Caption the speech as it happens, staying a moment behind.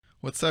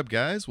What's up,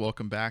 guys?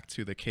 Welcome back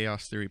to the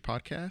Chaos Theory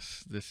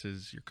Podcast. This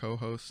is your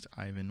co-host,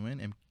 Ivan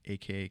Nguyen,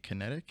 aka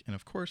Kinetic. And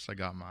of course, I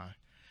got my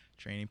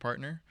training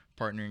partner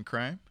in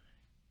crime,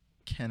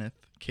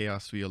 Kenneth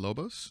Chaos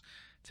Villalobos.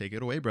 Take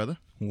it away, brother.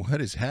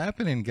 What is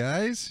happening,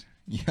 guys?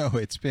 Yo,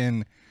 it's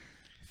been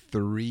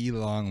 3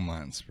 long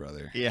months,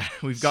 brother. Yeah,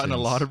 we've gotten a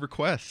lot of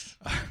requests,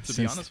 to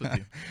be honest with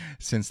you.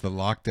 Since the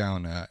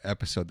lockdown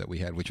episode that we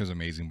had, which was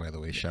amazing, by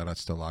the way. Shout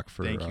outs to Lock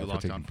for Thank you,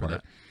 taking part.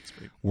 That. That's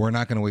great. We're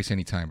not going to waste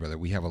any time, brother.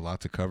 We have a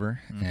lot to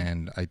cover,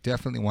 and I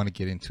definitely want to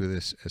get into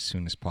this as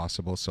soon as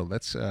possible. So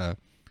let's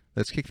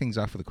kick things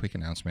off with a quick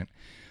announcement.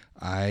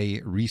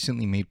 I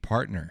recently made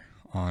partner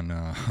on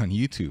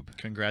YouTube.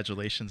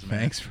 Congratulations, man.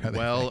 Thanks, brother.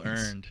 Well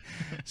Thanks. earned.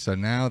 So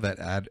now that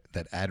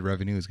ad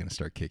revenue is going to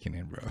start kicking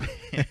in, bro.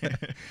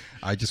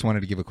 I just wanted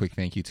to give a quick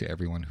thank you to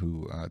everyone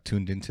who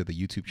tuned into the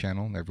YouTube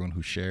channel, everyone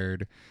who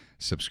shared,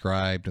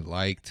 subscribed,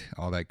 liked,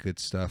 all that good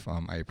stuff.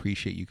 I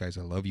appreciate you guys.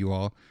 I love you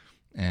all,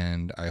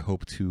 and I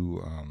hope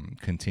to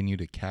continue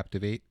to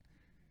captivate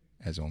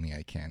as only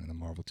I can in the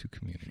Marvel 2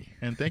 community.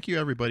 And thank you,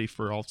 everybody,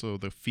 for also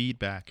the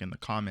feedback and the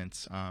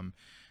comments.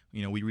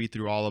 We read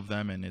through all of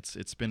them, and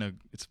it's been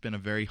a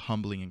very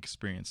humbling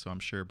experience. So I'm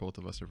sure both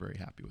of us are very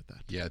happy with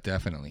that. Yeah,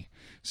 definitely.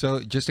 So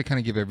just to kind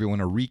of give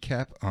everyone a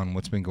recap on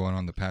what's been going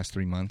on the past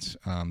 3 months,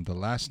 the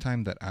last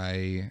time that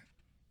I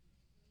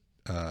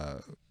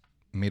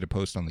made a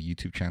post on the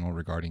YouTube channel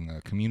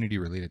regarding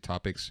community-related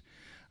topics,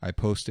 I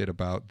posted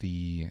about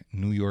the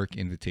New York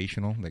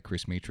Invitational that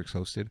Chris Matrix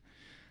hosted.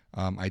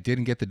 I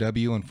didn't get the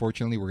W,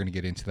 unfortunately. We're going to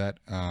get into that.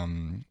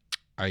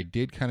 I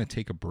did kind of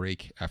take a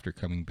break after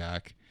coming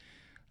back.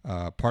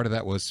 Part of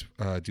that was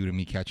due to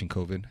me catching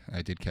COVID.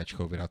 I did catch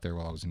COVID out there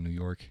while I was in New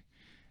York.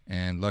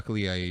 And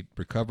luckily I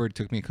recovered. It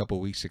took me a couple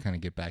of weeks to kind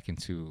of get back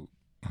into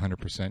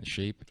 100%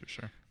 shape. For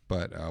sure.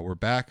 But we're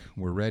back.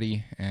 We're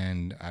ready.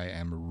 And I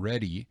am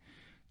ready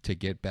to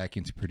get back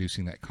into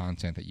producing that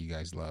content that you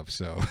guys love.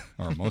 So,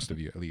 or most of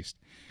you at least.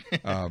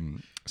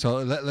 So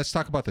let's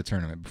talk about the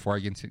tournament before I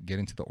get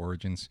into the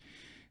origins.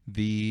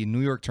 The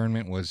New York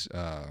tournament was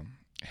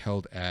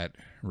held at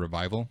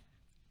Revival,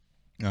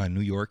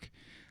 New York.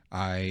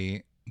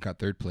 I got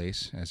 3rd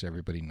place, as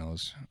everybody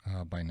knows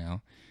by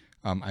now.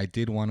 I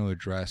did want to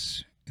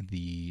address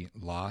the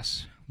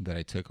loss that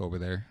I took over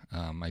there.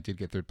 I did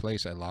get 3rd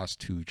place. I lost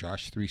to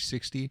Josh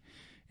 360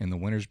 in the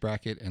winner's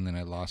bracket, and then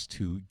I lost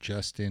to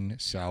Justin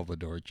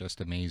Salvador, just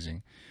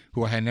amazing,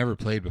 who I had never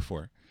played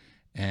before.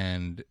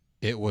 And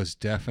it was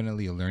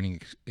definitely a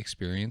learning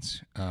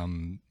experience.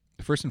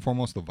 First and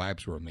foremost, the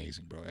vibes were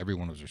amazing, bro.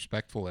 Everyone was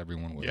respectful.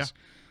 Everyone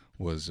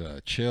was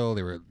chill.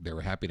 They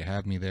were happy to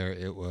have me there.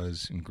 It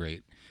was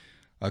great.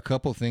 A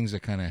couple things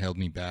that kind of held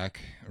me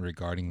back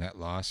regarding that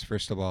loss.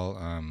 First of all,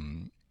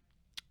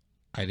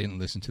 I didn't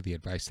listen to the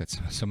advice that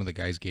some of the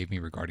guys gave me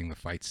regarding the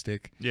fight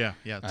stick. Yeah.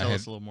 Tell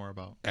us a little more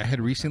about. I had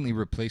recently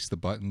replaced the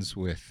buttons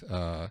with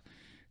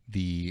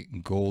the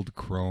gold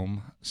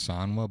chrome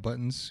Sanwa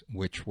buttons,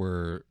 which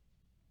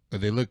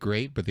they look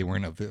great, but they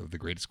weren't of the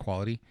greatest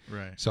quality.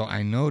 Right. So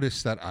I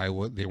noticed that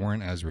they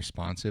weren't as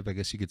responsive, I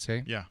guess you could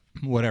say. Yeah.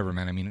 Whatever,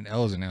 man. I mean, an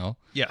L is an L.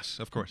 Yes,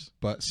 of course.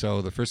 But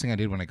so the first thing I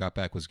did when I got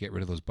back was get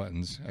rid of those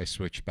buttons. I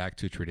switched back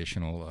to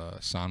traditional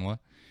Sanwa,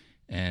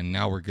 and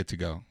now we're good to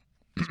go.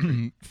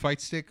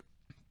 Fight stick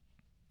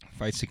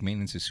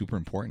maintenance is super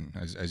important,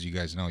 as you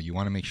guys know. You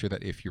want to make sure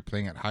that if you're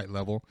playing at high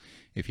level,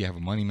 if you have a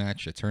money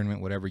match, a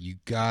tournament, whatever, you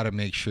got to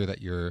make sure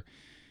that your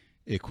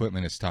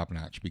equipment is top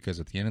notch, because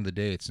at the end of the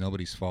day, it's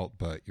nobody's fault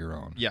but your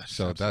own. Yes,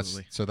 so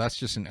absolutely. that's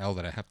just an L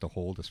that I have to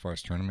hold as far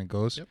as tournament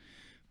goes. Yep.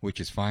 Which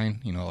is fine.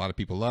 You know, a lot of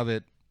people love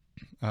it,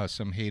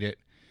 some hate it,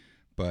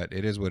 but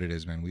it is what it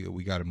is, man.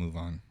 We got to move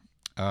on.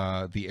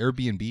 The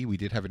Airbnb, we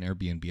did have an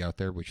Airbnb out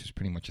there, which is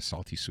pretty much a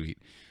salty suite.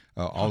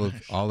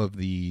 All of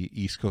the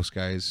East Coast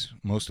guys,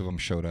 most of them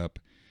showed up,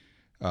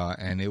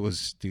 and it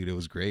was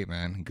great,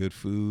 man. Good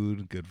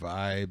food, good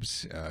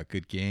vibes,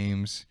 good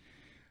games.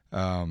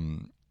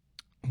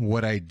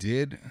 What I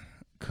did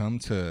come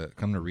to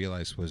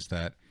realize was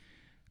that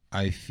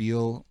I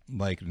feel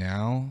like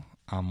now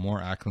I'm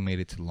more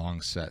acclimated to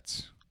long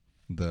sets.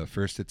 The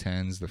first to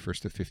 10s, the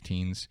first to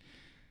 15s.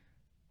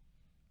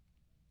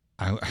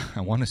 I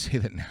want to say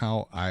that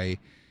now I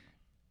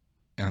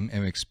am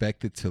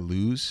expected to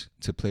lose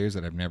to players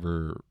that I've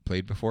never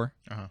played before,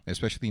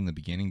 especially in the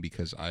beginning,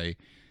 because I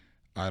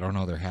don't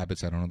know their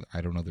habits. I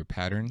don't know their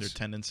patterns.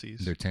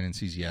 Their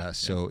tendencies. Yeah.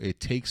 So it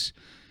takes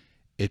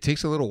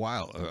a little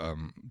while.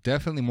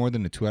 Definitely more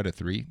than a 2 out of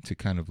 3 to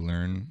kind of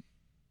learn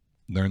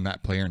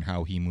that player and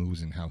how he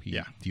moves and how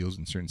he deals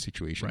in certain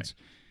situations.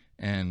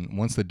 Right. And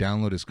once the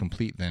download is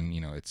complete, then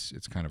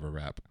it's kind of a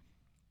wrap.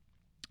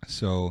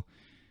 So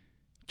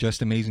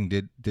Just Amazing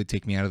did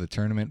take me out of the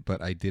tournament,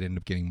 but I did end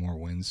up getting more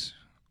wins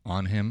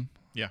on him.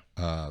 Yeah.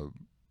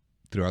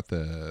 Throughout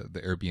the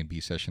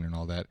Airbnb session and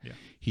all that. Yeah.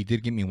 He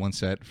did give me one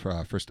set for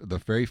the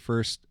very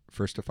first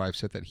to 5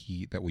 set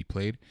that we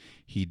played.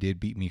 He did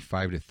beat me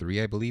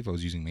 5-3, I believe. I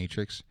was using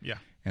Matrix. Yeah.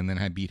 And then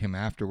I beat him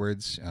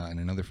afterwards in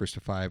another 1 to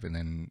 5, and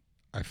then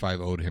I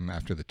 5-0'd him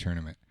after the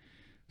tournament.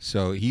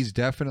 So he's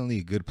definitely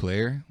a good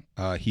player.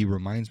 He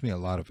reminds me a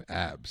lot of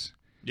Abs.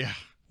 Yeah.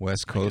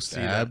 West Coast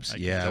Abs,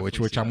 yeah,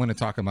 which I'm going to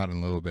talk about in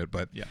a little bit,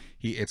 but yeah,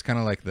 it's kind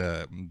of like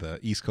the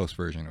East Coast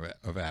version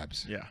of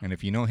Abs. Yeah, and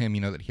if you know him, you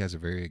know that he has a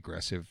very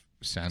aggressive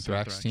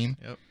Santhrax team,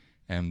 yep.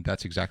 And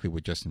that's exactly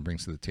what Justin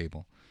brings to the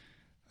table.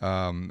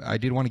 I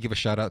did want to give a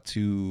shout out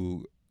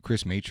to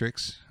Chris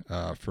Matrix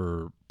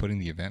for putting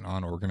the event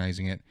on,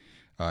 organizing it,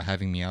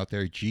 having me out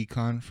there.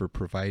 G-Con for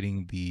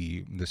providing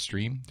the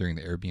stream during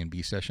the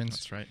Airbnb sessions.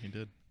 That's right, he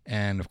did.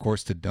 And of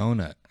course to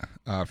Donut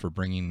for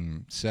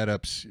bringing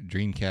setups,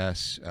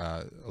 Dreamcasts.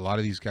 A lot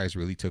of these guys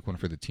really took one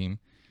for the team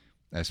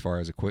as far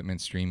as equipment,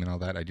 stream, and all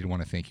that. I did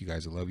want to thank you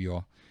guys. I love you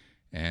all,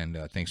 and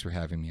thanks for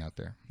having me out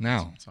there.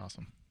 Now, that's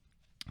awesome.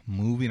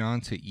 Moving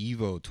on to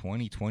Evo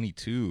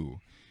 2022.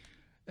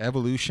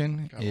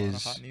 Evolution Got a lot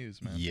of hot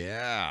news, man.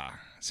 Yeah.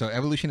 So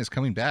Evolution is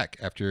coming back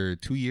after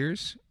 2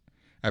 years.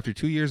 After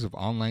 2 years of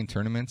online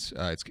tournaments,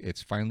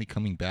 it's finally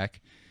coming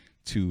back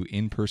to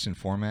in-person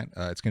format.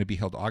 It's going to be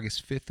held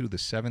August 5th through the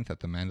 7th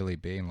at the Mandalay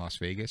Bay in Las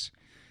Vegas.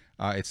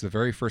 It's the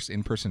very first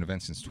in-person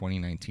event since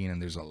 2019,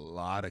 and there's a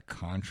lot of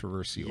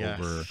controversy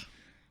over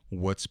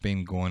what's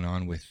been going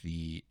on with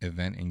the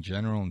event in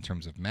general in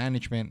terms of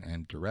management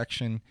and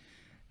direction.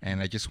 And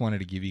I just wanted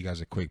to give you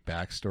guys a quick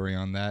backstory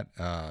on that.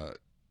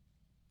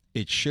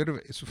 It should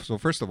have. So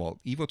first of all,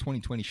 Evo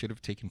 2020 should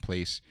have taken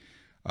place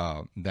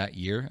that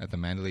year at the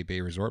Mandalay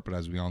Bay Resort, but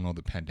as we all know,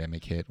 the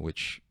pandemic hit,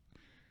 which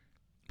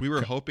we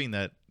were hoping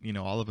that,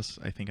 all of us,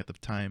 I think at the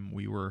time,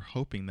 we were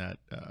hoping that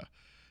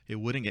it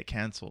wouldn't get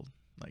canceled.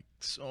 Like,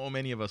 so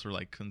many of us were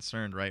like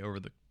concerned, right,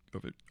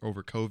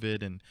 over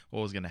COVID and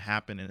what was going to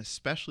happen, and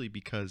especially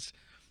because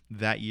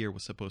that year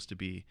was supposed to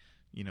be,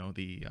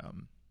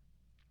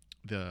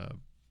 the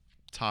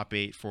top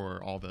 8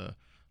 for all the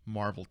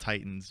Marvel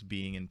Titans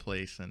being in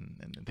place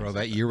and bro,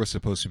 that year was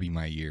supposed to be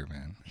my year,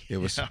 man. It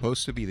was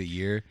supposed to be the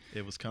year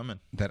it was coming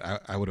that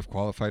I would have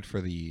qualified for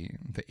the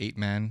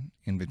 8-man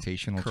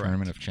invitational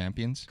tournament of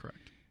champions. Correct.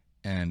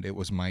 And it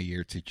was my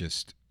year to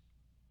just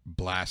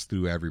blast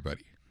through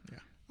everybody.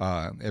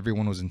 Yeah.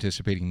 Everyone was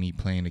anticipating me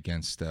playing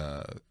against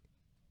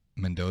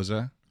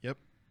Mendoza. Yep.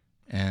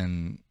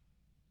 And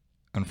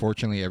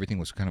unfortunately, everything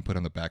was kind of put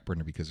on the back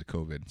burner because of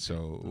COVID.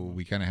 So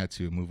we kind of had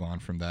to move on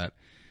from that.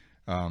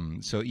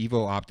 So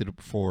Evo opted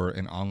for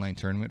an online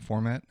tournament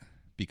format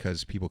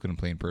because people couldn't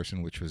play in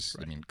person, which was,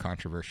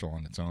 controversial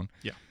on its own.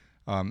 Yeah.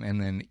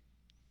 And then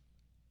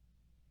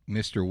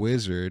Mr.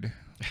 Wizard,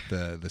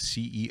 the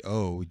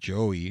CEO,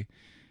 Joey,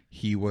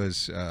 he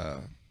was, I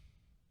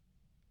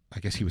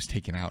guess he was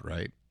taken out,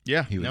 right?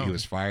 Yeah. He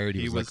was fired.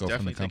 He was let go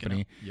from the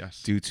company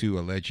due to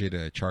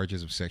alleged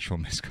charges of sexual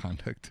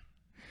misconduct.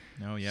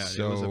 No, yeah.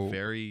 So, it was a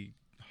very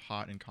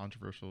hot and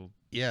controversial.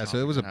 Yeah, so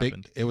it was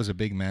a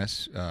big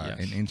mess.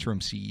 An interim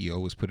CEO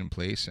was put in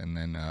place, and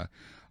then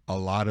a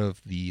lot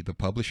of the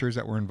publishers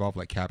that were involved,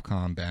 like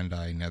Capcom,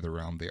 Bandai,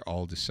 NetherRealm, they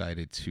all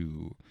decided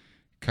to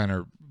kind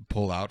of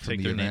pull out from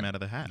the event. Take their name out of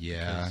the hat.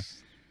 Yeah,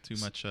 too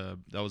much.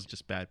 That was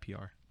just bad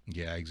PR.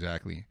 Yeah,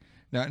 exactly.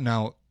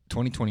 Now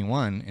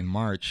 2021 in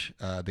March,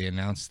 they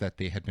announced that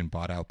they had been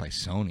bought out by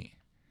Sony,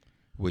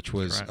 which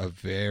was a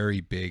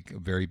very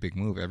big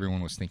move.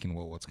 Everyone was thinking,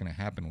 well, what's going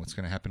to happen? What's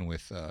going to happen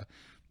with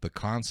the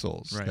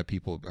consoles that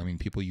people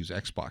use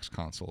Xbox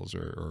consoles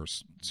or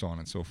so on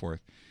and so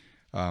forth.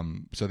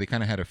 So they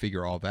kind of had to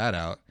figure all that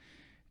out.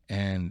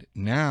 And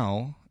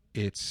now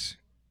it's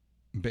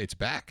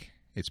back.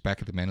 It's back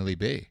at the Mandalay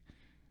Bay.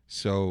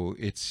 So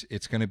it's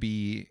going to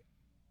be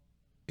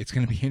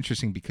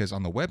interesting because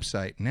on the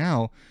website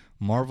now,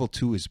 Marvel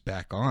 2 is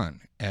back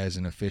on as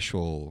an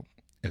official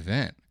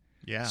event.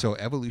 Yeah. So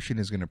Evolution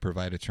is going to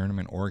provide a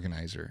tournament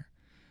organizer.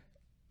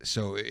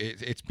 So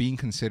it's being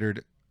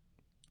considered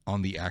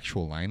on the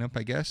actual lineup,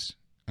 I guess.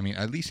 I mean,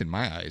 at least in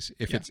my eyes,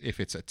 if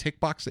it's a tick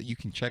box that you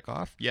can check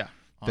off,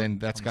 then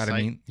that's got to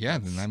mean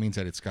then that means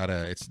that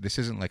this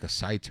isn't like a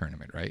side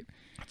tournament, right?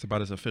 It's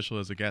about as official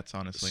as it gets,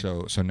 honestly.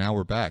 So now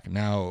we're back.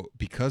 Now,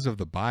 because of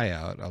the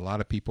buyout, a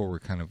lot of people were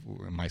kind of,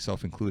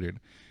 myself included,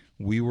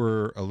 we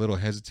were a little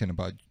hesitant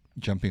about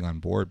jumping on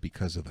board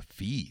because of the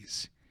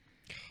fees.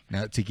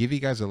 Now, to give you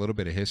guys a little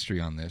bit of history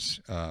on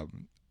this,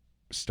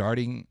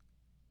 starting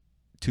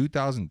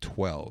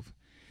 2012,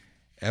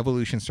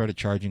 Evolution started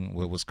charging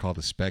what was called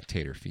a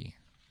spectator fee.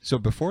 So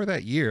before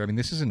that year, I mean,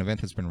 this is an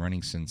event that's been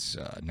running since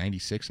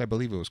 96, I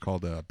believe. It was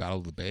called Battle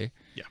of the Bay.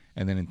 Yeah.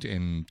 And then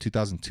in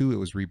 2002, it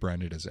was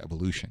rebranded as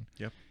Evolution.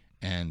 Yep.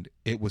 And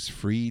it was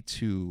free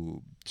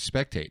to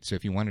spectate. So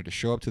if you wanted to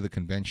show up to the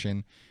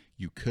convention,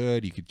 you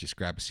could just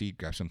grab a seat,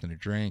 grab something to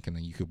drink, and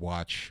then you could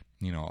watch,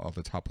 all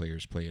the top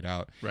players play it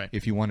out. Right.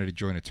 If you wanted to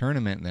join a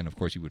tournament, then of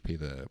course you would pay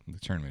the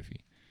tournament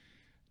fee.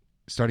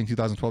 Starting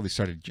 2012, they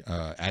started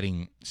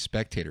adding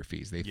spectator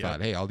fees. They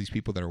thought, hey, all these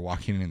people that are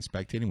walking in and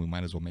spectating, we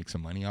might as well make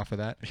some money off of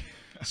that.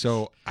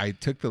 So I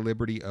took the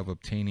liberty of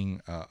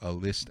obtaining a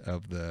list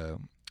of the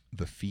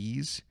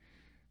fees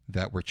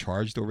that were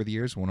charged over the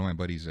years. One of my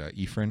buddies,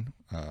 Ephraim,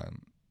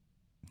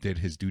 did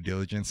his due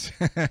diligence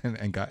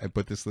and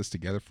put this list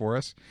together for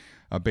us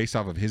based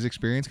off of his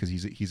experience because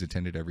he's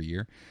attended every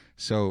year.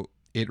 So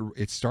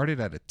it started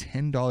at a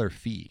 $10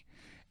 fee,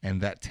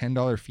 and that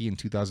 $10 fee in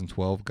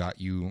 2012 got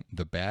you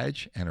the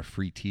badge and a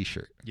free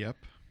T-shirt. Yep.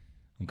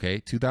 Okay,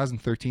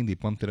 2013 they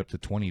bumped it up to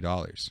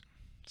 $20.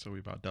 So we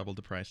about doubled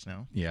the price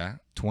now. Yeah,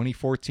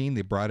 2014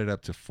 they brought it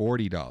up to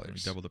 $40. We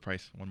doubled the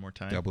price one more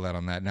time. Double that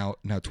on that. Now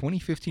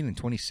 2015 and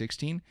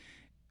 2016,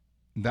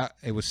 that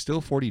it was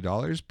still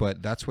 $40,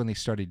 but that's when they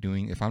started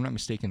doing, if I'm not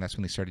mistaken, that's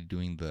when they started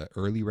doing the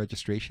early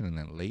registration and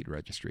then late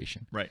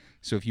registration. Right.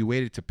 So if you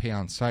waited to pay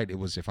on site, it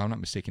was, if I'm not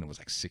mistaken, it was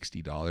like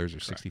 $60 or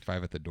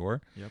 $65 at the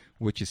door. Yep.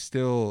 Which is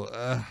still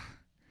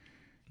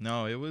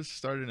no, it was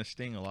starting to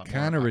sting a lot more.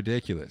 kind of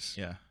ridiculous.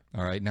 Yeah.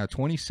 All right. Now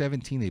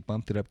 2017 they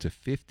bumped it up to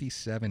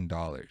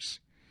 $57.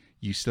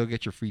 You still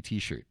get your free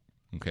T-shirt.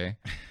 Okay.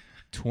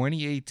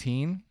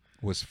 2018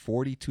 was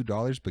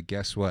 $42, but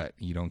guess what?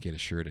 You don't get a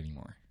shirt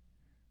anymore.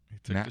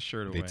 They took the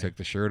shirt away. They took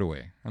the shirt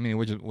away. I mean,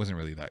 it wasn't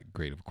really that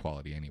great of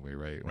quality anyway,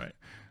 right? Right.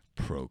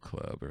 Pro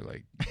Club or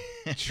like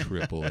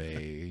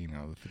AAA,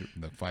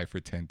 the 5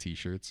 for $10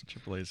 T-shirts.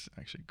 AAA is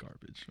actually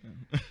garbage,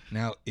 man.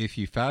 Now, if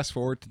you fast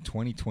forward to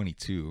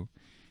 2022,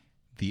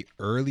 the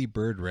early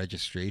bird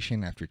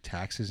registration after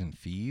taxes and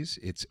fees,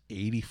 it's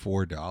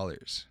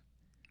 $84.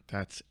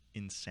 That's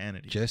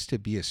insanity. Just to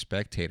be a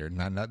spectator.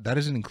 Not that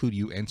doesn't include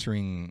you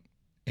entering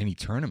any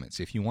tournaments.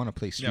 If you want to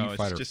play Street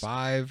Fighter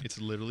 5,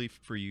 it's literally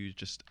for you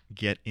just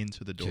get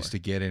into the door. Just to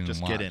get in just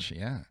and watch. Get in.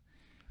 Yeah.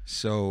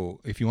 So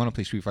if you want to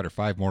play Street Fighter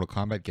 5 Mortal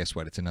Kombat, guess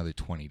what? It's another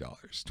 $20,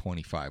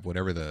 $25,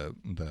 whatever the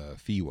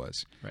fee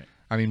was. Right.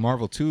 I mean,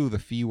 Marvel 2, the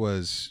fee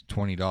was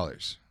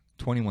 $20,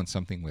 21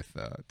 something with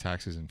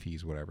taxes and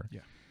fees, whatever.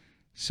 Yeah.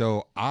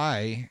 So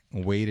I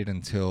waited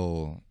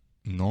until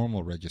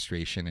normal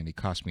registration, and it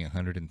cost me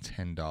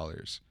 $110.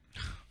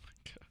 Oh my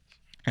gosh.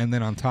 And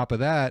then on top of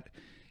that,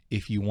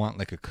 if you want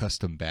like a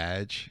custom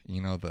badge,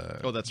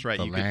 that's right.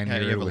 the You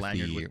lanyard, you have a with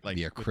lanyard the, with, like,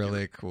 the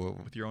acrylic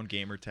with your own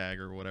gamer tag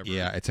or whatever.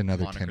 Yeah, it's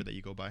another moniker that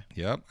you go by.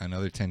 Yep,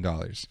 another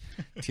 $10.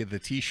 The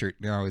T-shirt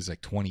now is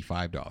like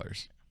 $25. They're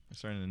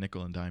starting to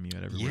nickel and dime you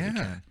at everywhere they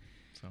can.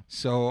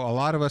 So a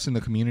lot of us in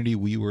the community,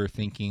 we were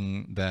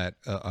thinking that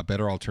a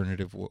better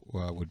alternative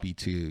would be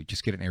to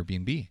just get an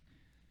Airbnb.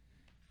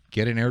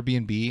 Get an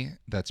Airbnb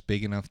that's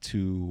big enough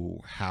to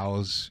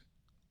house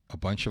a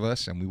bunch of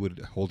us, and we would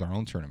hold our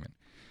own tournament.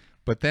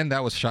 But then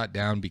that was shot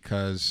down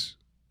because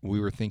we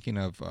were thinking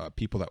of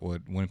people that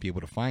wouldn't be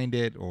able to find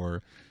it,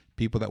 or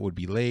people that would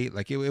be late.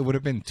 Like it would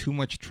have been too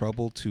much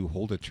trouble to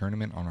hold a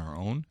tournament on our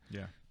own.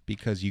 Yeah.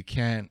 Because you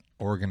can't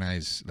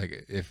organize.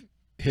 Like if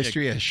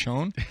history has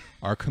shown,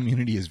 our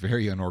community is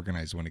very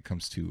unorganized when it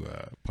comes to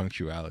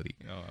punctuality.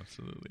 Oh,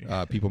 absolutely.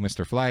 People miss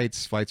their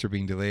flights. Flights are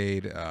being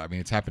delayed. I mean,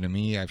 it's happened to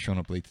me. I've shown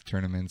up late to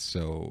tournaments.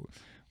 So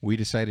we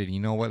decided,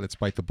 you know what? Let's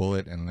bite the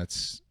bullet and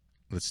let's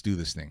do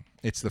this thing.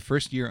 It's the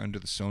first year under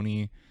the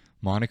Sony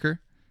moniker,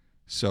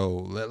 so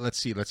let's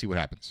see what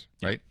happens,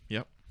 right?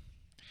 Yep.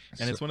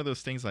 And it's one of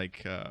those things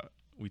like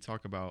we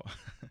talk about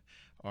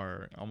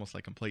our almost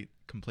like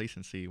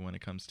complacency when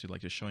it comes to like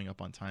just showing up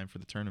on time for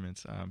the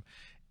tournaments.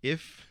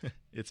 If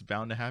it's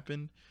bound to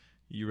happen,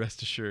 you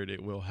rest assured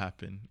it will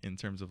happen in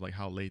terms of like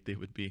how late they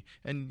would be.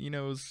 And it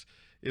was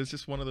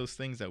just one of those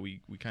things that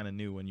we kind of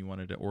knew when you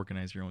wanted to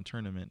organize your own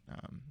tournament,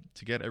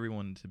 to get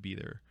everyone to be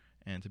there.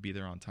 And to be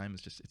there on time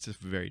it's a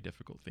very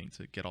difficult thing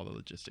to get all the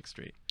logistics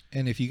straight.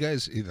 And if you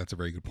guys, that's a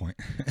very good point.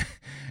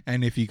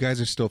 And if you guys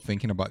are still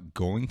thinking about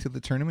going to the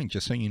tournament,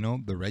 just so you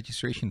know, the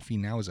registration fee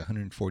now is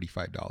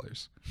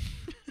 $145.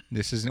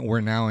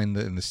 We're now in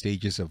the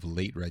stages of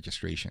late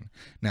registration.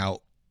 Now,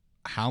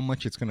 how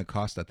much it's going to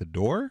cost at the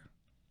door?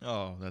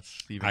 Oh, that's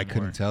even I more.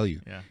 couldn't tell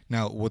you. Yeah.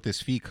 Now, what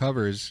this fee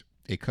covers,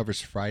 it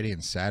covers Friday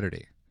and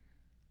Saturday.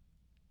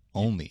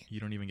 Only. You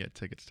don't even get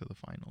tickets to the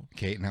final.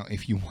 Okay, now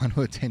if you want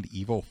to attend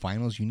EVO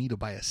finals, you need to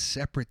buy a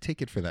separate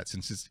ticket for that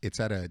since it's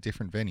at a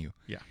different venue.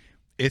 Yeah.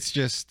 It's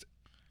just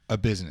a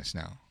business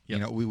now.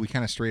 Yep. We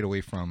kind of strayed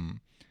away from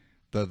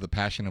the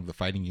passion of the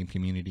fighting game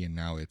community, and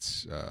now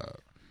it's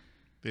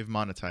they've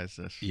monetized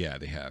this. Yeah,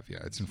 they have. Yeah,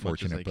 it's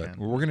unfortunate, but can.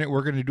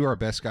 we're gonna do our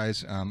best,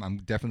 guys. I'm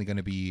definitely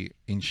gonna be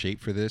in shape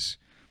for this.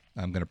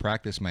 I'm gonna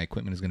practice. My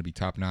equipment is gonna be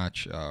top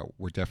notch.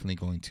 We're definitely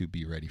going to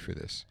be ready for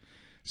this.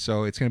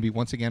 So it's going to be,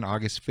 once again,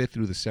 August 5th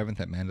through the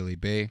 7th at Mandalay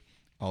Bay.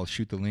 I'll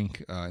shoot the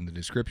link in the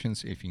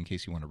descriptions in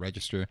case you want to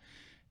register.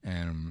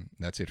 And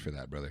that's it for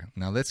that, brother.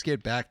 Now let's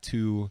get back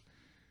to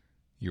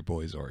your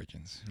boy's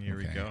origins. Here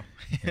we go.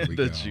 Here we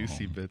the go.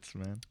 Juicy bits,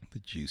 man. The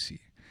juicy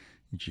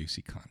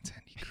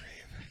content you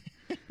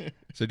crave.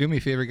 So do me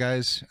a favor,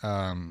 guys.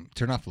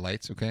 Turn off the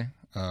lights, okay?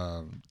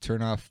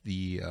 Turn off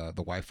the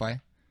Wi-Fi,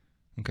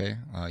 okay?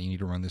 You need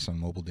to run this on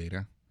mobile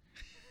data.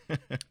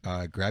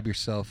 Grab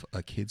yourself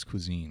a kid's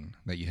cuisine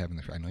that you have in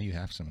the I know you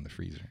have some in the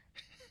freezer.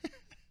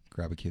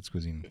 Grab a kid's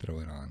cuisine and throw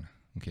it on.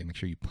 Okay, make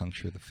sure you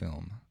puncture the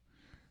film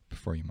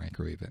before you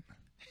microwave it.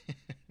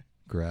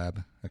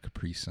 Grab a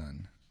Capri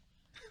Sun.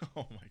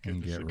 Oh my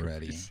goodness. And get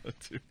ready.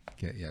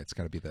 It's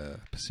got to be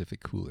the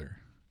Pacific Cooler.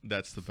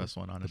 That's the best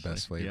one, honestly. The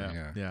best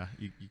flavor, yeah.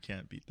 You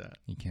can't beat that.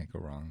 You can't go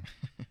wrong.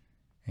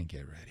 And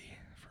get ready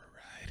for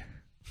a ride.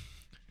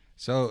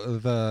 So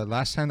the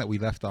last time that we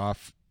left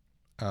off,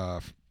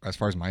 as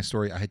far as my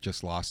story, I had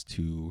just lost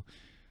to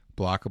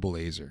Blockable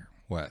Laser,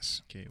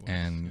 Wes. Okay,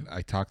 And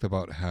I talked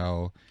about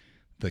how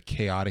the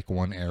Chaotic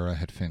 1 era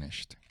had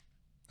finished.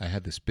 I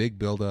had this big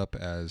build-up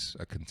as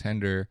a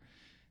contender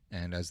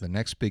and as the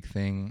next big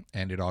thing,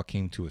 and it all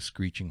came to a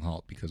screeching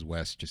halt because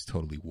Wes just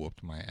totally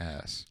whooped my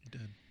ass. He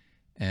did.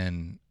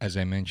 And as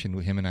I mentioned,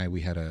 with him and I,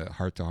 we had a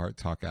heart-to-heart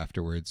talk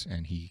afterwards,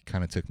 and he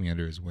kind of took me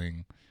under his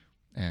wing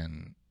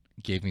and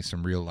gave me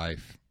some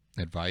real-life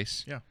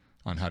advice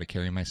on how to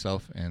carry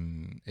myself,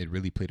 and it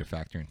really played a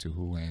factor into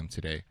who I am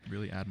today.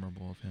 Really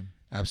admirable of him.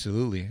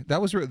 Absolutely.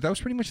 That was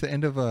pretty much the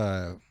end of,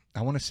 I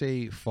want to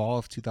say, fall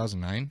of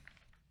 2009.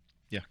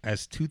 Yeah.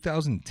 As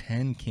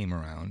 2010 came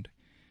around,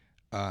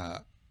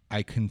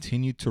 I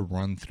continued to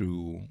run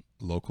through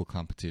local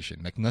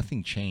competition. Like,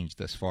 nothing changed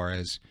as far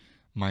as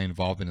my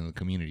involvement in the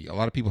community. A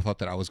lot of people thought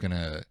that I was going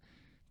to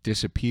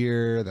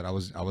disappear, that I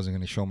wasn't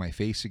going to show my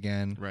face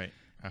again. Right.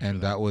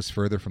 And that was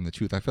further from the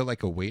truth. I felt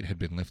like a weight had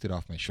been lifted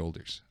off my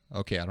shoulders.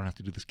 Okay, I don't have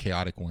to do this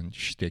Chaotic 1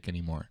 shtick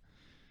anymore.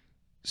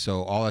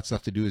 So all that's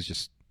left to do is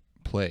just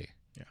play.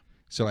 Yeah.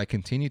 So I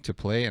continued to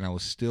play, and I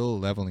was still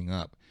leveling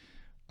up.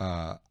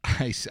 I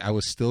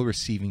was still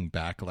receiving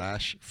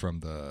backlash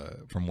from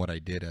what I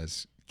did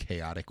as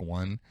Chaotic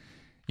 1.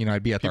 You know,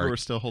 I'd be at people were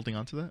still holding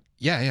on to that.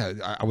 Yeah.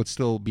 I would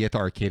still be at the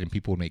arcade, and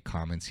people would make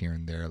comments here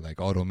and there,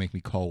 like, "Oh, don't make me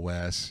call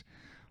Wes."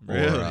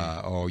 Really?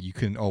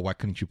 Or, why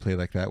couldn't you play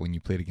like that when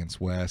you played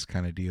against Wes,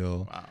 kind of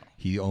deal. Wow.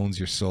 He owns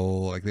your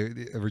soul. Like,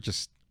 they were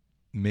just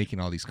making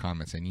all these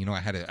comments. And,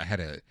 I had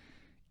to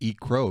eat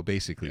crow,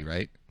 basically,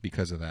 right?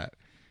 Because of that.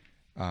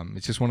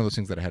 It's just one of those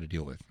things that I had to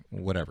deal with.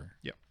 Whatever.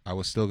 Yep. I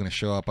was still going to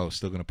show up. I was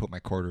still going to put my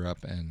quarter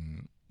up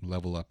and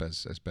level up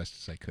as best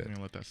as I could. I'm going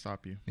to let that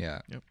stop you.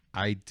 Yeah. Yep.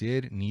 I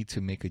did need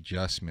to make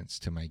adjustments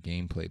to my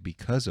gameplay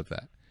because of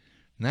that.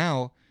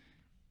 Now,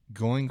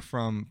 going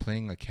from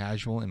playing a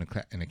casual in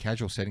a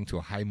casual setting to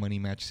a high money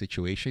match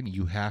situation,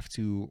 you have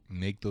to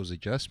make those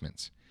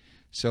adjustments.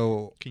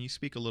 So, can you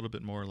speak a little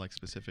bit more like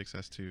specifics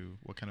as to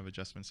what kind of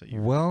adjustments that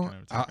you? Well,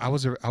 I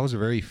was a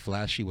very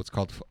flashy, what's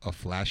called a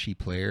flashy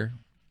player.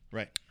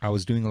 Right. I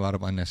was doing a lot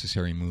of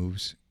unnecessary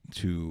moves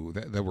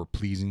that were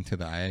pleasing to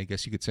the eye, I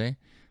guess you could say,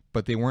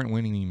 but they weren't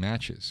winning me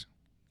matches.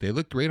 They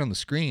looked great on the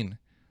screen,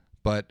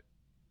 but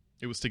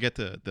it was to get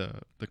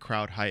the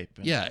crowd hype.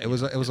 Yeah, it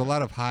was a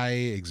lot of high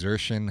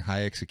exertion,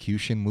 high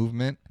execution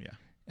movement. Yeah.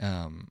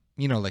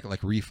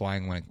 Like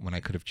reflying when I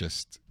could have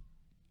just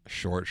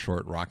short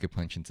rocket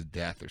punch into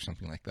death or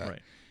something like that.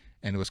 Right.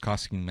 And it was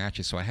costing me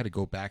matches, so I had to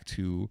go back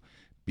to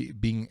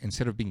being,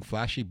 instead of being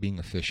flashy, being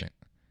efficient.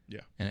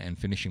 Yeah. And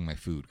finishing my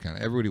food. Kind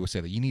of everybody would say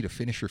that you need to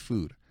finish your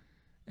food.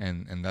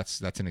 And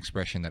that's an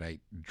expression that I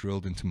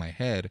drilled into my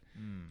head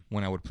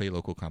when I would play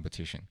local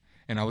competition.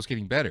 And I was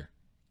getting better.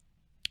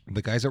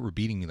 The guys that were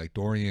beating me, like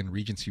Dorian,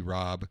 Regency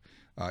Rob,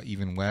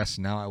 even Wes,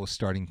 now I was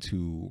starting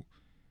to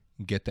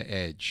get the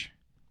edge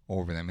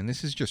over them. And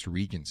this is just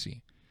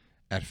Regency.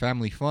 At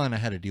Family Fun, I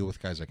had to deal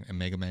with guys like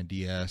Mega Man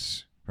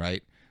DS,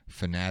 right?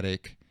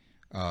 Fanatic,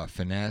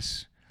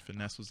 Finesse.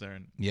 Finesse was there.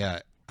 Yeah,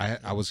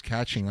 I was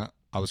catching up.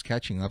 I was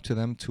catching up to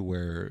them to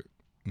where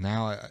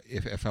now,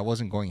 if I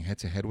wasn't going head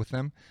to head with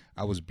them,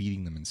 I was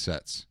beating them in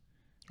sets.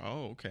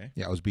 Oh, okay.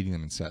 Yeah, I was beating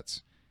them in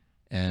sets.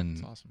 And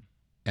that's awesome.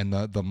 And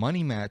the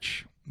money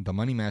match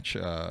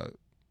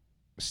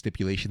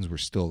stipulations were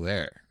still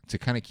there to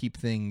kind of keep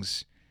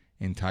things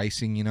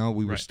enticing.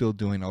 We were still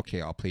doing,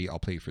 okay, I'll play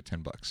you for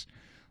 $10.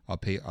 I'll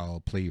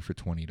play you for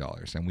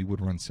 $20, and we would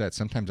run sets.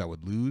 Sometimes I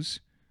would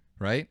lose,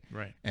 right?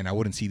 Right. And I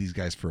wouldn't see these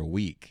guys for a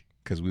week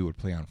because we would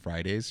play on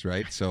Fridays,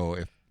 right? So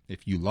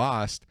if you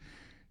lost,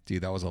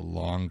 dude, that was a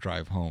long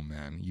drive home,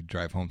 man. You'd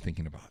drive home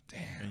thinking about,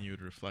 damn. And you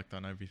would reflect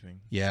on everything.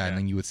 Yeah, and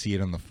then you would see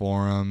it on the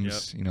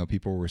forums. Yep.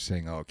 People were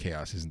saying, oh,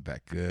 Chaos isn't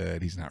that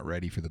good. He's not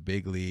ready for the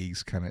big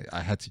leagues.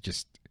 I had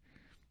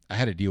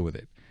to deal with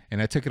it.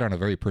 And I took it on a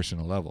very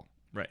personal level.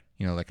 Right.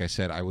 Like I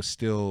said, I was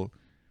still,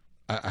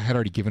 I had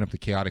already given up the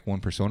Chaotic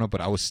 1 persona,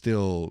 but I was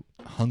still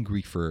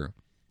hungry for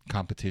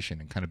competition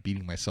and kind of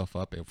beating myself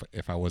up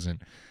if I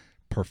wasn't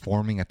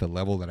performing at the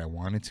level that I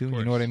wanted to.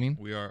 You know what I mean?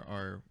 We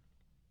are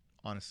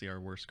honestly our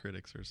worst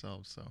critics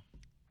ourselves. So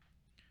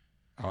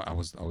I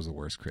was the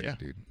worst critic,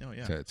 dude. Oh,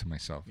 yeah. To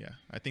myself. Yeah,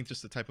 I think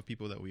just the type of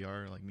people that we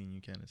are, like me and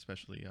you, Ken,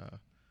 especially,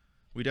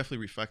 we definitely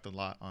reflect a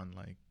lot on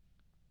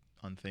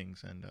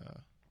things and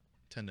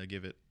tend to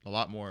give it a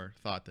lot more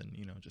thought than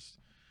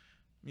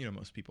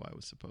most people, I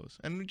would suppose.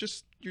 And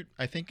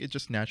I think it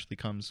just naturally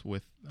comes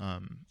with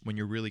when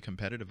you're really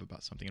competitive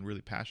about something and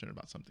really passionate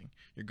about something,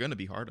 you're gonna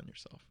be hard on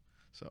yourself.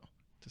 So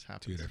it just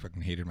happens. Dude, I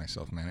fucking hated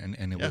myself, man,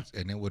 and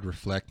it would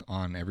reflect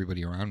on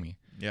everybody around me.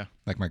 Yeah.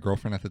 Like my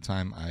girlfriend at the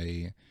time,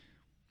 I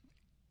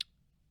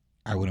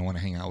wouldn't want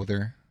to hang out with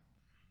her.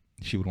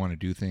 She would want to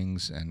do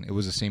things, and it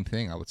was the same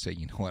thing. I would say,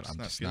 you know what,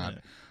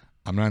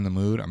 I'm not in the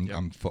mood.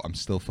 I'm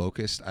still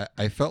focused.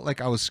 I felt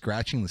like I was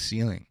scratching the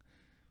ceiling.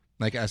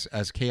 Like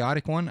as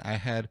Chaotic 1, I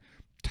had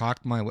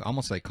talked my way,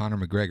 almost like Conor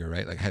McGregor,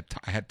 right? Like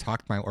I had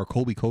talked or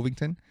Colby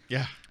Covington.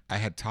 Yeah. I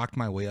had talked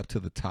my way up to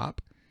the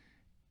top,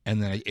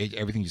 And then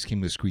everything just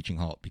came to a screeching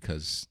halt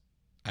because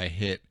I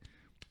hit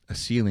a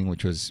ceiling,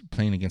 which was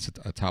playing against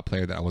a top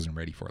player that I wasn't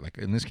ready for. Like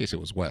in this case, it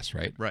was Wes,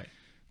 right? Right.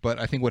 But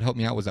I think what helped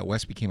me out was that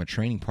Wes became a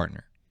training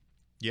partner.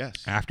 Yes.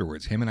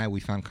 Afterwards, him and I, we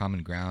found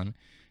common ground,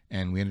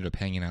 and we ended up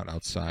hanging out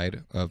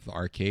outside of the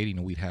arcade. You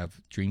know, we'd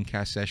have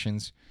Dreamcast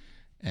sessions,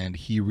 and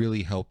he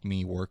really helped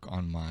me work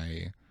on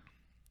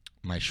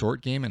my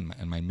short game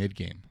and my mid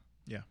game.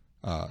 Yeah.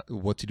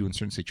 What to do in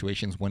certain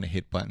situations, when to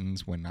hit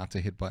buttons, when not to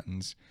hit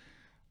buttons.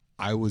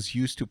 I was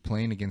used to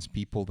playing against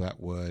people that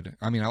would...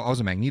 I mean, I was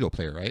a Magneto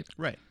player, right?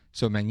 Right.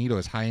 So Magneto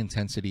is high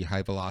intensity,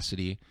 high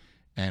velocity,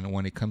 and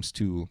when it comes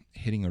to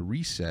hitting a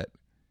reset,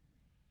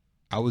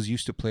 I was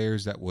used to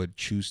players that would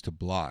choose to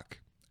block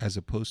as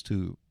opposed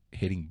to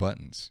hitting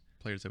buttons.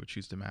 Players that would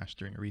choose to mash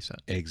during a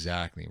reset.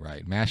 Exactly,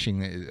 right.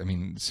 Mashing, I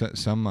mean,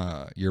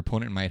 some your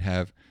opponent might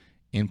have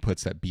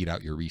inputs that beat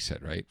out your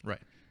reset, right?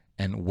 Right.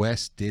 And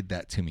Wes did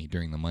that to me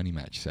during the money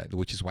match set,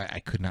 which is why I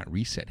could not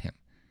reset him.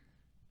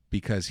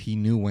 Because he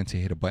knew when to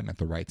hit a button at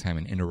the right time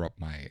and interrupt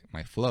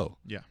my flow.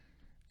 Yeah.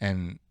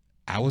 And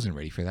I wasn't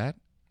ready for that.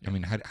 Yeah. I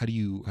mean, how do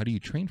you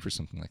train for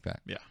something like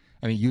that? Yeah.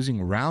 I mean,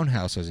 using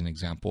Roundhouse as an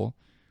example,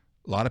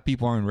 a lot of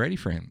people aren't ready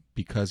for him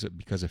because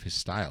of his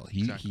style.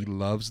 He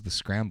loves the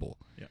scramble.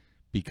 Yeah.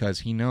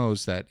 Because he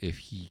knows that if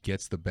he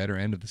gets the better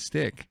end of the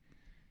stick,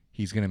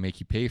 he's going to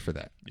make you pay for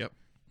that. Yep.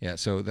 Yeah,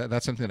 so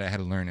that's something that I had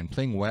to learn. And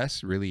playing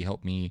Wes really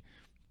helped me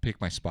pick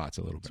my spots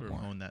a little bit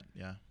more. Own that,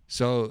 yeah.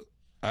 So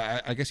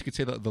I guess you could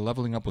say that the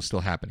leveling up was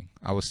still happening.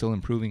 I was still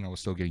improving. I was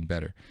still getting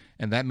better.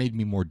 And that made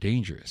me more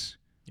dangerous.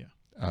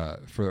 Yeah.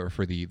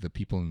 For the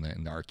people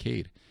in the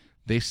arcade.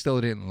 They still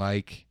didn't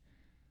like...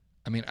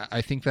 I mean,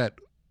 I think that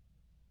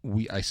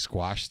I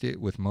squashed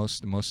it with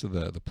most of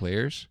the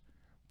players,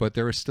 but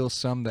there were still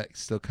some that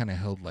still kind of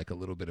held like a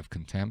little bit of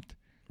contempt.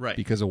 Right.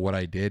 Because of what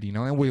I did, you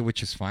know, and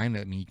which is fine.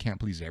 I mean, you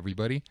can't please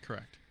everybody.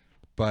 Correct.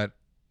 But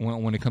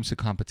when it comes to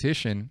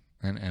competition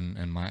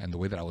and the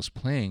way that I was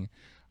playing,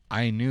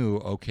 I knew,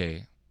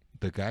 okay,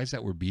 the guys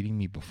that were beating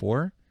me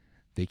before,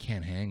 they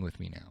can't hang with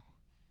me now.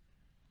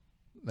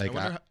 Like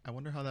I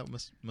wonder how that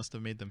must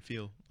have made them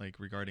feel, like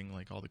regarding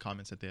like all the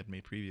comments that they had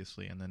made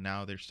previously, and then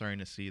now they're starting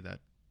to see that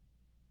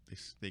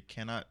they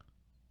cannot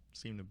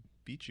seem to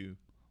beat you.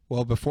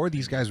 Well, before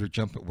these guys were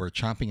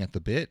chomping at the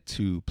bit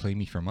to play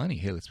me for money.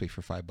 Hey, let's play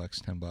for $5,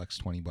 $10,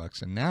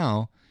 $20, and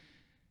now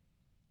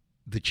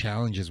the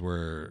challenges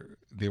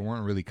they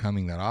weren't really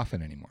coming that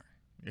often anymore.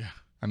 Yeah.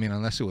 I mean,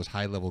 unless it was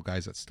high level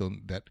guys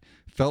that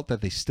felt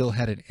that they still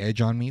had an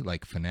edge on me,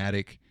 like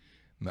Fnatic,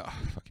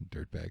 fucking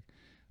dirtbag,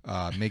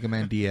 Mega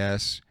Man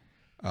DS.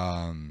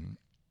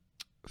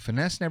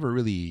 Finesse never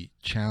really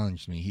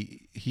challenged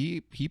me.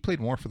 He played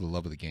more for the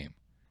love of the game.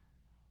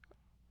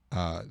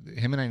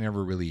 Him and I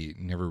never really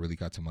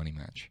got to money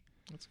match.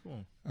 That's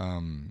cool.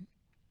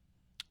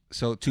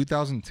 So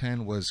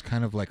 2010 was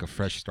kind of like a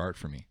fresh start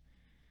for me.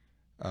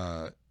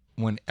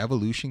 When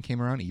Evolution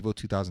came around, Evo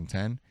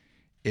 2010,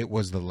 it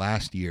was the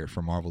last year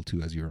for Marvel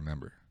 2, as you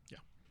remember.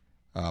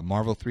 Yeah.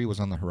 Marvel 3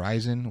 was on the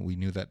horizon. We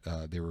knew that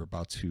they were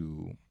about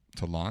to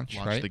launch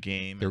right? The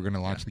game. They were going to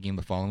launch the game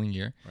the following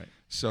year. Right.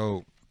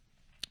 So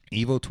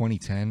Evo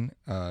 2010,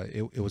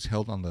 it was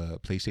held on the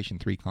PlayStation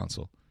 3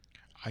 console.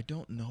 I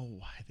don't know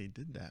why they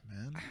did that,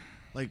 man.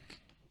 Like,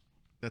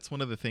 that's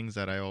one of the things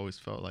that I always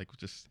felt like,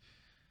 just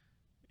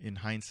in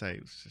hindsight,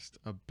 it was just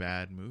a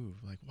bad move.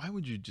 Like,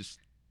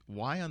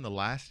 why on the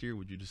last year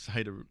would you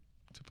decide to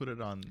put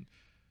it on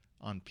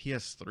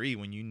PS3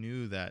 when you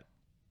knew that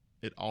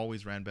it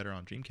always ran better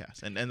on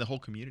Dreamcast, and the whole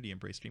community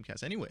embraced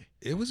Dreamcast anyway?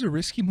 It was a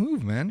risky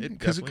move, man.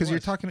 Because you're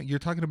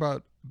talking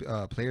about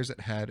players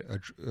that had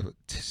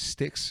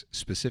sticks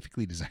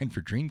specifically designed for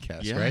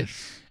Dreamcast, yes. Right?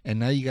 And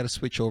now you got to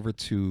switch over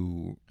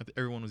to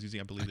everyone was using,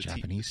 I believe, the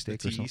Japanese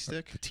stick, the TE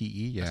stick, the TE,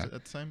 yeah. At the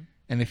time.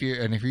 And if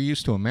you're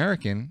used to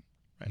American,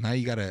 right. Now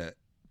you got to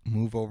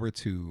move over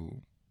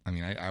to. I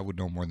mean, I would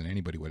know more than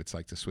anybody what it's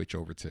like to switch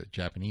over to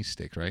Japanese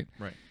stick, right?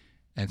 Right.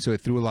 And so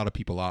it threw a lot of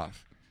people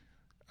off.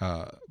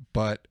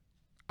 But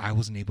I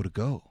wasn't able to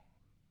go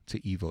to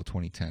Evo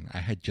 2010. I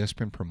had just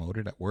been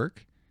promoted at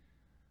work.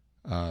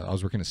 I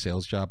was working a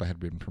sales job. I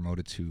had been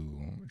promoted to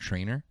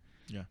trainer.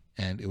 Yeah.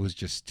 And it was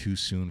just too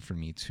soon for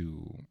me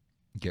to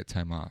get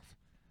time off.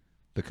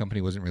 The company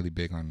wasn't really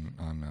big on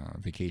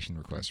vacation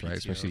requests, right?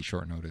 Especially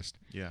short noticed.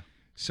 Yeah.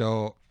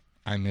 So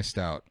I missed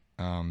out.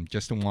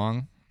 Justin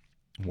Wong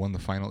won the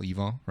final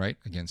Evo, right,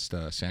 against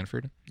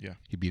Sanford. Yeah.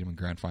 He beat him in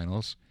grand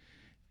finals.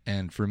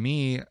 And for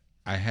me,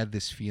 I had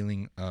this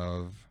feeling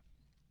of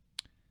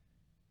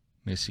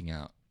missing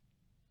out.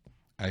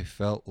 I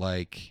felt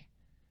like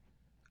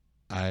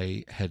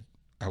I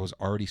was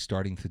already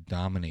starting to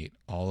dominate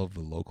all of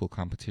the local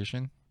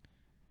competition,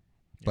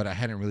 but I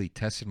hadn't really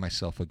tested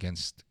myself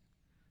against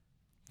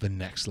the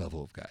next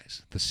level of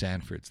guys, the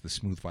Sanfords, the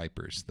Smooth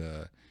Vipers,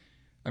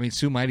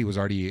 Sue Mighty was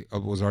already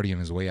on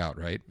his way out,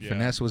 right? Yeah.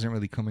 Finesse wasn't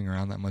really coming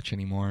around that much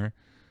anymore.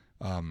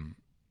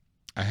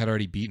 I had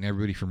already beaten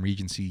everybody from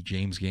Regency,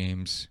 James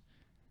Games.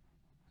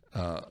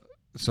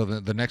 So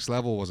the next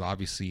level was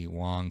obviously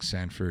Wong,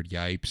 Sanford,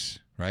 Yipes,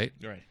 right?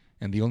 Right.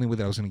 And the only way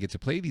that I was going to get to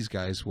play these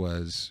guys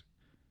was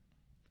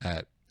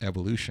at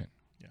Evolution.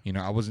 Yeah. You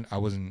know,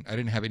 I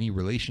didn't have any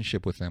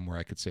relationship with them where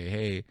I could say,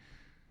 hey,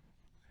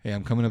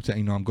 I'm coming up to,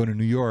 I'm going to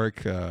New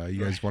York.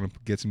 You guys want to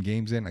get some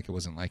games in? Like, it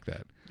wasn't like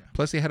that. Yeah.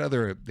 Plus, they had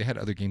other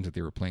games that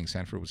they were playing.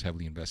 Sanford was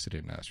heavily invested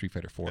in Street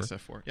Fighter 4.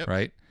 SF4, yep.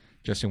 Right?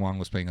 Justin Wong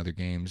was playing other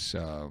games.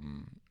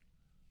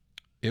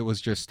 It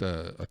was just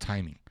a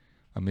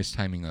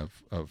mistiming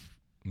of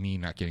me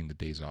not getting the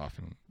days off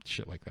and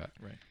shit like that.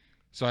 Right.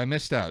 So I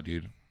missed out,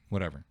 dude.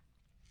 Whatever.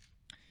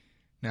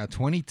 Now,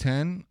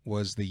 2010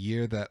 was the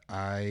year that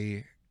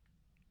I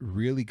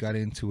really got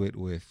into it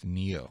with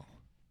Neo.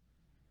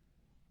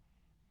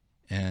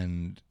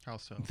 And How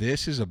so?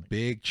 this is a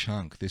big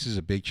chunk. This is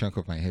a big chunk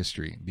of my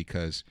history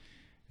because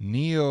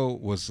Neo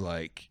was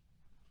like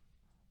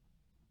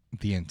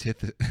the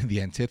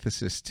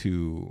antithesis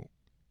to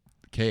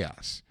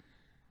Chaos.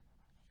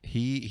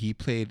 He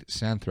played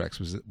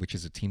Santhrex, which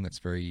is a team that's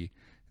very,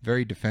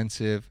 very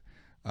defensive,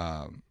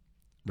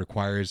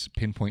 requires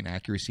pinpoint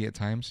accuracy at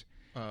times.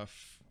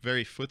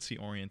 Very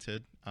footsie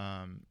oriented.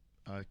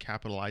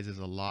 Capitalizes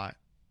a lot.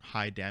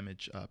 High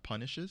damage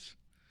punishes.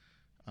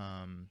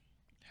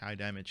 High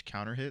damage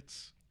counter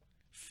hits.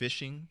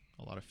 Fishing.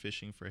 A lot of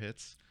fishing for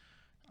hits.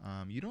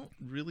 You don't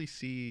really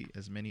see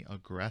as many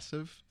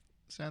aggressive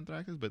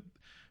Santhraxes, but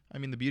I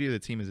mean the beauty of the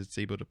team is it's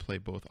able to play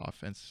both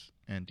offense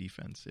and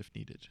defense if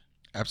needed.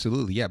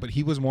 Absolutely, yeah. But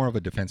he was more of a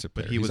defensive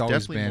player. But he was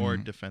always definitely been more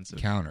defensive.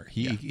 Counter.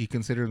 He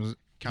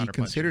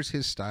considers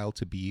his style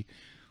to be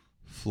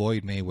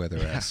Floyd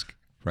Mayweather-esque,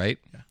 right?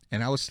 Yeah.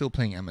 And I was still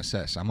playing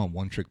MSS. I'm a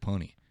one-trick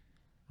pony.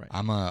 Right.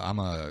 I'm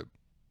a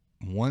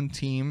one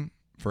team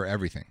for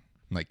everything.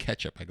 I'm like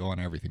ketchup. I go on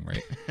everything,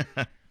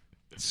 right?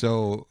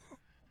 So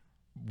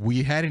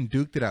we hadn't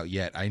duked it out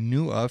yet. I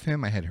knew of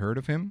him. I had heard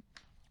of him,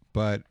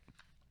 but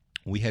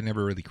we had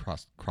never really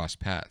crossed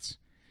paths.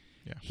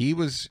 Yeah.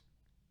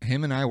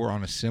 Him and I were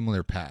on a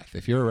similar path.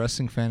 If you're a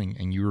wrestling fan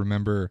and you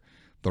remember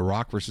The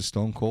Rock versus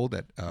Stone Cold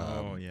at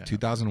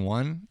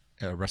 2001,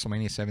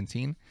 WrestleMania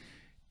 17,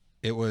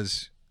 it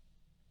was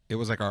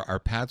like our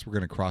paths were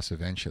going to cross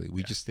eventually.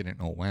 We just didn't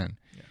know when.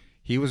 Yeah.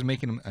 He was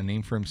making a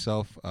name for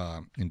himself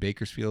in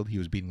Bakersfield. He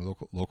was beating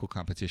local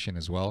competition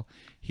as well.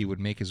 He would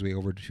make his way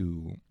over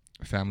to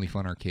Family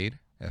Fun Arcade,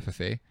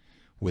 FFA,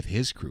 with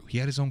his crew. He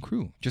had his own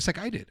crew, just like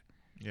I did.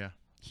 Yeah.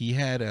 He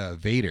had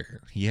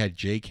Vader. He had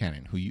Jay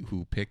Cannon,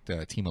 who picked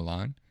Team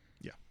Elan.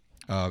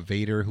 Yeah.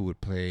 Vader, who would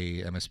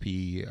play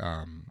MSP,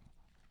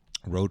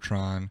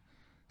 Rotron,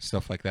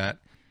 stuff like that.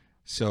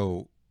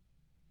 So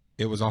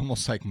it was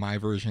almost like my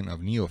version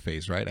of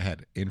Neophase, right? I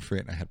had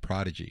Infrit, I had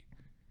Prodigy.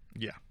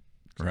 Yeah.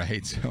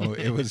 Right. So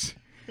it was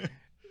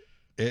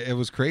it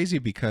was crazy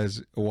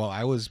because while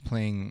I was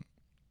playing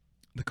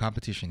the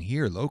competition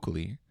here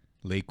locally,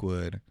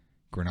 Lakewood,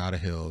 Granada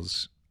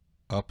Hills,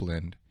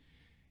 Upland,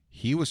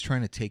 he was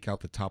trying to take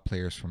out the top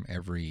players from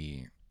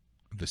every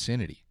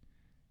vicinity.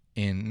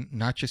 In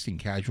not just in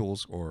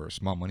casuals or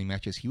small money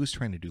matches, he was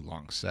trying to do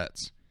long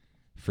sets,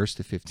 first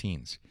to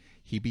 15s.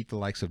 He beat the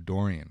likes of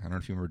Dorian. I don't know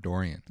if you remember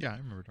Dorian. Yeah, I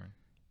remember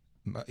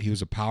Dorian. He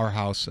was a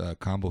powerhouse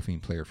combo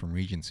fiend player from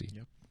Regency.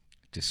 Yep.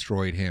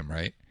 Destroyed him,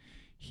 right?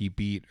 He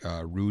beat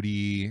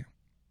Rudy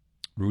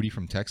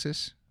from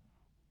Texas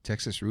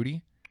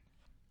Rudy.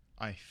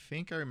 I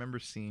think I remember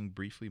seeing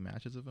briefly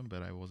matches of him,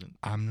 but I wasn't.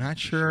 I'm not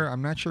sure.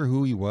 I'm not sure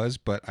who he was,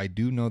 but I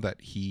do know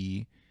that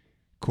he,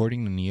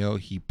 according to Neo,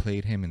 he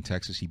played him in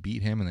Texas. He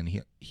beat him, and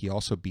then he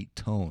also beat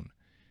Tone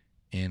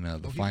in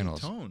the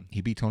finals.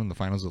 He beat Tone in the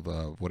finals of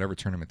whatever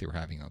tournament they were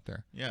having out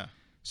there. Yeah.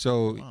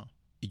 So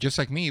just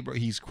like me, bro,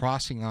 he's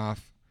crossing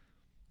off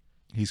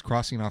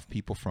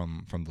people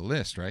from the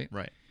list, right?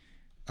 Right.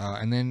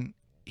 And then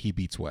he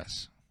beats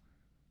Wes.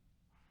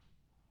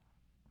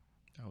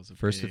 That was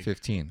first to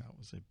 15.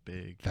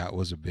 That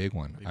was a big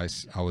one.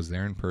 I was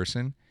there in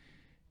person,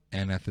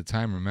 and at the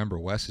time, remember,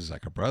 Wes is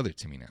like a brother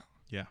to me now.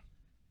 Yeah.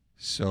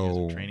 So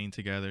you guys are training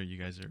together. You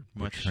guys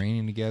are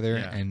training together,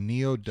 yeah. And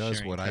Neo does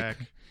Sharing what tech.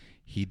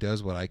 he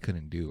does what I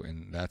couldn't do,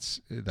 and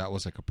that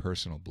was like a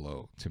personal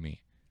blow to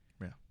me.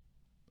 Yeah.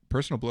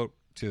 Personal blow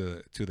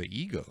to the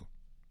ego.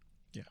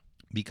 Yeah.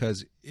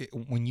 Because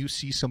when you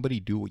see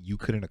somebody do what you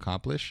couldn't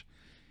accomplish,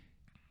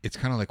 it's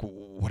kind of like,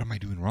 what am I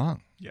doing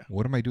wrong? Yeah.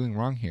 What am I doing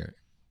wrong here?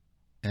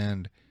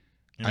 And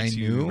I makes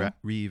knew you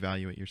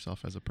reevaluate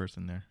yourself as a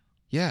person there.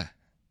 Yeah.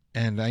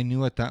 And I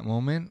knew at that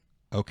moment,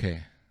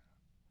 okay,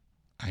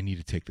 I need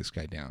to take this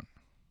guy down.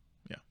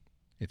 Yeah.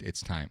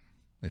 It's time.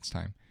 It's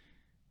time.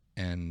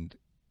 And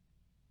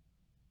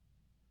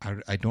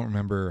I don't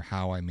remember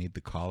how I made the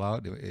call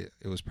out. It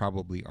was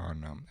probably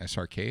on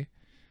SRK,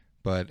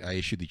 but I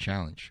issued the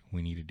challenge.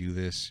 We need to do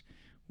this.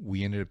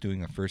 We ended up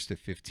doing a first to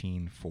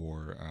 15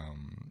 for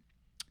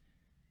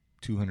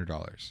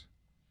 $200.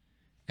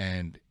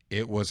 And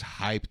it was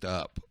hyped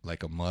up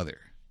like a mother.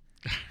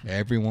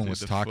 Everyone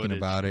was talking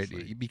about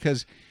it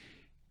because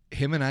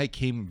him and I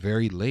came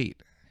very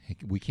late.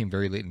 We came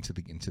very late into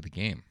the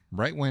game,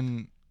 right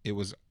when it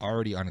was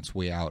already on its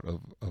way out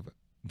of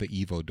the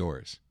Evo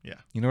doors. Yeah.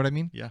 You know what I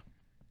mean? Yeah.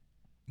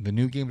 the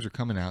new games are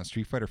coming out.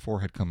 Street Fighter 4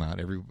 had come out.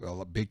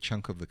 A big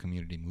chunk of the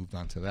community moved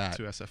on to that.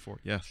 To SF4,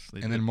 yes.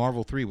 And then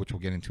Marvel 3, which we'll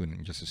get into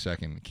in just a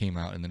second, came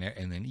out, and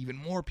then even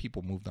more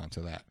people moved on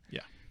to that.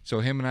 Yeah. So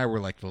him and I were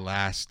like the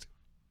last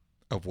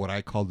of what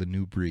I call the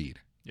new breed.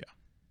 Yeah.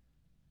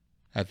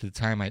 At the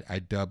time, I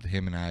dubbed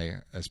him and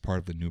I as part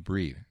of the new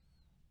breed.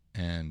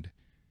 And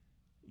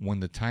when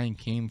the time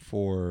came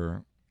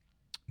for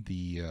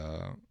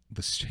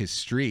his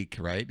streak,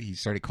 right? He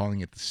started calling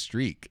it the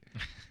streak.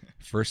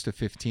 First to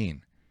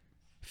 15.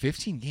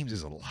 15 games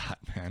is a lot,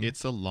 man.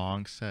 It's a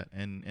long set,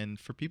 and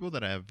for people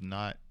that have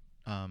not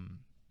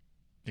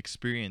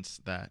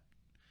experienced that,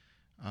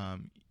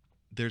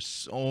 there's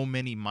so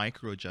many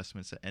micro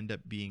adjustments that end up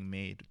being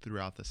made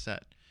throughout the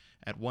set.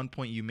 At one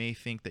point, you may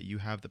think that you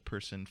have the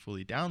person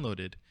fully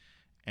downloaded,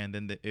 and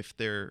then if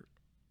they're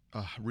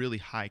a really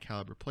high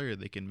caliber player,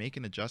 they can make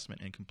an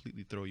adjustment and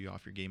completely throw you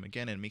off your game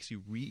again, and it makes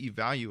you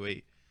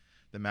reevaluate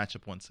the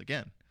matchup once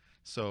again.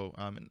 So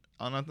and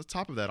on the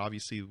top of that,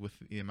 obviously, with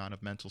the amount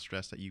of mental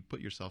stress that you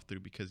put yourself through,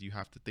 because you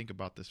have to think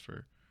about this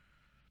for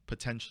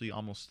potentially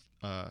almost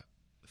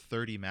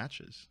 30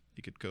 matches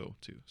you could go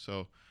to.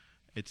 So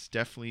it's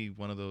definitely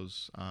one of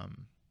those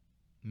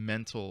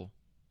mental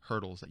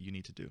hurdles that you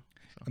need to do.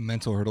 So. A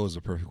mental hurdle is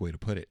a perfect way to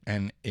put it.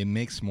 And it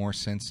makes more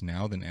sense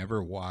now than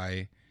ever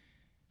why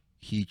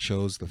he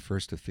chose the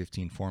first to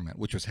 15 format,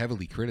 which was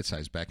heavily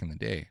criticized back in the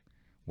day.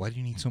 Why do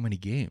you need so many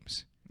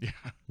games?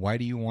 Yeah. Why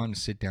do you want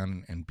to sit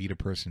down and beat a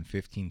person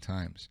 15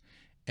 times?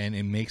 And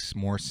it makes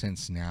more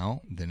sense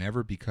now than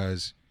ever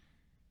because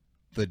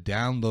the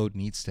download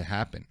needs to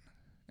happen.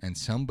 And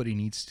somebody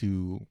needs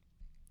to...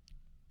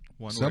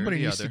 Somebody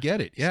needs to get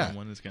it. Yeah.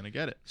 Someone is going to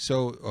get it.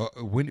 So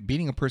when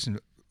beating a person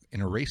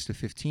in a race to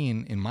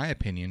 15, in my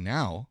opinion,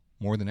 now,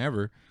 more than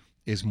ever,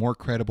 is more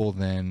credible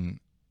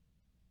than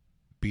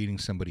beating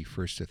somebody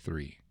first to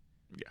 3.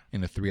 Yeah.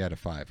 In a 3 out of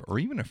 5. Or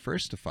even a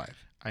first to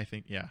 5. I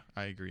think, yeah,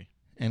 I agree.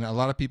 And a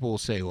lot of people will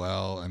say,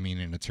 well, I mean,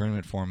 in a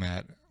tournament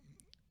format,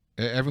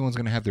 everyone's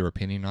going to have their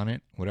opinion on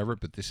it, whatever,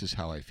 but this is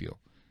how I feel.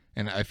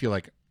 And I feel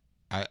like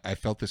I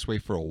felt this way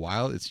for a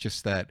while. It's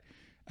just that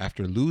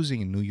after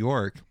losing in New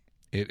York,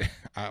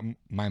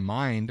 my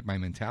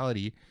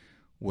mentality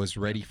was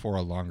ready for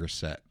a longer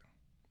set.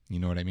 You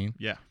know what I mean?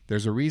 Yeah.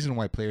 There's a reason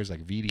why players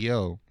like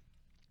VDO,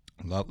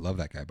 love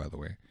that guy, by the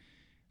way,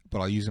 but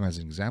I'll use him as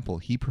an example.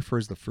 He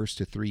prefers the first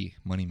to 3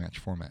 money match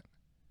format.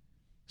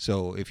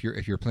 So if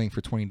you're playing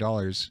for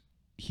 $20,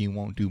 he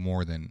won't do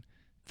more than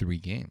 3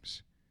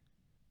 games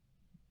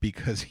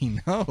because he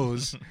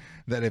knows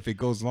that if it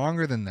goes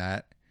longer than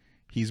that,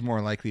 he's more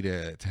likely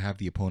to have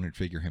the opponent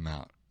figure him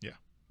out. Yeah,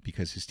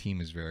 because his team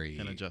is very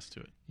and adjust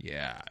to it.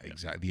 Yeah,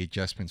 exactly. The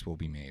adjustments will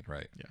be made,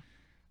 right? Yeah.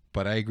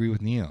 But I agree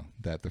with Neo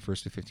that the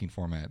first to 15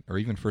 format, or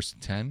even first to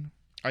 10.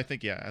 I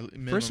think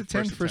First to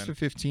 10, first to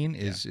 15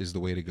 is the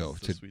way to go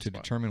to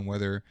determine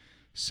whether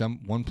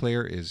one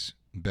player is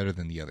better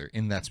than the other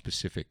in that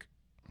specific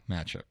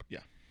matchup. Yeah.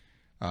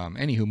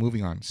 Anywho,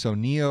 moving on. So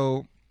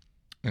Neo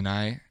and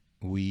I,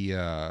 we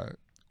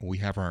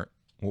have our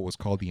what was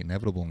called the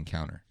inevitable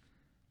encounter.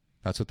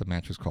 That's what the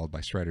match was called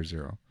by Strider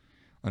Zero.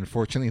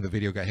 Unfortunately, the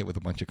video got hit with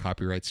a bunch of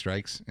copyright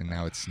strikes, and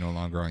now it's no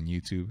longer on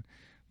YouTube.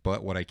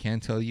 But what I can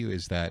tell you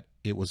is that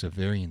it was a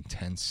very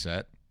intense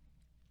set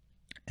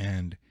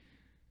and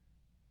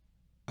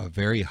a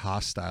very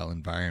hostile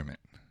environment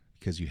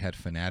because you had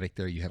Fnatic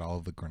there, you had all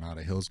of the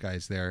Granada Hills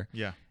guys there.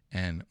 Yeah.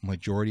 And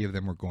majority of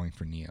them were going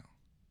for Neo.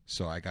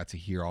 So I got to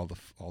hear all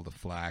the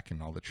flack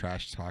and all the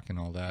trash talk and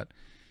all that.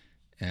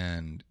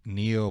 And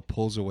Neo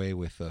pulls away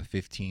with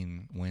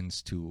 15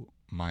 wins to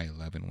my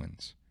 11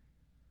 wins.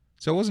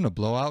 So it wasn't a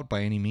blowout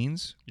by any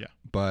means. Yeah.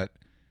 But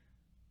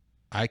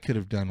I could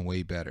have done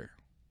way better.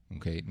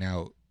 Okay.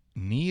 Now,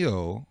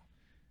 Neo,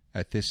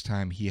 at this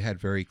time, he had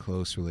very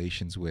close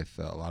relations with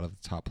a lot of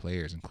the top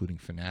players, including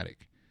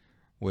Fnatic,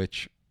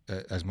 which,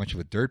 as much of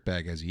a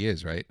dirtbag as he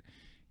is, right,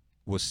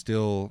 was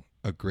still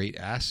a great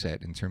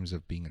asset in terms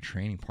of being a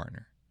training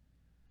partner.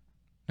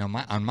 Now,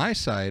 on my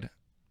side,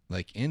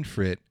 like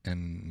Infrit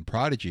and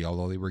Prodigy,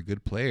 although they were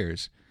good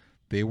players,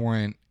 they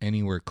weren't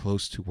anywhere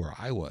close to where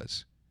I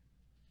was.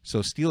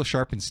 So steel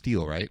sharpens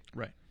steel, right?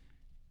 Right.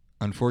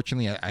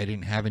 Unfortunately, I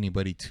didn't have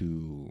anybody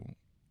to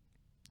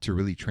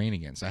really train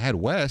against. I had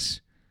Wes,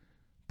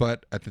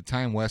 but at the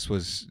time, Wes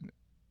was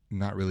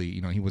not really,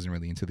 he wasn't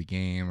really into the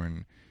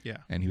game,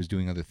 and he was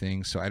doing other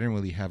things. So I didn't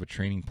really have a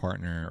training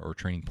partner or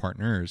training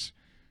partners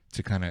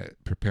to kind of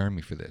prepare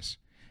me for this.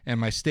 And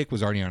my stick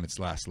was already on its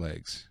last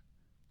legs.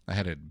 I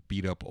had to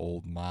beat up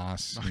old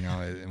Moss.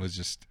 It was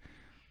just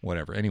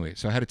whatever. Anyway,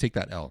 so I had to take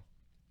that L.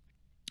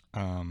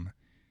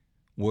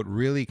 What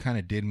really kind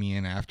of did me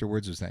in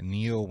afterwards was that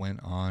Neo went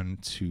on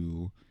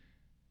to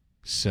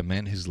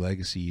cement his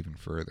legacy even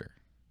further.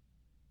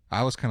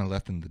 I was kind of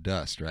left in the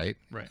dust, right?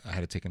 Right. I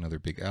had to take another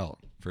big L.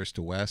 First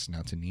to Wes,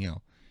 now to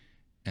Neo.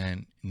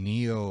 And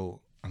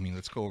Neo,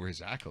 let's go over his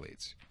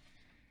accolades.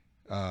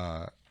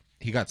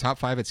 He got top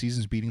 5 at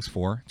Seasons Beatings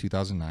 4,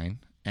 2009,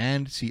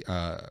 and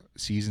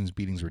Seasons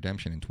Beatings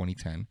Redemption in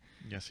 2010.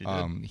 Yes, he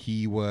did.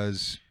 He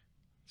was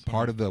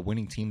part of the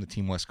winning team, the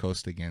Team West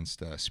Coast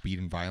against Speed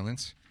and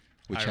Violence,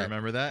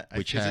 remember that.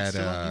 Which Is had it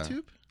still on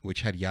YouTube?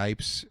 which had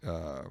Yipes.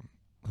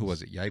 Who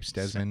was it? Yipes,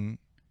 Desmond,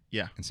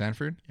 Yeah, and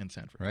Sanford. in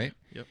Sanford. Right?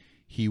 Yep.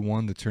 He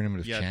won the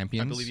Tournament of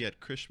Champions. I believe he had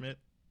Chris Schmidt,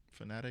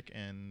 Fnatic,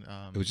 and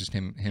it was just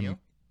him. Neo?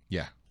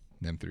 Yeah,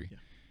 them three. Yeah.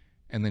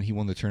 And then he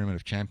won the Tournament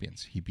of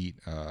Champions. He beat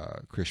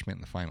Chris Schmidt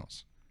in the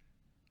finals.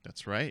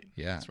 That's right.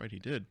 Yeah. That's right. He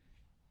did.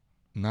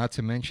 Not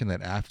to mention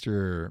that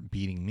after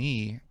beating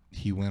me,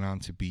 he went on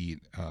to beat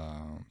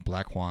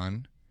Black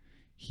Juan.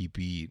 He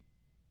beat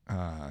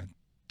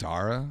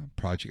Dara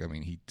Project. I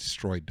mean, he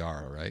destroyed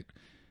Dara, right?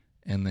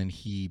 And then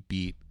he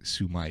beat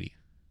Sue Mighty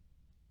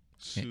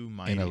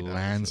in a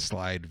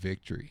landslide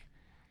victory.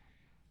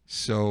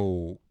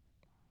 So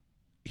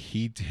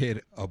he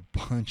did a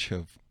bunch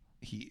of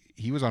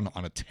he was on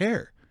a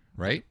tear,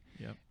 right?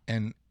 Yep.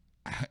 And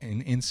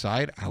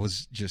inside, I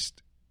was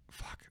just,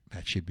 fuck,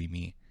 that should be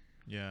me.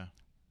 Yeah.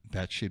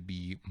 That should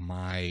be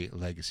my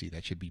legacy.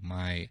 That should be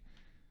my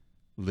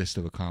list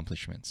of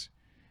accomplishments.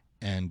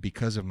 And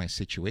because of my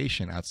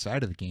situation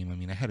outside of the game, I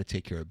mean, I had to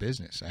take care of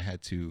business. I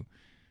had to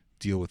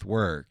deal with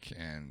work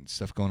and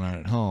stuff going on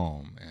at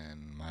home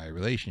and my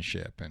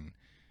relationship. And,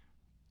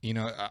 you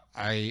know,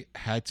 I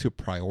had to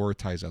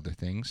prioritize other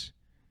things,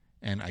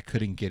 and I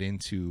couldn't get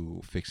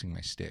into fixing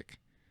my stick.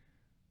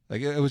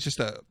 Like, it was just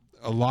a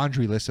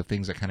laundry list of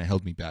things that kind of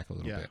held me back a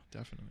little bit. Yeah,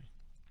 definitely.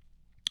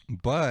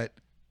 But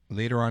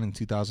later on in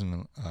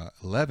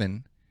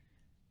 2011,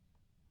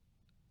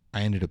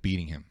 I ended up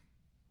beating him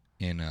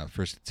in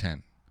first to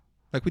 10.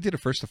 Like, we did a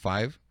first to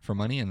 5 for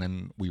money, and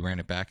then we ran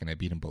it back, and I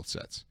beat him both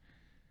sets.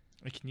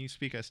 Can you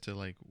speak as to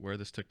like where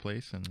this took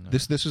place? And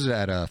This was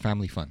at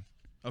Family Fun.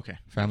 Okay.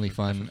 Family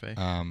Fun.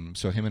 FFA.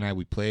 So him and I,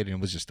 we played, and it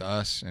was just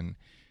us. And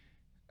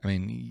I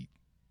mean,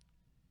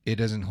 it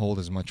doesn't hold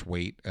as much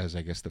weight as,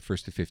 I guess, the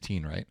first to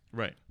 15, right?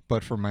 Right.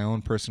 But for my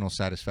own personal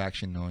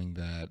satisfaction, knowing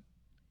that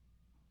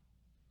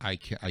I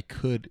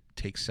could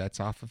take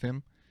sets off of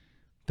him,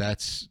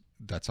 that's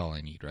all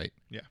I need, right?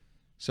 Yeah.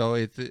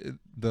 So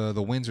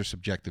the wins are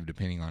subjective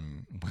depending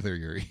on whether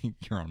you're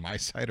on my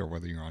side or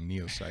whether you're on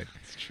Neo's side.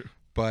 That's true.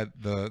 But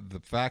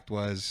the fact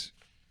was,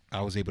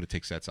 I was able to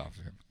take sets off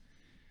of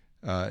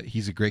him.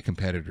 He's a great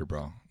competitor,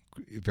 bro.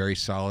 Very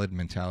solid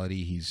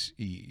mentality.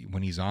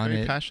 When he's on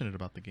Very it, passionate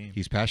about the game.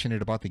 He's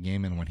passionate about the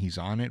game, and when he's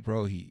on it,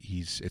 bro,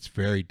 it's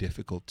very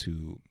difficult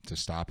to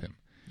stop him.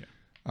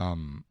 Yeah.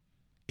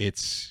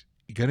 It's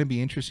gonna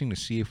be interesting to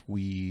see if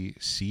we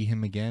see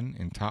him again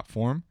in top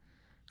form,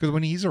 because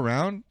when he's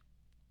around,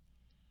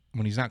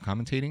 when he's not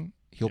commentating,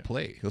 he'll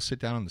play. He'll sit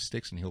down on the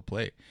sticks and he'll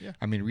play. Yeah.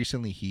 I mean,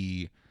 recently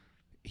he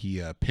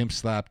pimp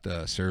slapped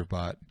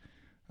Servbot.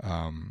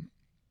 I'm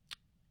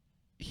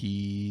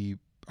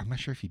not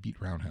sure if he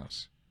beat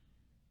Roundhouse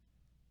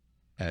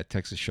at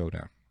Texas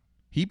Showdown.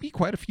 He beat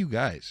quite a few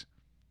guys.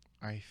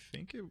 I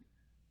think it.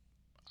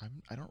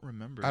 I don't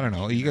remember. I don't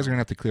know. You guys are gonna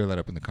have to clear that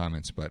up in the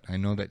comments, but I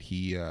know that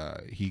he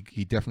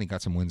definitely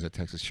got some wins at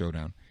Texas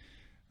Showdown.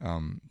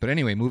 But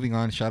anyway, moving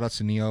on. Shout outs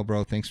to Neo,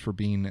 bro. Thanks for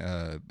being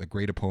a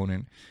great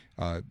opponent.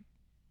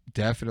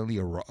 Definitely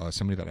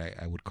somebody that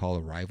I would call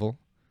a rival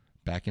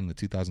back in the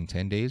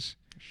 2010 days.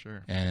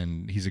 Sure.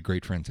 And he's a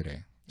great friend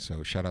today.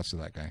 So shout outs to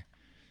that guy.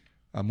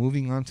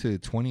 Moving on to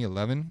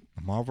 2011,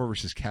 Marvel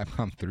vs.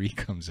 Capcom 3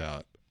 comes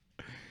out.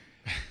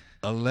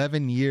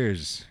 11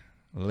 years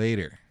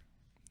later,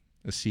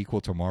 a sequel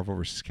to Marvel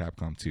vs.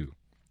 Capcom 2.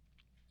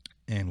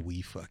 And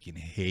we fucking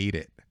hate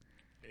it.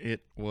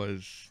 It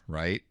was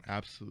right?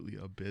 Absolutely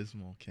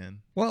abysmal, Ken.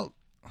 Well,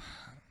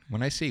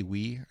 when I say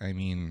we, I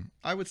mean,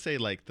 I would say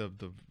like the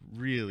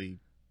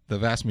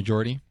vast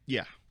majority.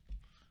 Yeah.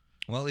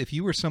 Well, if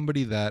you were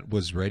somebody that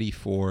was ready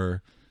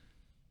for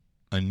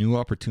a new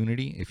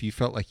opportunity, if you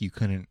felt like you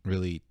couldn't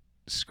really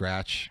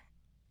scratch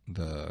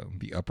the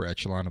upper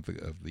echelon of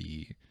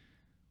the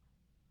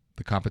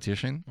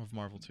competition of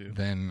Marvel 2,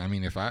 then I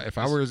mean, if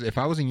I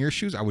was in your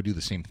shoes, I would do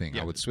the same thing.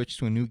 Yeah. I would switch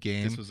to a new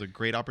game. This was a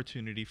great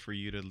opportunity for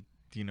you to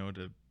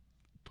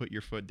put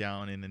your foot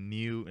down in a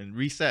new and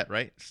reset,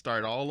 right?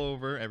 Start all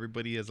over.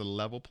 Everybody has a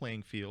level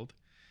playing field.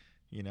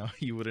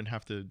 You wouldn't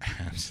have to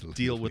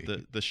deal with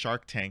the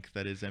Shark Tank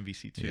that is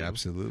MVC2. Yeah,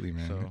 absolutely,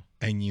 man. So.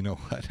 And you know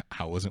what?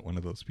 I wasn't one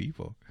of those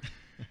people.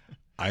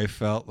 I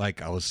felt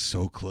like I was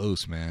so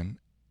close, man.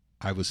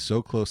 I was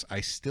so close.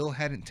 I still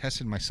hadn't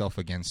tested myself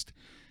against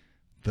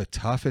the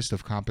toughest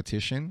of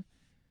competition,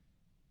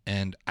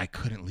 and I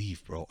couldn't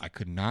leave, bro. I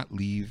could not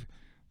leave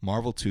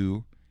Marvel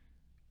 2.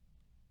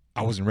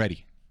 I wasn't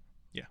ready.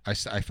 Yeah. I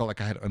felt like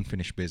I had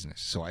unfinished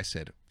business, so I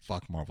said,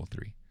 fuck Marvel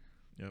 3.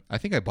 Yep. I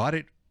think I bought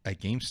it at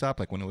GameStop,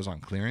 like when it was on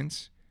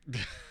clearance,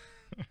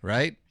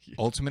 right? Yeah.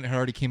 Ultimate had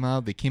already came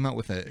out. They came out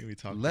with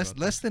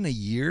less than a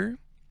year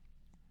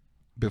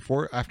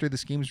after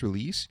this game's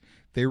release.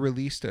 They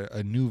released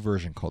a new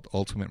version called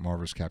Ultimate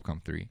Marvel vs.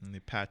 Capcom 3. And they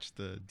patched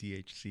the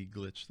DHC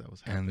glitch that was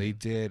happening. And they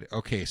did.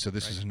 Okay, so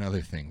this is another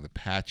thing, the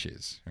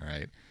patches, all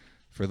right?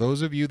 For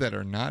those of you that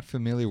are not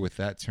familiar with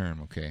that term,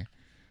 okay,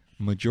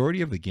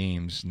 majority of the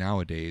games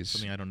nowadays...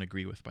 Something I don't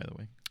agree with, by the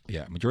way.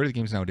 Yeah, majority of the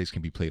games nowadays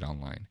can be played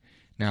online.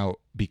 Now,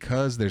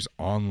 because there's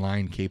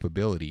online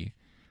capability,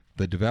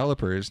 the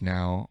developers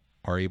now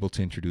are able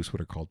to introduce what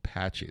are called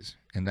patches,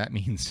 and that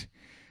means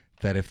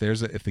that if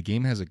the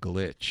game has a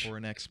glitch or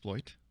an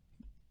exploit,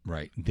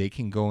 right, they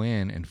can go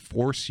in and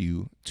force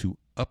you to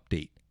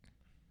update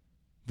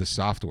the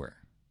software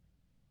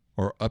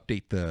or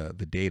update the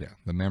data,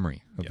 the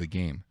memory of the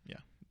game. Yeah.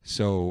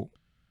 So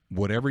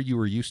whatever you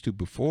were used to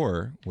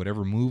before,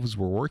 whatever moves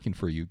were working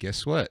for you,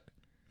 guess what?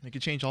 It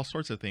could change all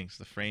sorts of things: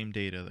 the frame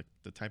data,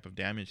 the type of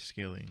damage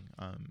scaling.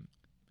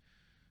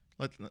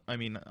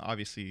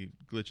 Obviously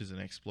glitches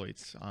and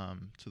exploits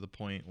to the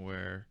point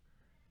where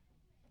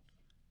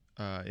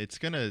it's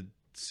gonna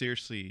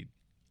seriously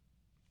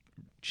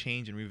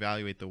change and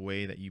reevaluate the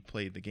way that you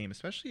played the game,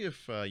 especially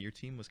if your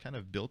team was kind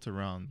of built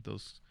around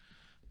those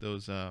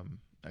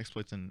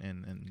exploits and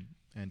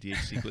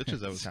DHC glitches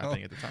that was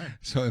happening at the time.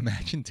 So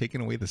imagine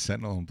taking away the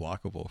Sentinel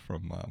Unblockable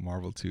from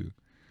Marvel 2.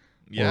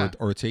 Yeah.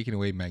 Or taking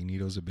away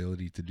Magneto's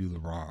ability to do the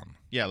ROM.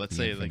 Yeah, let's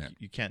say Infinite. like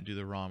you can't do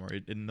the ROM, or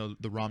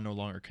the ROM no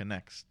longer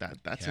connects.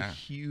 That's a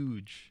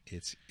huge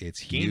it's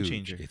game huge.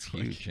 changer. It's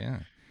huge, yeah.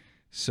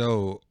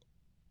 So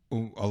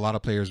a lot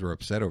of players were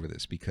upset over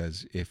this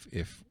because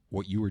if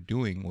what you were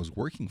doing was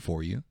working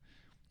for you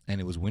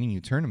and it was winning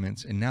you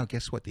tournaments, and now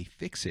guess what? They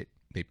fix it,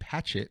 they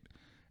patch it,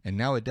 and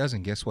now it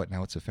doesn't. Guess what?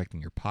 Now it's affecting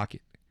your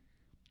pocket.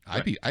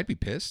 Right. I'd be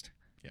pissed.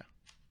 Yeah.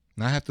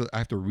 Now I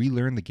have to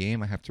relearn the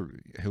game.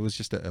 It was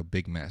just a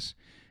big mess,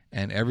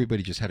 and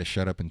everybody just had to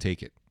shut up and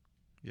take it.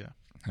 Yeah.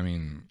 I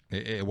mean,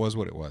 it was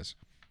what it was.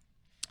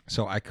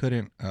 So I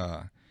couldn't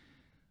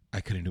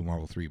do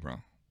Marvel 3, bro.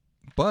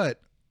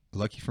 But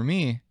lucky for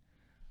me,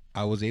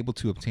 I was able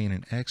to obtain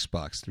an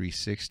Xbox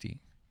 360.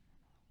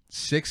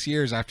 6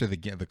 years after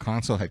the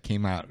console had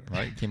came out,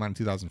 right? It came out in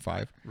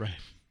 2005. Right.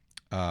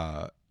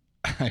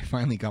 I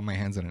finally got my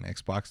hands on an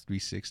Xbox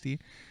 360,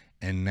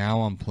 and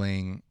now I'm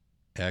playing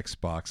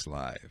Xbox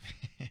Live.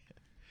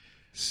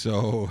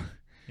 So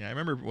yeah, I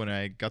remember when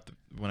I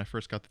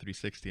first got the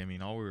 360. I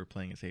mean, all we were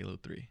playing is Halo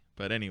 3.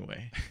 But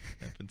anyway,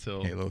 up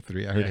until Halo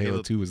 3, I heard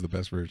Halo 2 was the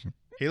best version.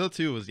 Halo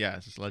 2 was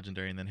it's just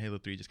legendary, and then Halo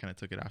 3 just kind of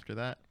took it after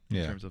that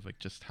in terms of like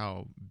just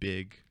how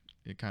big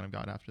it kind of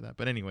got after that.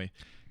 But anyway,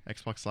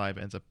 Xbox Live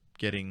ends up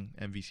getting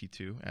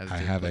MVC2 I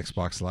have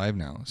Xbox Live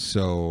now.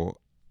 So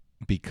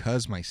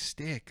because my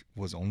stick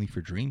was only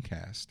for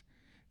Dreamcast,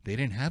 they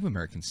didn't have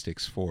American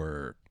sticks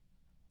for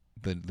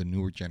the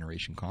newer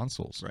generation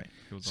consoles. Right.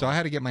 So I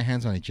had to get my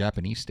hands on a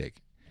Japanese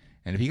stick.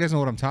 And if you guys know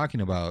what I'm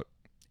talking about,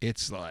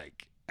 it's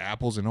like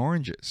apples and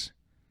oranges.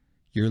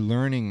 You're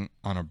learning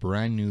on a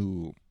brand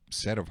new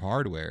set of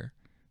hardware,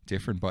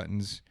 different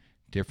buttons,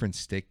 different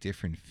stick,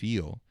 different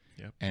feel.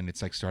 Yep. And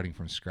it's like starting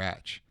from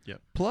scratch.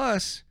 Yep.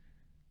 Plus,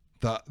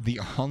 the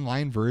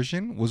online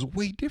version was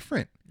way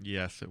different.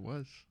 Yes, it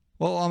was.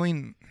 Well, I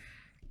mean,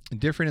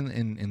 different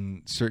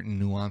in certain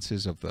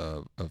nuances of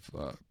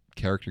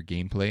character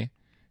gameplay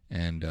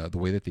and the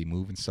way that they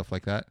move and stuff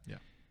like that. Yeah.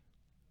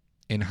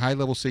 In high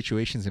level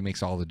situations, it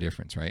makes all the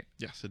difference, right?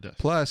 Yes, it does.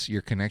 Plus,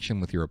 your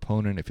connection with your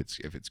opponent, if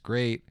it's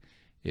great,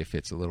 if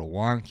it's a little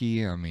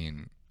wonky. I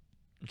mean,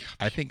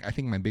 I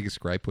think my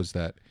biggest gripe was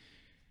that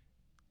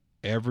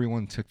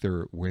everyone took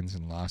their wins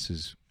and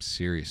losses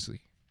seriously.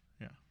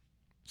 Yeah.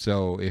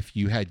 So if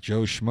you had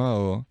Joe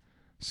Schmo,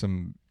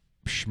 some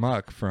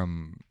schmuck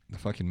from the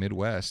fucking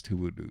Midwest who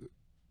would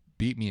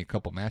beat me a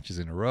couple matches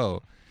in a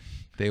row,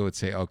 they would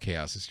say, "Oh,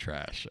 Chaos is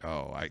trash.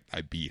 Oh,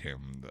 I beat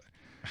him."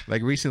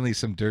 Like recently,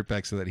 some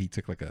dirtbag said that he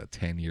took like a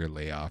 10-year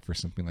layoff or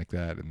something like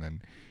that, and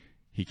then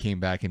he came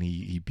back and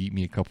he beat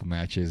me a couple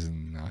matches,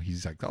 and now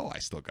he's like, "Oh, I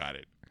still got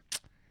it."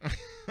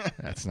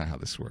 That's not how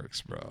this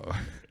works, bro.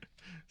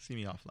 See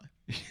me offline.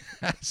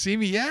 See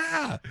me,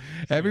 yeah.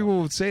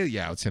 Everyone would say,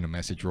 "Yeah, I would send a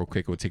message real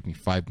quick. It would take me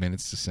 5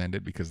 minutes to send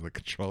it because of the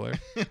controller."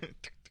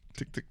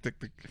 Tick, tick, tick,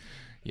 tick.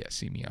 Yeah,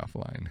 see me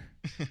offline.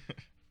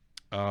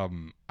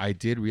 I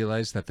did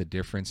realize that the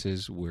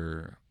differences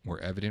were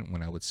evident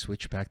when I would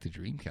switch back to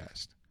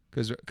Dreamcast.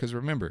 Because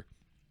remember,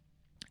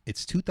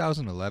 it's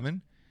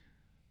 2011.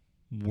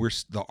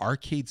 The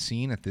arcade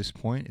scene at this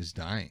point is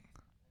dying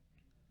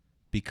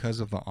because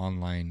of the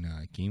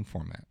online game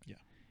format. Yeah.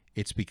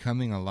 It's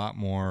becoming a lot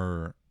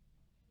more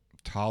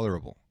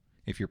tolerable.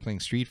 If you're playing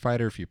Street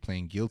Fighter, if you're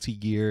playing Guilty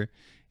Gear,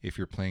 if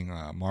you're playing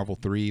Marvel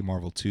 3,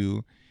 Marvel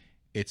 2,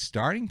 it's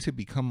starting to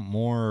become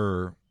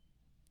more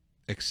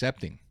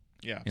accepting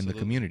in the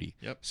community.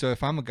 Yep. So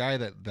if I'm a guy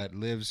that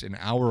lives an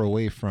hour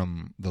away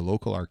from the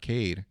local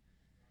arcade,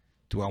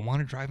 do I want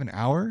to drive an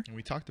hour? And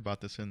we talked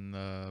about this in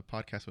the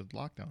podcast with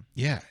Lockdown.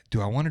 Yeah.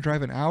 Do I want to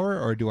drive an hour,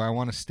 or do I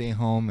want to stay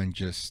home and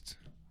just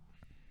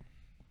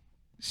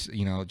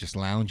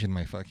lounge in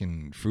my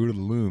fucking Fruit of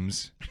the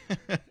Looms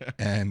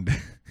and,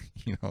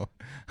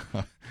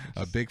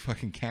 a big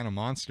fucking can of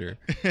Monster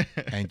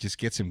and just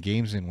get some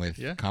games in with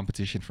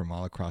competition from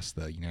all across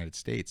the United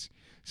States.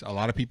 So a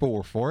lot of people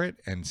were for it,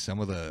 and some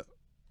of the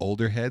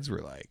older heads were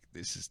like,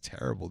 "This is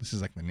terrible. This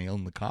is like the nail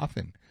in the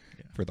coffin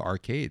for the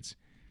arcades."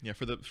 Yeah,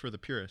 for the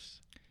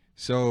purists.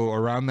 So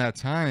around that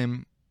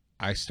time,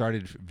 I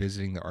started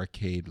visiting the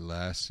arcade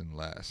less and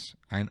less.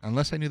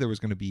 Unless I knew there was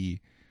going to be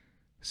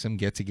some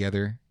get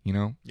together, you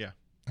know. Yeah.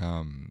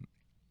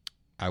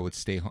 I would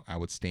stay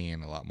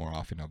in a lot more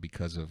often now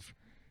because of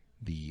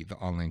the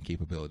online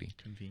capability.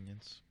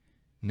 Convenience.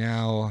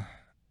 Now,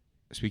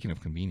 speaking of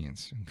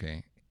convenience,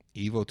 okay,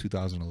 Evo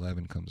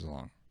 2011 comes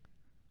along,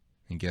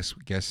 and guess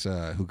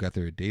who got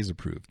their days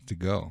approved to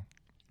go?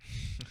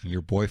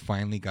 Your boy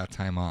finally got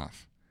time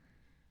off.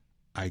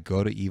 I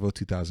go to Evo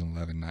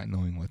 2011 not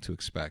knowing what to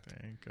expect.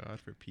 Thank God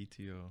for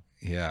Pt2.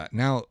 Yeah.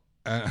 Now,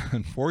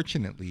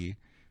 unfortunately,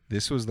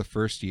 this was the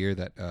first year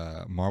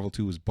that Marvel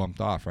 2 was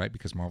bumped off, right?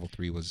 Because Marvel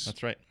 3 was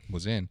That's right.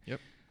 was in. Yep.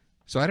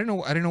 So I didn't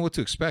know what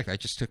to expect. I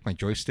just took my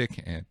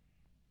joystick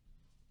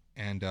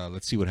and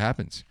let's see what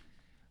happens.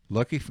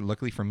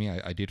 Luckily for me,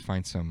 I did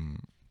find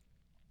some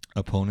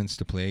opponents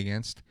to play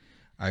against.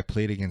 I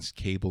played against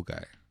Cable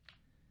Guy.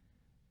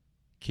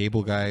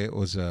 Cable Guy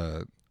was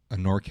a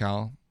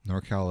NorCal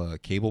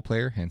cable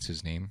player, hence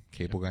his name,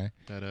 Cable Guy.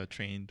 That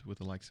trained with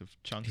the likes of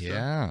Chunksta.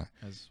 Yeah.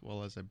 As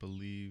well as, I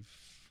believe,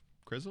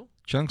 Crizzle?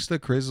 Chunksta,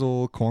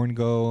 Crizzle,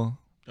 Corngo,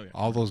 Oh, yeah.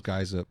 all those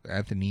guys up,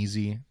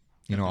 Anthonese,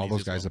 all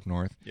those guys up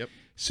north. Yep.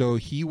 So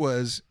he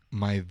was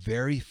my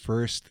very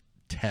first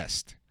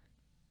test,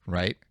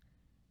 right?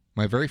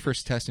 My very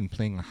first test in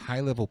playing a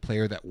high-level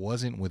player that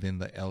wasn't within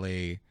the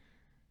LA,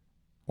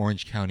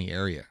 Orange County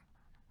area.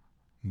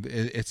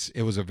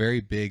 It was a very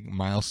big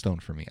milestone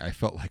for me. I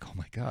felt like, oh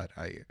my God,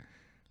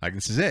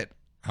 this is it.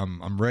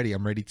 I'm ready.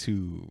 I'm ready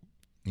to,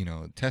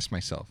 test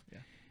myself. Yeah.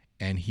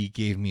 And he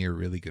gave me a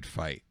really good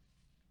fight.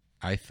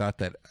 I thought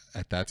that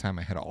at that time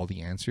I had all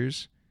the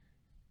answers,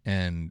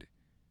 and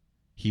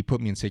he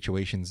put me in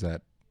situations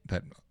that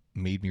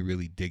made me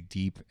really dig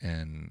deep,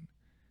 and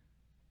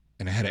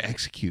I had to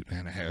execute,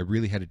 man. I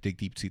really had to dig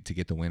deep to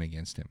get the win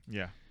against him.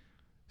 Yeah.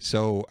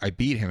 So I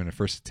beat him in the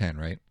first 10,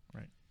 right?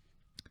 Right.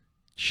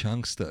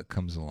 Chunksta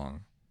comes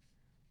along.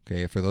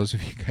 Okay, for those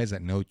of you guys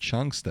that know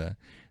Chunksta,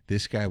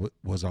 this guy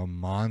was a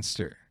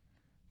monster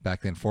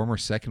back then. Former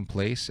second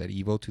place at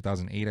Evo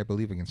 2008, I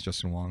believe, against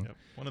Justin Wong. Yep.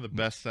 One of the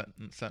best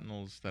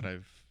Sentinels that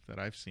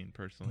I've seen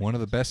personally. One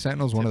of the best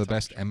Sentinels, one of the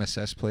best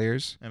MSS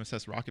players.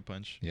 MSS Rocket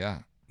Punch. Yeah,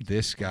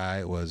 this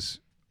guy was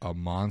a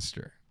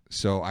monster.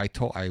 So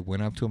I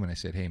went up to him and I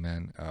said, "Hey,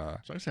 man."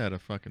 Chunksta had a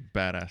fucking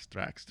badass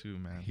Thrax too,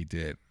 man. He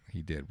did,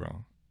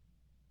 bro.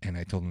 And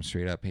I told him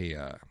straight up, "Hey,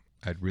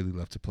 I'd really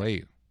love to play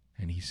you."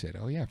 And he said,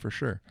 "Oh yeah, for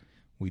sure."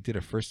 We did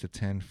a first to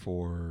 10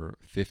 for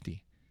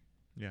 50.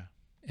 Yeah.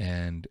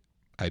 And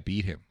I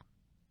beat him.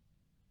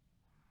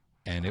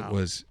 And wow.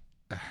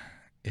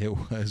 it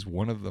was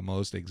one of the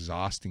most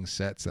exhausting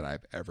sets that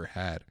I've ever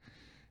had.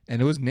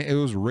 And it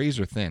was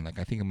razor thin. Like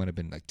I think it might have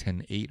been like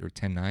 10-8 or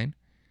 10-9.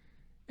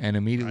 And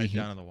immediately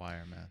down to the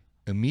wire, man.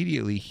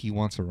 Immediately he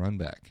wants a run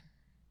back.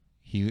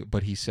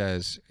 But he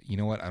says, "You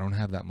know what? I don't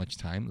have that much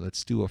time.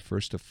 Let's do a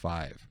first to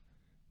 5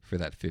 for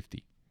that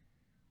 50."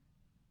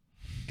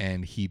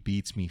 And he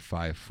beats me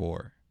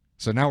 5-4.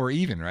 So now we're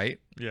even, right?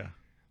 Yeah.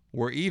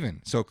 We're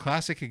even. So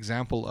classic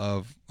example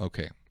of,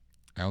 okay,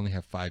 I only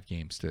have 5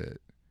 games to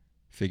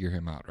figure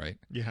him out, right?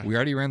 Yeah. We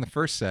already ran the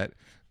first set,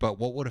 but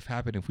what would have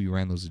happened if we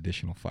ran those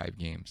additional 5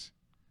 games?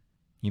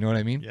 You know what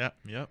I mean? Yeah.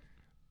 Yep.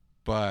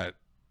 But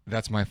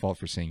that's my fault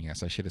for saying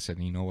yes. I should have said,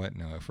 you know what?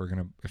 No, if we're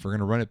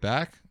gonna run it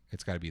back,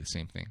 it's got to be the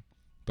same thing.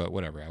 But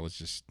whatever. I was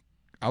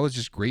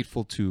just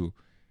grateful to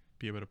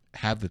be able to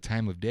have the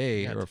time of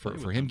day, yeah, or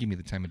for him give me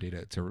the time of day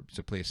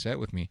to play a set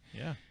with me.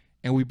 Yeah.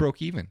 And we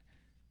broke even.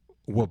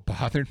 What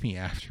bothered me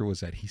after was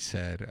that he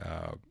said,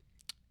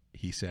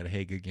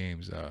 "Hey, good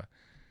games.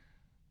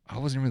 I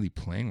wasn't really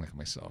playing like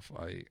myself.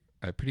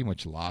 I pretty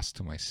much lost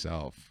to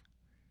myself."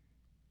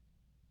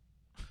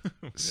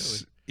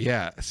 Really?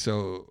 Yeah.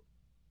 So,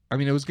 I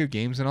mean, it was good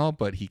games and all,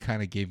 but he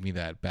kind of gave me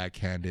that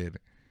backhanded,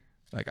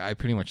 like, I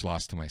pretty much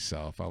lost to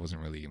myself. I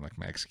wasn't really, like,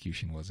 my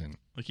execution wasn't.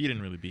 Like, you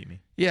didn't really beat me.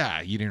 Yeah,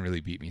 you didn't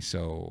really beat me.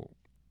 So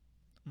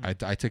I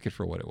took it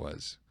for what it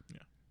was.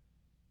 Yeah.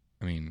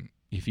 I mean,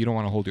 if you don't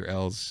want to hold your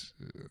L's,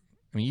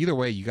 I mean, either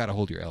way, you got to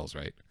hold your L's,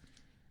 right?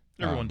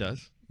 Everyone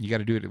does. You got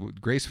to do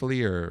it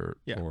gracefully, or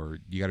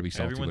you got to be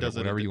salty. Everyone does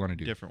whatever it you want to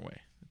do. Different way.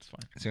 It's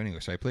fine. So anyway,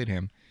 I played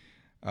him.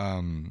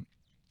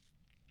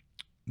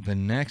 The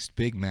next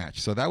big match.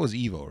 So that was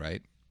Evo,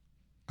 right?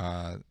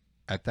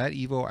 At that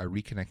Evo, I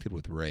reconnected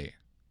with Ray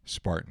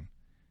Spartan,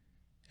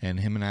 and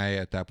him and I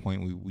at that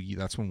point, we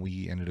that's when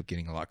we ended up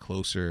getting a lot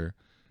closer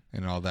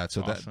and all that.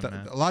 So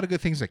awesome, a lot of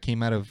good things that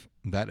came out of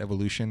that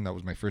evolution. That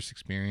was my first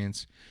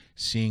experience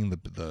seeing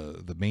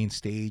the main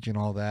stage and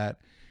all that.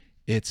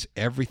 It's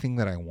everything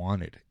that I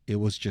wanted. It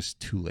was just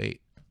too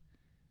late.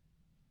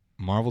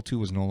 Marvel 2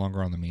 was no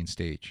longer on the main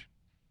stage,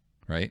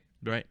 right?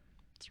 Right.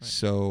 That's right.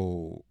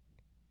 So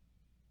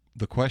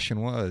the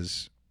question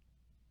was,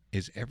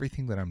 is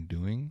everything that I'm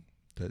doing,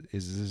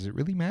 does it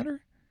really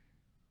matter?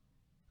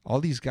 All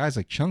these guys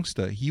like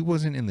Chunksta, he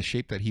wasn't in the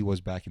shape that he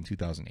was back in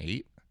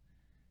 2008,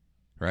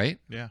 right?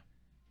 Yeah.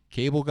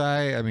 Cable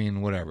Guy, I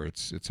mean, whatever.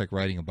 It's like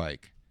riding a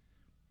bike.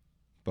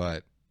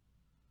 But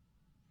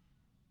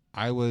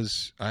I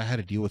had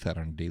to deal with that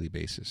on a daily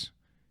basis.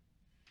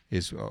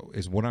 is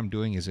what I'm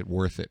doing, is it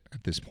worth it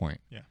at this point?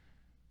 Yeah.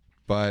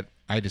 But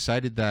I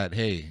decided that,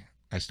 hey,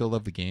 I still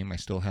love the game. I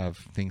still have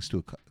things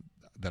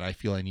that I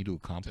feel I need to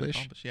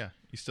accomplish. Yeah.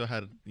 You still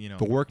had,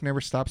 The work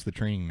never stops. The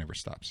training never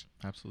stops.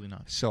 Absolutely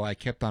not. So I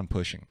kept on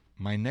pushing.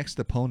 My next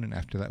opponent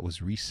after that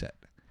was Reset.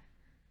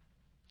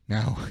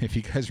 Now, if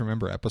you guys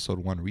remember episode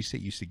 1, Reset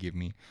used to give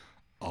me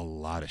a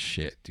lot of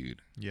shit,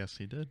 dude. Yes,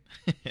 he did.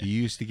 He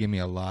used to give me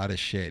a lot of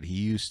shit. He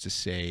used to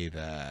say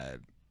that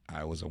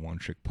I was a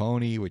one-trick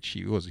pony, which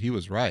he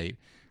was right,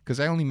 because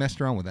I only messed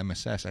around with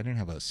MSS. I didn't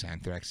have a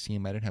Santhrax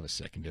team. I didn't have a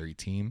secondary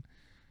team.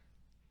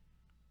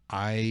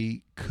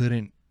 I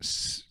couldn't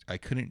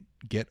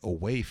get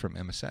away from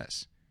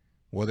MSS,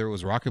 whether it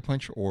was Rocket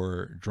Punch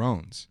or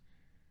drones.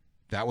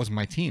 That was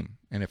my team,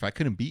 and if I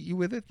couldn't beat you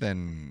with it,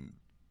 then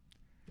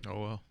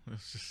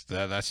it's just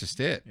that's just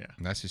it. Yeah,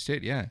 that's just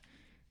it. Yeah.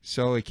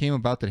 So it came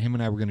about that him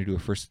and I were going to do a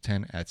first to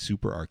 10 at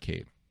Super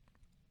Arcade.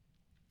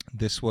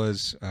 This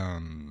was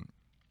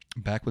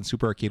back when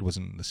Super Arcade was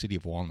in the city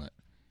of Walnut.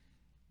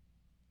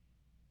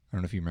 I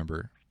don't know if you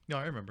remember. No,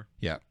 I remember.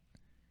 Yeah.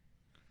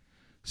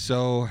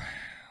 So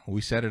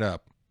we set it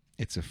up.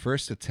 It's a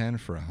first to 10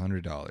 for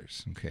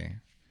 $100. Okay.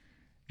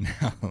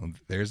 Now,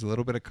 there's a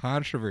little bit of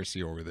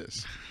controversy over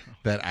this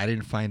that I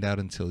didn't find out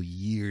until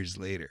years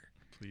later.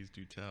 Please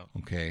do tell.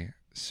 Okay.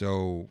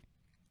 So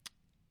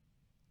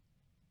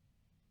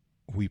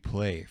we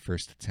play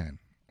first to 10,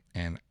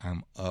 and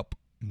I'm up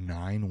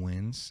 9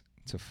 wins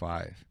to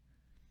 5.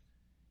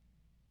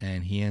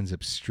 And he ends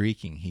up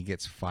streaking. He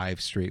gets 5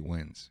 straight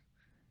wins.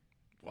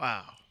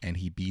 Wow. And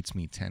he beats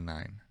me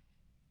 10-9.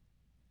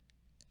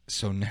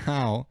 So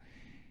now,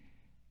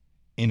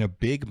 in a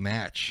big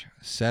match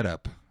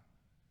setup,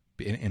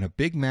 in a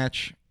big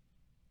match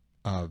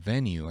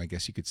venue, I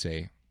guess you could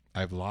say,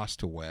 I've lost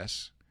to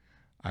Wes,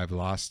 I've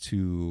lost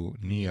to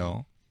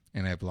Neo,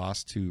 and I've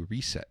lost to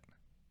Reset,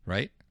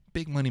 right?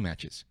 Big money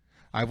matches.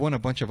 I've won a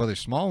bunch of other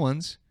small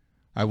ones.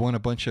 I won a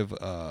bunch of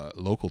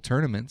local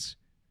tournaments,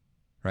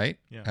 right?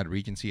 Yeah. At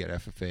Regency, at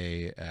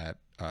FFA,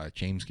 at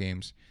James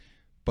Games.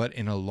 But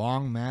in a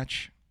long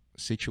match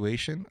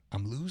situation,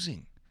 I'm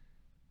losing.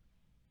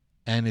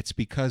 And it's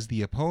because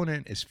the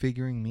opponent is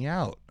figuring me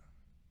out.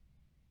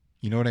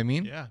 You know what I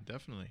mean? Yeah,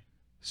 definitely.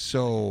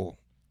 So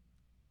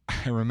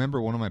I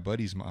remember one of my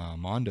buddies,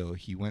 Mondo,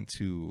 he went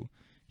to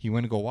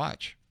go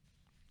watch.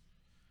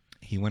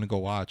 He went to go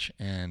watch,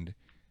 and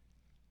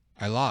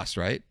I lost,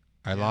 right?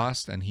 I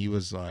lost, and he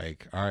was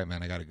like, all right,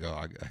 man, I got to go.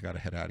 I got to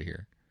head out of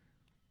here.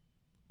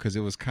 Because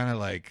it was kind of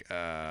like,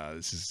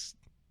 this is,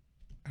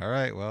 all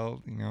right,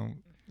 well,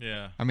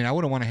 Yeah. I mean, I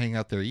wouldn't want to hang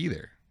out there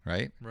either,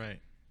 right? Right.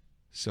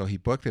 So he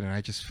booked it, and I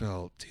just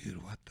felt,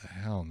 dude, what the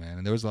hell, man?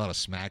 And there was a lot of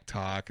smack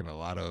talk and a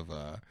lot of,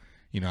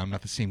 I'm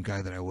not the same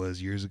guy that I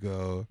was years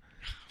ago.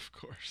 Of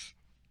course.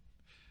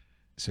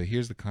 So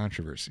here's the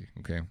controversy,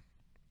 okay?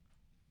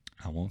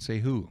 I won't say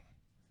who,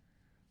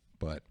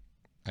 but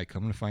I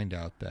come to find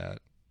out that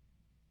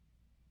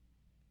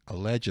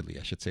allegedly,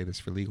 I should say this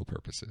for legal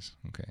purposes,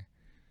 okay,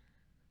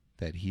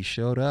 that he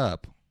showed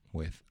up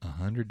with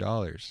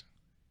 $100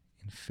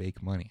 in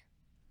fake money.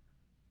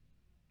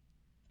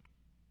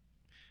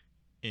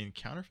 In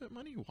counterfeit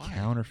money? Why?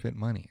 Counterfeit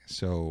money.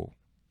 So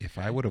if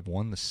I would have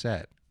won the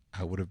set,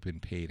 I would have been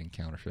paid in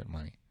counterfeit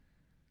money.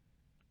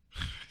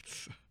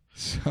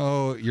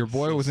 So your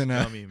boy was in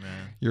scummy,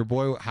 man. Your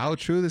boy, how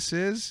true this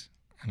is?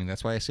 I mean,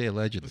 that's why I say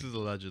allegedly. This is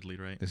allegedly,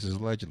 right? This is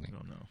allegedly. I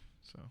don't know.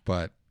 So,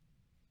 but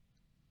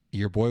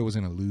your boy was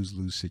in a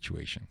lose-lose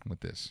situation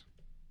with this.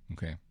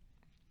 Okay.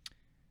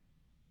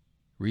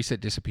 Reset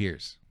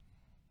disappears.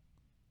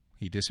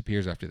 He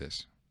disappears after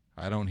this.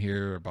 I don't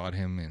hear about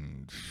him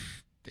in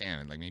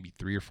like maybe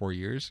 3 or 4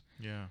 years.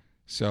 Yeah.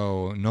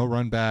 So no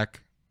run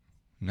back,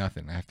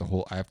 nothing. I have to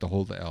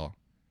hold the L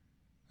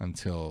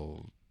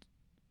until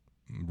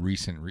in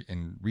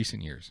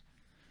recent years.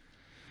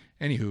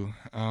 Anywho,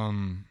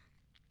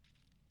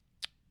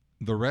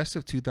 the rest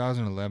of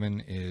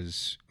 2011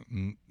 is,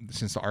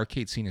 since the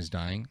arcade scene is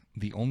dying,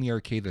 the only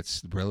arcade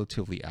that's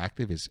relatively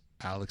active is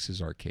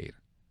Alex's Arcade.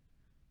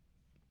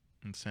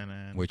 In Santa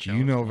Ana, which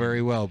California. You know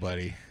very well,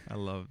 buddy. I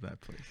love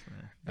that place,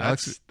 man.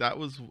 That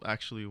was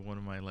actually one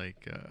of my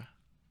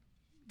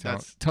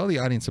tell the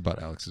audience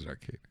about Alex's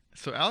Arcade.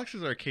 So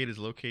Alex's Arcade is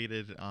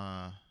located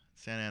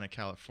Santa Ana,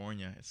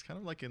 California. It's kind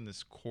of like in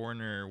this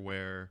corner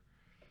where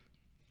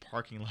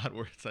parking lot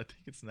where I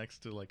think it's next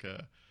to like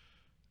a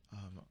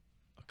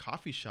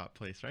coffee shop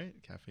place, right?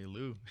 Cafe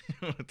Lou.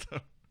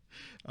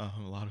 A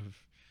lot of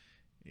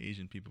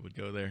Asian people would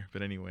go there,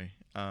 but anyway,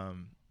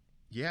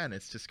 yeah, and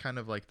it's just kind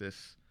of like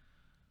this,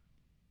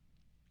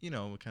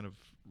 kind of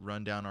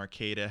rundown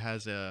arcade. It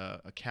has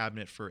a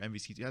cabinet for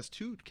MVC. It has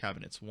 2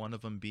 cabinets. One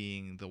of them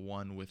being the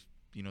one with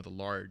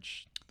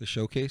the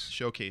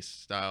showcase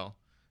style,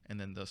 and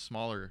then the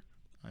smaller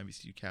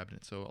MVC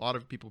cabinet. So a lot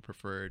of people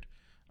preferred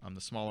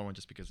the smaller one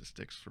just because the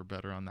sticks were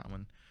better on that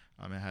one.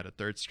 It had a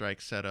Third Strike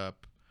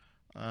setup,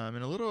 and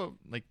a little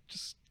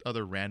just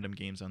other random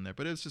games on there,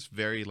 but it was just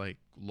very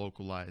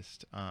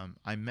localized.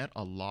 I met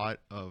a lot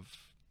of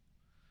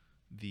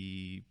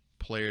the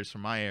players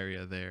from my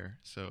area there.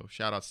 So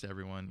shout outs to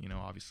everyone. You know,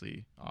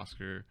 obviously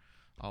Oscar,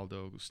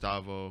 Aldo,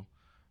 Gustavo,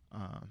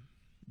 um,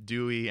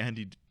 Dewey,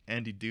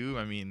 Andy Dew.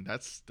 I mean,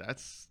 that's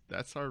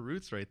our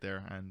roots right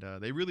there, and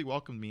they really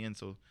welcomed me in.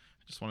 So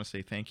I just want to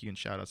say thank you and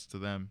shout outs to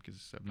them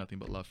because I have nothing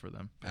but love for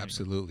them.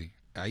 Absolutely.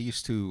 I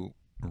used to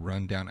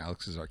run down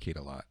Alex's Arcade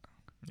a lot.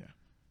 Yeah.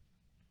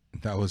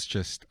 That was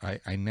just,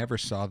 I never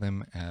saw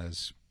them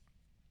as,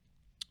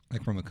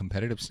 like, from a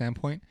competitive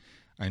standpoint,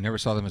 I never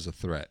saw them as a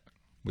threat,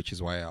 which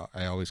is why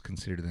I always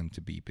considered them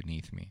to be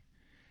beneath me.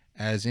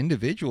 As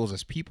individuals,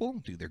 as people,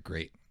 dude, they're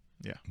great.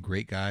 Yeah.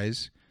 Great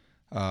guys.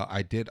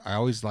 I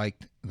always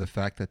liked the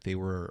fact that they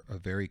were a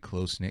very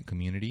close-knit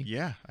community.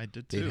 Yeah, I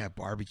did too. They'd have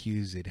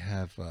barbecues, they'd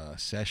have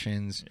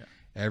sessions. Yeah.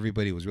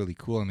 Everybody was really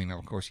cool. I mean,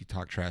 of course, you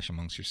talk trash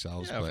amongst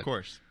yourselves. Yeah, but of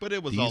course. But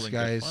it was these all in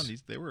guys, good fun.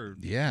 They were,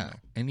 yeah,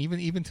 you know,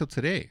 and even till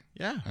today.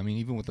 yeah. I mean,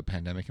 even with the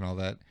pandemic and all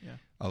that, Yeah.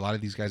 a lot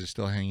of these guys are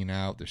still hanging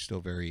out. They're still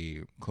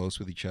very close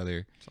with each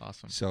other. It's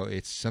awesome. So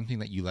it's something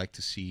that you like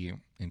to see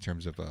in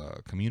terms of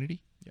a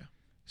community. Yeah.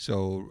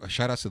 So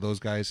shout outs to those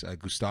guys.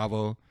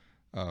 Gustavo,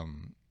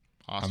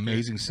 Oscar.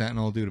 amazing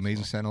Sentinel, dude.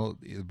 Amazing Sentinel.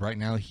 Right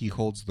now, he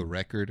holds the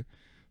record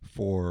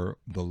for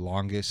the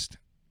longest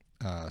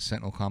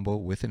Sentinel combo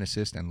with an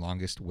assist and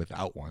longest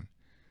without one.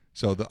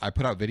 So I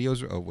put out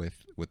videos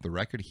with the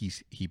record.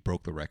 He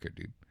broke the record,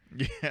 dude.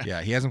 Yeah.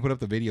 Yeah, he hasn't put up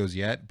the videos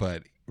yet,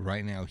 but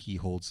right now he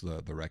holds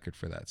the record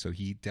for that. So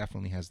he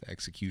definitely has the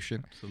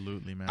execution.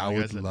 Absolutely, man. I The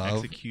would guy's an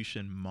love-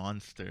 execution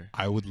monster.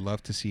 I would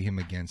love to see him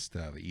against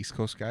the East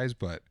Coast guys,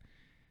 but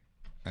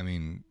I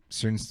mean,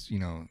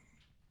 certain,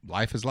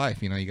 life is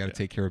life. You got to Yeah.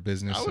 take care of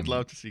business. I would and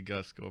love to see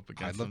Gus go up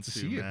against I'd love him to too,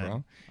 see it, man.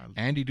 bro. I-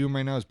 Andy Doom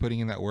right now is putting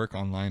in that work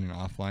online and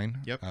offline.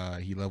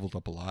 Yep. He leveled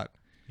up a lot.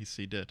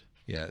 he did.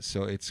 Yeah,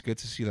 so it's good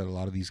to see that a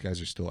lot of these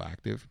guys are still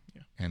active,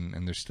 Yeah.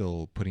 and they're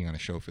still putting on a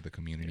show for the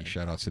community. Yeah.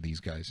 Shout outs to these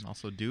guys. And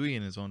also Dewey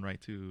in his own right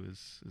too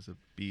is a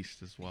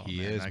beast as well.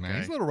 He is, That man. guy-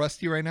 He's a little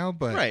rusty right now,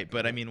 but right,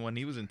 but I mean, when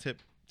he was in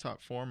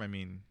top form, I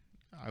mean,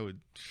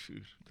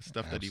 the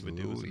stuff that he would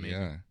do was Absolutely,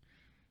 amazing. yeah.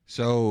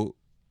 So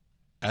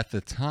at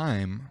the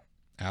time,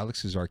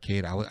 Alex's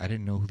Arcade, I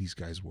didn't know who these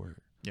guys were.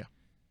 Yeah.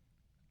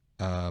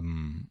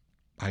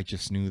 I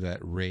just knew that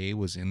Ray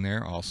was in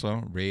there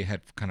also. Ray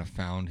had kind of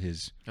found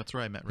his That's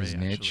where I met Ray.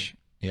 niche.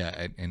 Actually.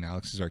 Yeah, in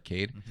Alex's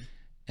Arcade. Mhm.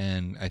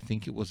 And I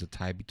think it was a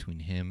tie between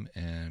him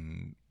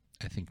and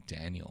I think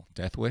Daniel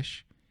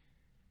Deathwish.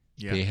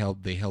 Yeah. They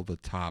held the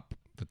top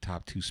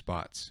two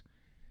spots.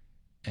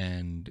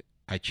 And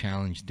I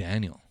challenged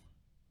Daniel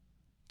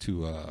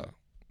to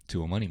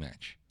a money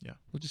match. Yeah.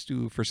 We'll just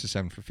do first to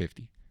 7 for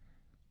 50.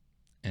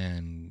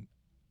 And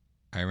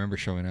I remember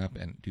showing up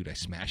and dude, I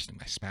smashed him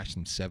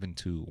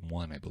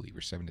 7-1, I believe,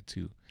 or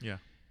 7-2. Yeah.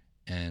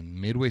 And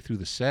midway through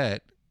the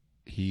set,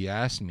 he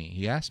asked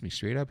me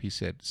straight up, he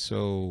said,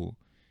 "So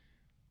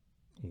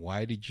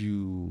why did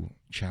you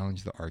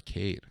challenge the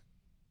Arcade?"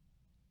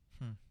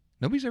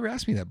 Nobody's ever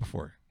asked me that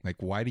before. Like,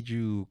 why did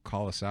you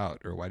call us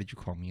out, or why did you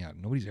call me out?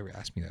 Nobody's ever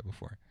asked me that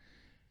before.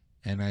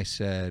 And I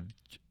said,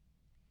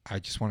 I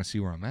just want to see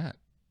where I'm at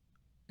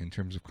in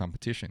terms of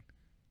competition.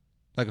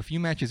 Like a few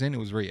matches in, it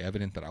was very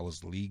evident that I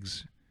was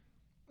leagues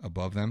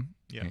above them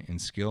Yeah. in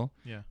skill.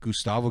 Yeah.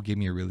 Gustavo gave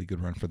me a really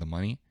good run for the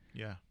money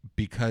Yeah.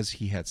 because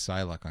he had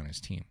Psylocke on his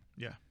team.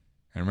 Yeah.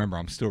 And remember,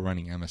 I'm still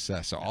running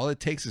MSS. So all it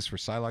takes is for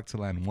Psylocke to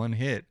land one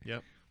hit.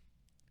 Yep.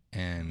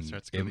 And It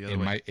starts to go the other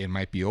way. it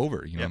might be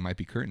over. Yep. It might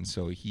be curtains.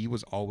 So he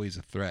was always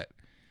a threat.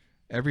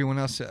 Everyone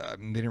else, they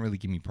didn't really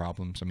give me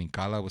problems. I mean,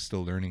 Kala was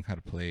still learning how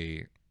to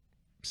play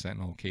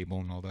Sentinel, Cable,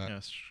 and all that. Yeah.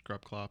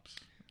 Scrub Clops.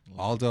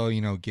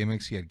 Aldo,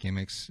 gimmicks. He had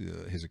gimmicks.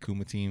 His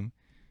Akuma team.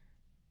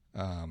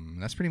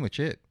 That's pretty much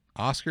it.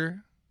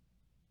 Oscar,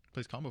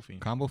 Plays Combo Fiend.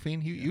 Combo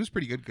Fiend. He was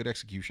pretty good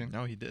execution.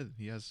 No, he did.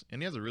 He has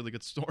a really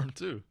good storm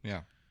too.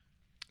 Yeah.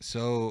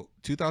 So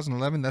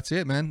 2011, that's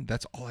it, man.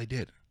 That's all I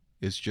did.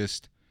 It's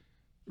just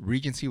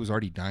Regency was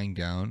already dying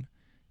down.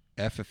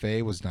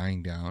 FFA was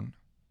dying down.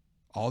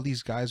 All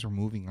these guys were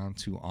moving on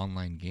to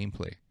online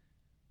gameplay.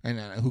 And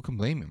who can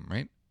blame him,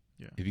 right?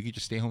 Yeah. If you could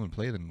just stay home and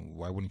play, then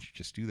why wouldn't you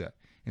just do that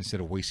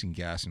instead of wasting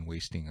gas and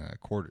wasting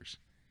quarters?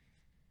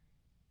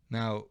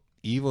 Now,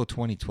 Evo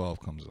 2012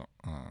 comes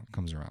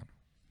around.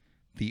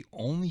 The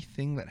only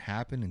thing that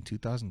happened in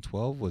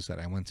 2012 was that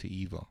I went to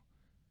Evo.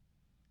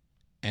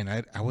 And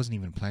I wasn't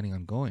even planning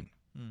on going.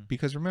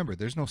 Because remember,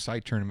 there's no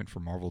side tournament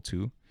for Marvel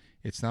 2.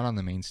 It's not on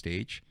the main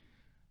stage.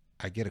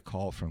 I get a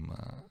call from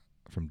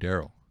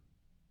Daryl,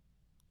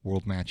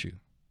 World Matchu.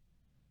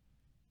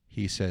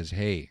 He says,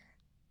 "Hey,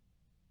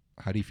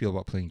 how do you feel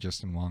about playing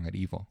Justin Wong at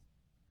Evo?"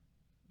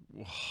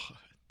 What?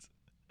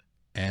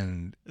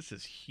 And This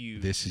is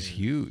huge. this is dude.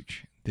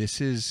 huge. This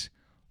is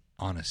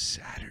on a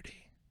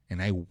Saturday,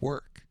 and I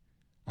work.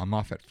 I'm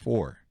off at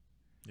 4.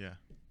 Yeah.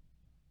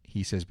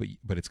 He says,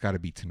 but it's got to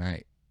be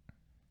tonight.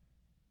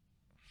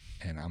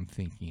 And I'm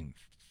thinking,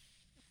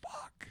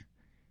 fuck.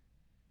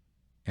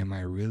 Am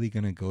I really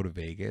going to go to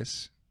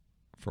Vegas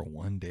for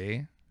one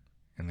day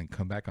and then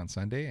come back on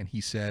Sunday? And he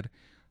said,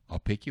 I'll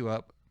pick you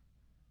up.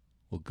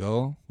 We'll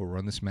go. We'll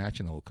run this match,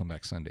 and then we'll come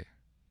back Sunday.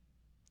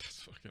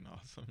 That's fucking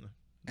awesome.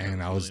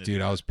 And I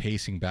was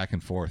pacing back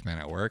and forth, man,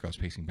 at work. I was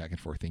pacing back and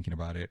forth thinking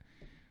about it.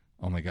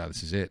 Oh my God,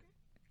 this is it.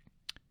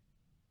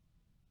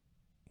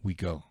 We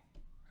go.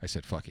 I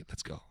said, fuck it,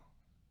 let's go.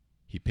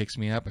 He picks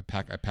me up. I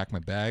pack my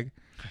bag.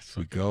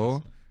 We go.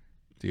 Awesome.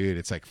 Dude,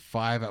 it's like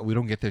 5. We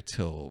don't get there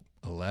till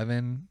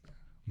 11,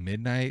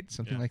 midnight,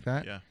 something like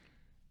that. Yeah.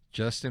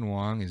 Justin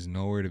Wong is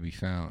nowhere to be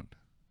found.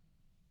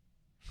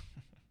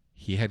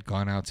 He had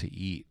gone out to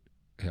eat.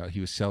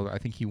 He was I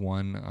think he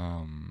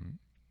won.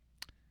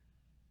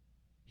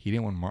 He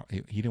didn't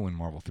win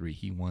Marvel 3.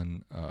 He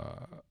won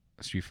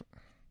Street,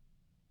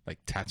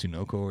 like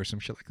Tatsunoko or some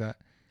shit like that.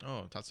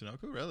 Oh,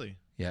 Tatsunoko, really?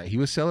 Yeah, he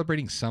was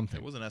celebrating something.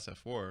 It wasn't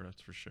SF4,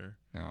 that's for sure.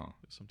 No,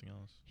 it was something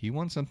else. He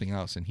won something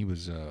else, and he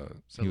was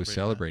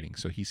celebrating.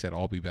 So he said,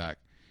 "I'll be back,"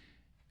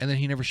 and then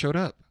he never showed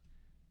up.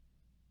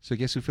 So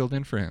guess who filled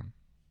in for him?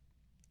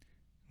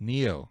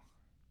 Neo.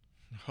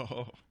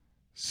 Oh.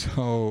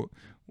 So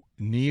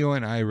Neo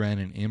and I ran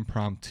an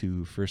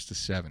impromptu 1st to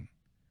 7.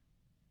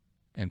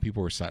 And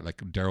people were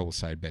Daryl was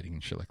side betting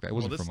and shit like that. It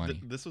wasn't for money.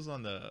 This was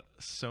on the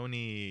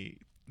Sony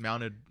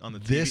mounted on the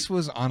TV. This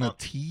was on a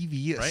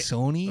TV, right? a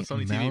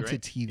Sony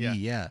mounted TV, right?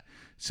 Yeah.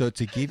 So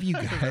to give you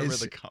guys, I remember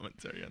the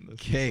commentary on this.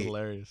 Okay,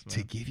 hilarious, man.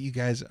 To give you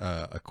guys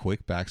a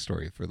quick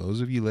backstory for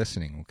those of you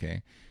listening,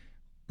 okay.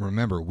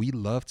 Remember, we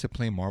love to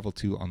play Marvel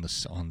 2 on the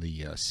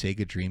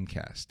Sega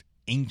Dreamcast,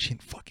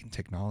 ancient fucking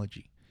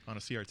technology. On a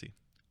CRT.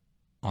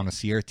 On a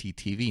CRT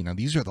TV. Now,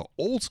 these are the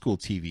old school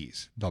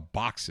TVs, the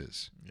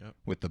boxes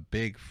with the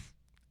big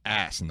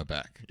ass in the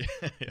back.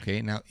 Yeah.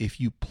 Okay, now if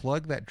you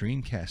plug that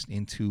Dreamcast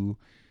into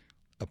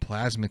a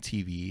plasma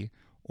TV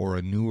or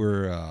a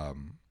newer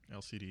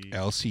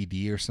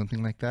LCD or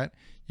something like that,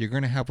 you're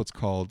going to have what's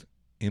called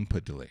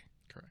input delay.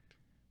 Correct.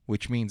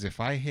 Which means if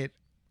I hit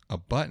a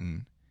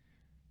button,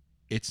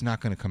 it's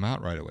not going to come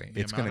out right away.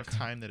 The amount of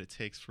time that it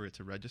takes for it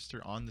to register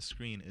on the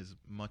screen is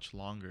much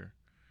longer.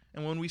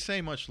 And when we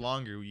say much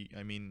longer,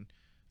 I mean,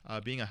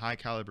 being a high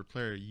caliber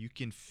player, you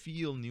can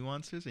feel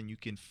nuances and you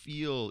can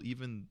feel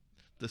even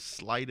the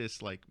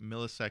slightest like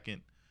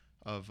millisecond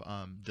of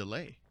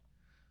delay.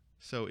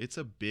 So it's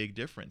a big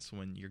difference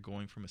when you're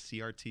going from a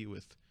CRT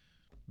with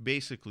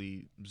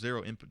basically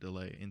zero input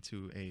delay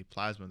into a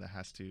plasma that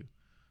has to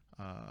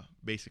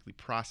basically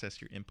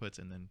process your inputs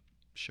and then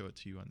show it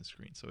to you on the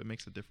screen. So it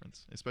makes a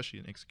difference, especially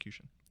in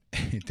execution.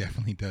 It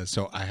definitely does.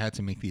 So I had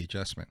to make the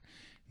adjustment.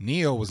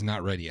 Neo was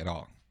not ready at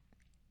all.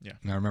 Yeah.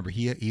 Now remember,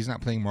 he's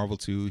not playing Marvel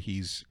 2.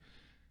 He's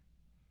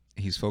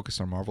focused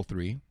on Marvel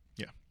 3.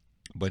 Yeah.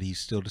 But he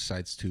still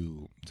decides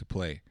to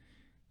play.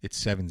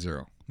 It's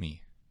 7-0,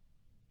 me.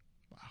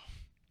 Wow.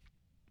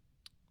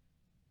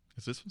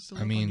 Is this one still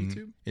on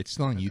YouTube? It's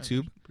still on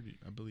YouTube.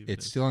 I believe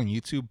it's still on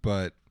YouTube,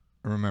 but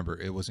remember,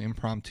 it was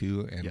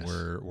impromptu, and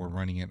we're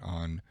running it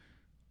on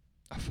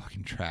a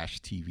fucking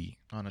trash TV.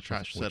 On a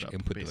trash setup,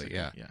 input delay,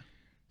 yeah.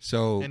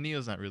 So and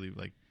Neo's not really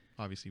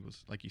obviously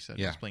was like you said,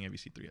 was playing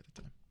MVC3 at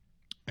the time.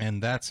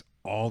 And that's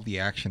all the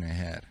action I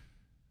had.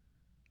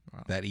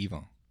 Wow. That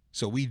Evo.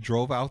 So we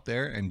drove out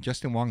there, and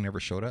Justin Wong never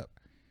showed up.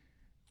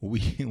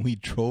 We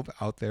drove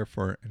out there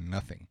for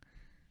nothing,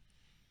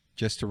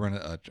 just to run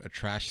a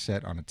trash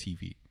set on a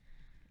TV.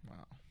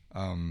 Wow.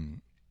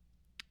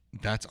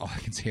 That's all I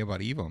can say about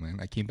Evo, man.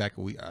 I came back.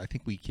 I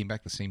think we came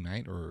back the same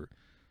night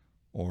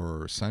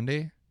or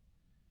Sunday,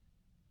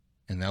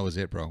 and that was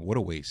it, bro. What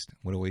a waste!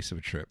 What a waste of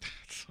a trip.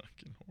 That's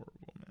fucking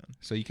horrible, man.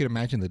 So you can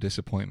imagine the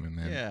disappointment,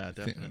 man. Yeah,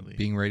 definitely.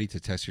 Being ready to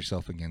test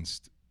yourself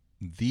against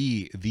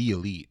the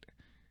elite,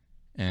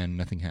 and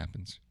nothing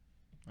happens.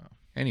 Wow.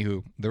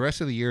 Anywho, the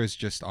rest of the year is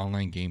just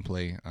online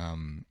gameplay.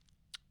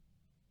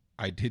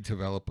 I did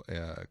develop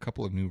a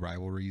couple of new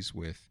rivalries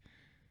with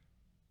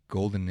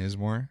Golden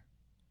Nismore.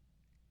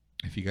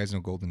 If you guys know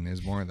Golden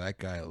Nismore, that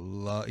guy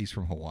he's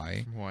from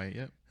Hawaii. From Hawaii,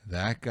 yep.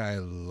 That guy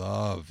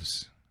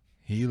loves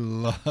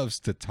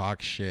to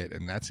talk shit,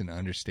 and that's an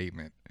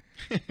understatement.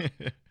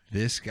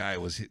 This guy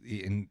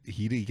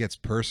he gets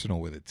personal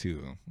with it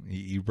too.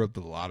 He rubbed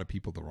a lot of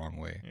people the wrong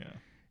way. Yeah.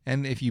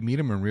 And if you meet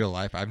him in real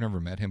life, I've never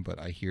met him, but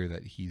I hear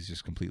that he's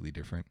just completely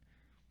different.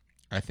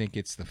 I think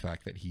it's the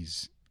fact that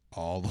he's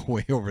all the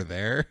way over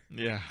there.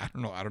 Yeah. I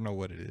don't know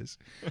what it is,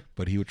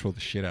 but he would troll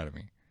the shit out of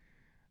me.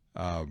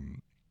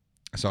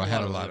 So I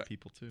had a lot of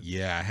people too.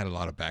 Yeah, I had a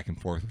lot of back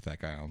and forth with that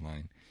guy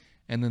online.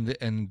 And then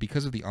and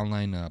because of the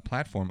online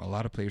platform, a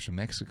lot of players from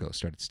Mexico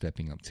started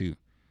stepping up too.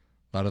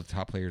 A lot of the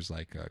top players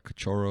like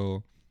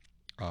Cachorro,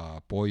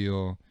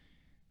 Pollo,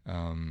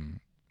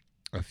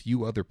 a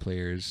few other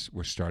players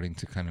were starting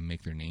to kind of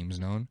make their names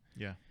known.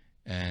 Yeah.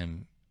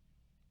 And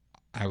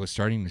I was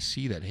starting to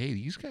see that, hey,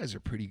 these guys are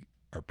pretty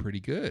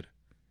good.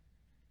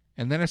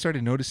 And then I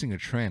started noticing a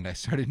trend. I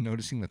started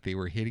noticing that they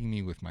were hitting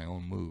me with my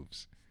own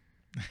moves.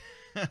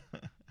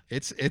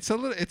 It's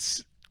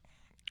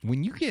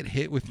when you get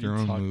hit with your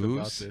own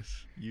moves.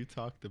 You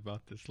talked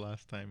about this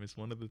last time. It's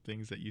one of the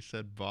things that you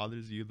said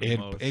bothers you the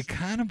most. It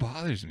kind of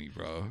bothers me,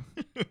 bro.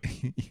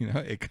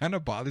 It kind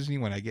of bothers me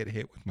when I get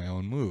hit with my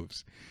own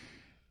moves.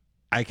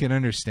 I can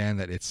understand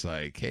that it's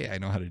like, hey, I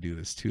know how to do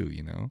this too,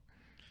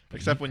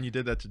 Except when you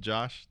did that to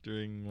Josh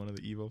during one of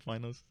the Evo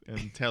finals,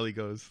 and Telly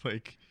goes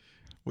like,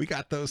 "We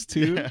got those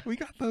two. Yeah. We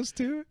got those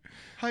two.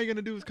 How you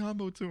gonna do his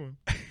combo to him?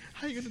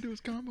 How you gonna do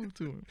his combo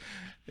to him?"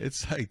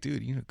 It's like,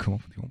 dude, you know, come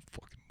up with your own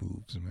fucking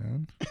moves,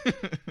 man.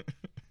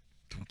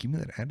 Don't give me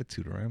that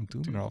attitude, all right? I'm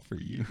doing it all for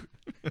you.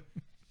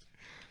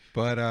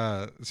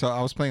 But so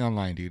I was playing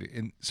online, dude,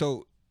 and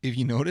so if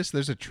you notice,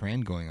 there's a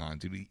trend going on,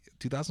 dude.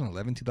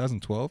 2011,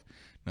 2012,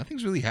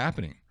 nothing's really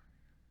happening.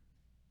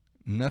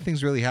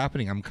 Nothing's really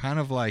happening. I'm kind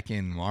of like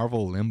in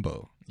Marvel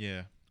limbo.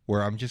 Yeah.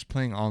 Where I'm just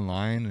playing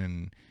online,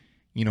 and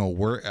you know,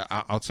 work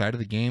outside of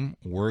the game,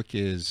 work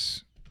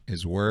is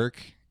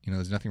work. You know,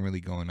 there's nothing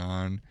really going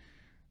on.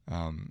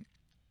 I'm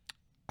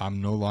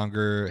no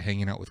longer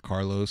hanging out with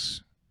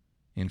Carlos,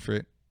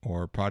 Infrit,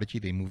 or Prodigy.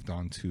 They moved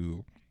on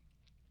to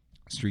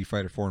Street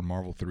Fighter 4 and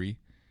Marvel 3.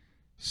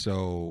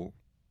 So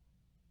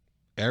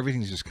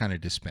everything's just kind of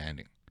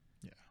disbanding.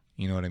 Yeah.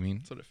 You know what I mean?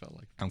 That's what it felt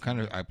like. I'm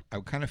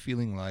kind of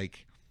feeling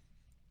like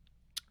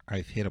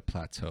I've hit a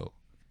plateau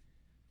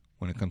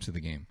when it comes to the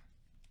game.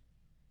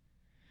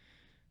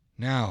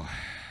 Now,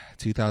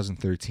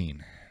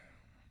 2013.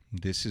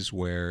 This is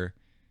where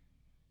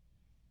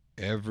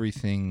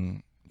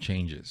everything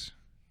changes.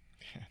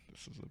 Yeah,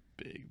 this is a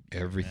big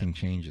Everything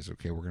changes.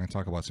 Okay, we're going to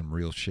talk about some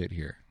real shit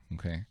here.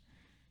 Okay?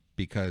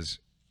 Because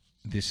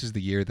this is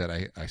the year that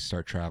I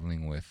start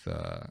traveling with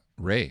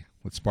Ray,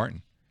 with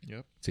Spartan.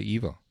 Yep. To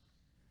Evo.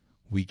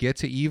 We get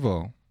to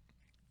Evo,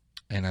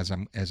 and as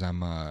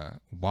I'm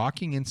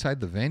walking inside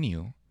the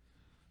venue,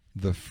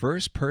 the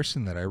first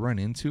person that I run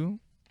into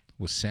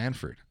was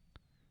Sanford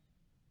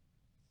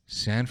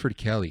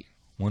Kelly,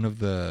 one of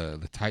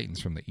the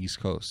Titans from the East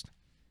Coast.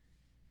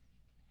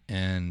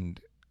 And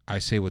I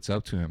say what's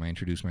up to him. I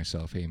introduce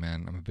myself. Hey,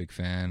 man, I'm a big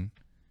fan.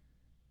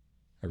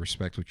 I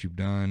respect what you've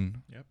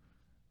done. Yep.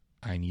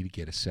 I need to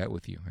get a set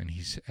with you. And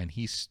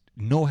he's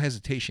no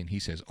hesitation. He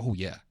says, "Oh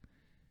yeah,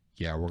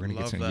 we're gonna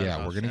get some.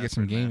 Yeah, we're gonna get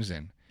some games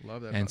in."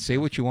 Love that. And say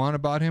what you want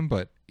about him,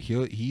 but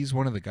he's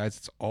one of the guys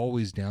that's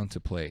always down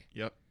to play.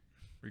 Yep.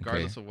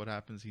 Regardless of what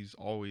happens, he's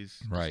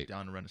always right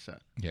down to run a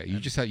set. Yeah, you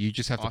just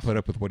have to put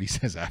up with what he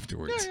says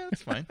afterwards. Yeah,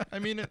 that's fine. I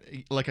mean,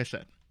 like I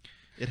said,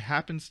 it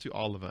happens to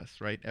all of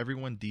us, right?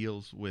 Everyone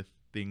deals with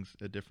things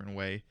a different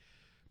way.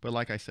 But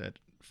like I said,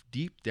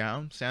 deep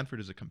down,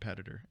 Sanford is a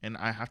competitor, and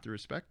I have to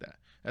respect that.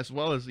 As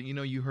well as, you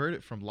know, you heard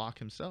it from Locke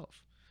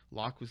himself.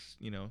 Locke was,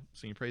 you know,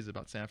 singing praises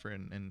about Sanford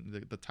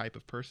and the type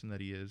of person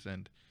that he is.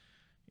 And,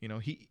 you know,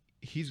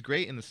 he's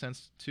great in the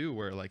sense, too,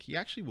 where, like, he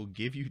actually will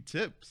give you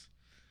tips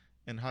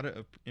and how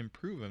to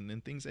improve him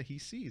and things that he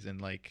sees.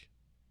 And, like,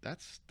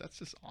 that's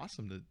just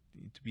awesome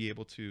to be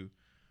able to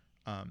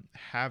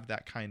have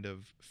that kind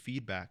of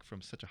feedback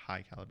from such a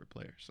high caliber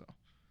player.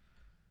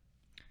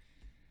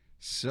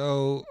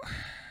 So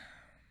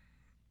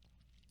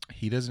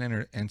he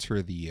doesn't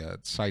enter the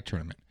side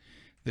tournament.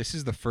 This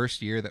is the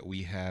first year that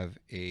we have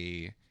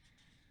a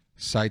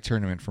side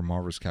tournament for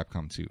Marvel's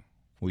Capcom 2.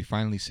 We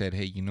finally said,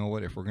 hey, you know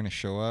what? If we're going to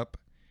show up,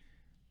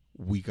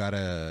 we got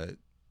to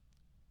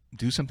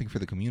do something for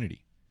the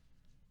community.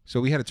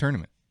 So we had a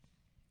tournament.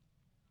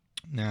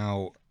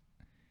 Now,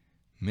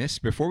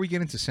 before we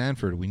get into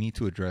Sanford, we need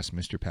to address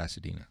Mr.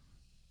 Pasadena.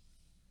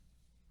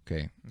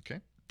 Okay.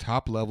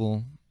 Top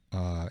level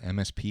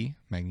MSP,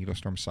 Magneto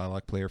Storm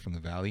Psylocke player from the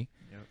Valley.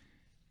 Yep.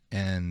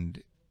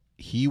 And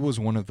he was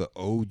one of the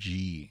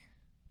OG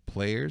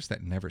players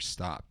that never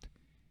stopped.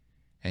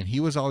 And he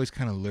was always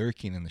kind of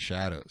lurking in the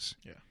shadows.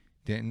 Yeah.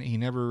 He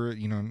never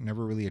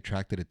really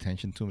attracted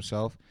attention to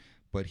himself,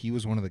 but he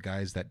was one of the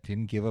guys that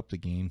didn't give up the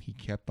game. He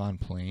kept on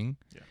playing.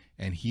 Yeah.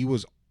 And he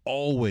was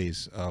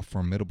always a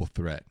formidable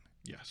threat.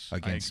 Yes.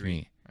 Against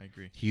me. I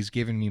agree. He's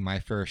given me my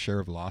fair share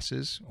of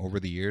losses over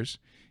the years,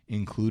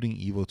 including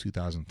Evo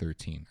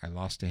 2013. I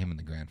lost to him in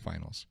the grand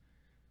finals.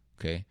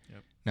 Okay?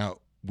 Yep. Now,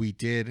 we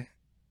did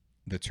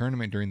the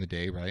tournament during the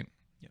day, right?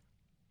 Yep.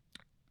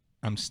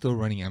 I'm still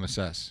running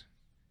MSS.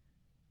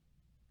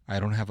 I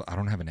don't have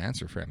an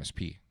answer for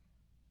MSP.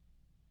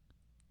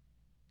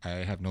 I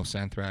have no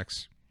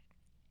Santhrax.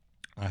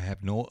 I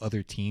have no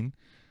other team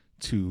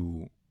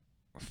to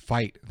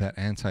fight that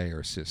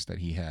anti-air assist that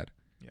he had.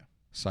 Yeah.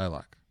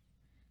 Psylocke.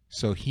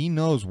 So he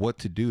knows what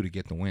to do to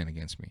get the win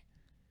against me.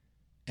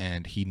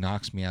 And he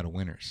knocks me out of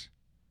winners.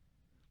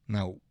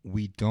 Now,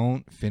 we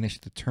don't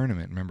finish the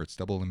tournament. Remember, it's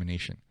double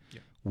elimination.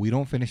 Yeah. We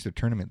don't finish the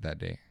tournament that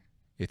day.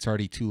 It's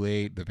already too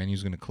late. The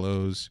venue's going to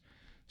close.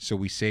 So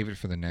we save it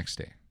for the next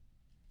day.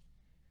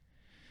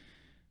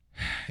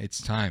 It's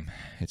time.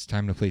 It's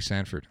time to play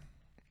Sanford.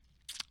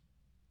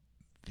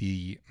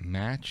 The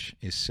match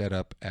is set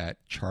up at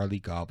Charlie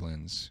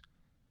Goblin's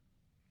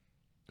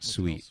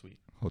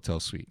hotel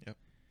suite. Yep.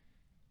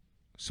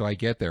 So I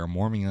get there. I'm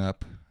warming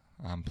up.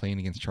 I'm playing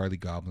against Charlie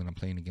Goblin. I'm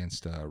playing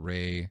against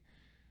Ray.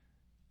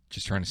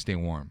 Just trying to stay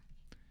warm.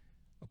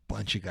 A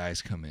bunch of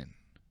guys come in.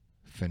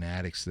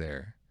 Fanatics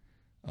there.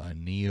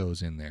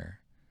 Neo's in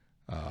there.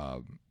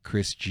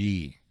 Chris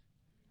G.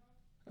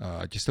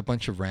 just a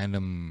bunch of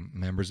random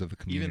members of the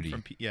community.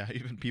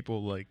 Even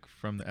people like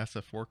from the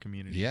SF4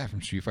 community. Yeah,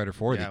 from Street Fighter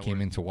 4, Yeah, they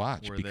came in to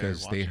watch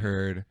because they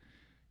heard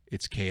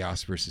it's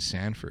Chaos versus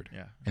Sanford.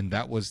 Yeah. And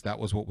that was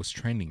what was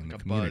trending in the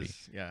community.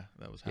 Buzz. Yeah,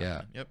 that was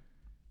happening. Yeah. Yep.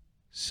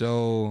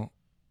 So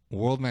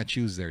World Match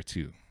U's there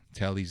too.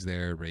 Telly's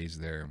there, Ray's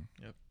there.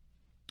 Yep.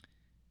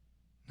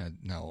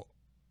 Now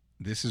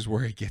this is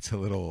where it gets a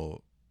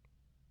little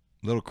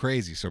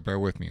crazy, so bear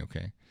with me,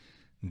 okay?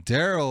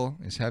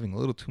 Daryl is having a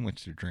little too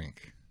much to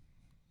drink.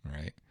 All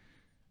right.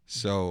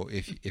 So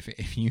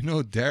if you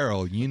know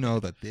Daryl, you know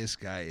that this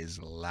guy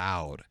is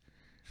loud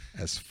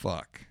as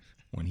fuck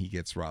when he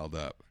gets riled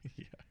up.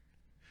 Yeah.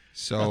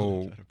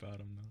 So about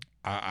him,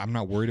 I'm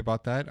not worried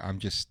about that. I'm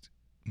just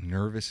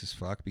nervous as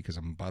fuck because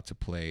I'm about to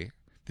play.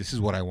 This is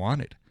what I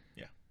wanted.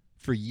 Yeah.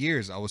 For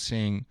years, I was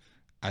saying,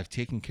 I've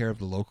taken care of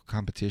the local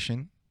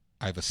competition.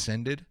 I've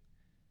ascended.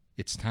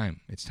 It's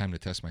time. It's time to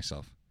test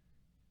myself.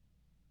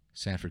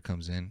 Sanford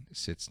comes in,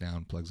 sits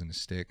down, plugs in his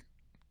stick.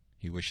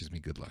 He wishes me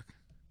good luck.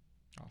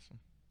 Awesome.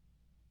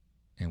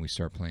 And we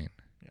start playing.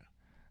 Yeah.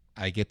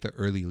 I get the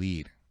early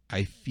lead.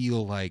 I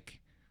feel like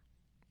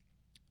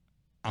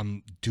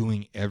I'm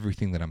doing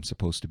everything that I'm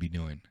supposed to be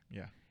doing.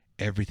 Yeah.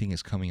 Everything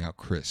is coming out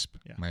crisp.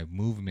 Yeah. My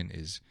movement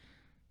is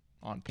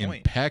on point.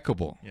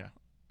 Impeccable. Yeah.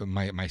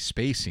 My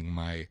spacing,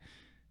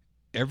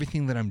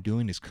 everything that I'm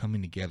doing is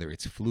coming together.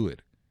 It's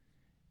fluid.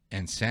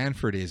 And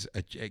Sanford is,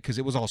 because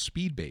it was all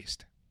speed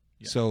based.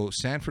 Yeah. So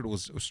Sanford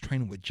was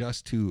trying to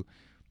adjust to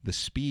the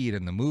speed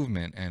and the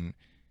movement. And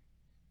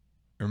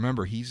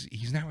remember,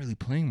 he's not really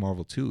playing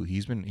Marvel 2.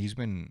 He's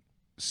been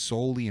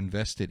solely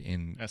invested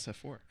in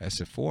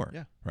SF4.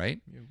 Yeah. Right?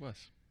 It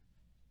was.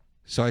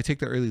 So I take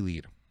the early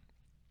lead.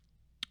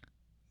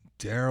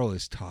 Daryl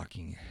is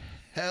talking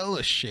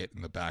hella shit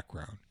in the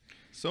background.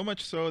 So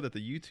much so that the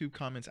YouTube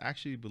comments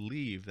actually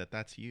believe that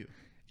that's you.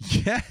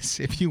 Yes.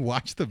 If you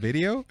watch the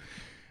video,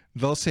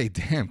 they'll say,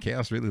 damn,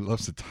 Chaos really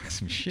loves to talk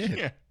some shit.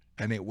 Yeah.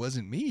 And it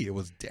wasn't me. It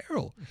was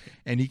Daryl.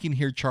 And you can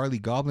hear Charlie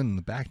Goblin in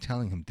the back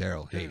telling him,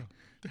 Daryl, hey,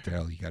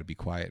 Daryl, you got to be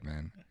quiet,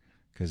 man.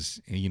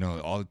 Because,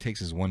 all it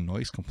takes is one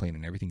noise complaint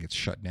and everything gets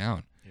shut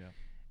down. Yeah.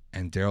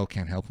 And Daryl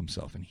can't help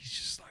himself. And he's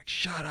just like,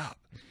 shut up.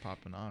 It's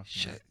popping off.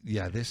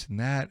 Yeah, this and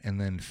that. And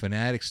then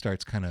Fnatic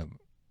starts kind of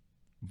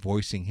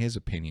voicing his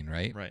opinion,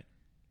 right? Right.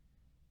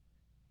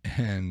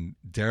 And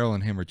Daryl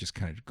and him are just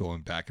kind of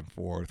going back and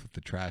forth with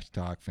the trash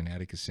talk.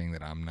 Fnatic is saying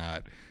that I'm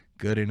not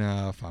good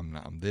enough.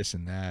 I'm this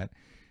and that.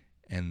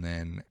 And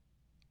then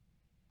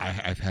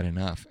I've had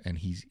enough. And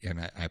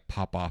I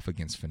pop off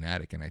against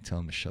Fnatic and I tell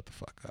him to shut the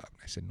fuck up.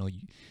 I said, no,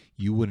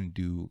 you wouldn't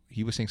do.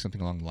 He was saying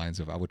something along the lines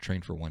of, I would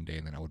train for one day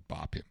and then I would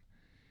bop him.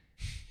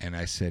 And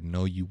I said,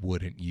 no, you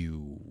wouldn't.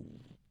 You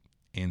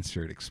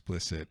insert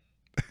explicit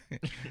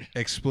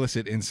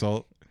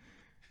insult.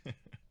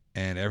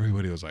 And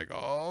everybody was like,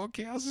 oh,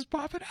 Chaos is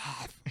popping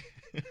off.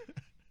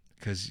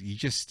 Because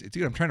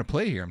dude, I'm trying to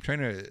play here.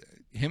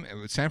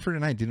 Sanford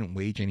and I didn't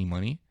wage any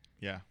money.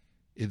 Yeah.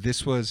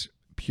 This was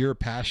pure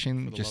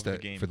passion,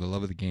 for the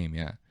love of the game.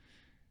 Yeah.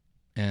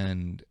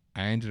 And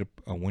I ended up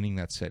winning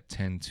that set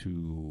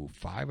 10-5,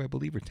 I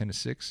believe, or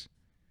 10-6.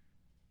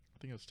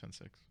 I think it was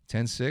 10-6.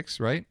 10-6,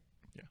 right?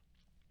 Yeah.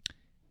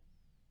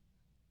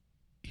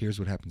 Here's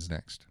what happens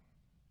next.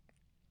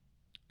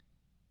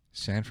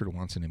 Sanford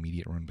wants an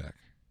immediate run back.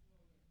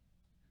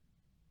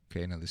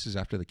 Okay, now this is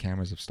after the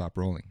cameras have stopped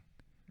rolling.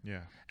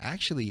 Yeah.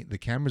 Actually, the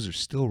cameras are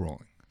still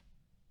rolling.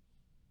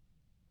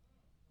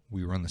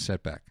 We run the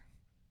setback.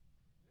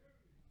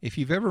 If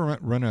you've ever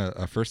run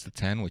a first to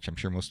 10, which I'm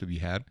sure most of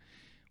you had,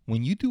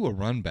 when you do a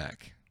run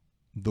back,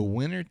 the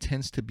winner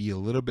tends to be a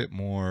little bit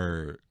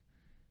more.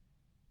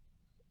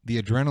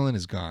 The adrenaline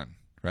is gone,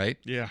 right?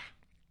 Yeah.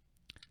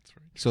 That's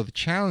right. So the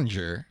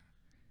challenger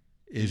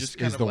is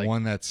the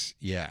one that's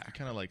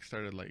kind of like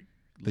started like.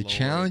 The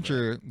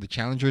challenger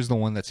is the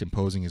one that's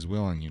imposing his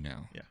will on you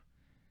now. Yeah.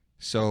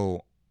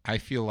 So I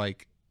feel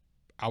like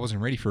I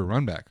wasn't ready for a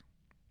run back.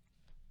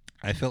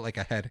 I felt like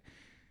I had.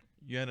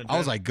 I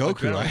was like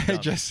Goku. I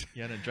had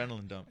You had an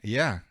adrenaline dump.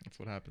 Yeah. That's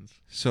what happens.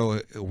 So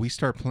we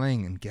start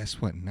playing, and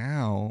guess what?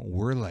 Now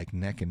we're like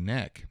neck and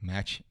neck,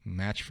 match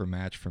for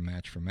match for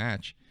match for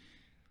match.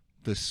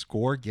 The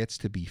score gets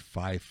to be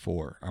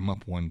 5-4. I'm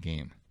up one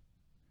game.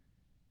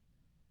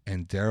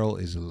 And Daryl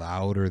is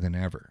louder than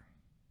ever.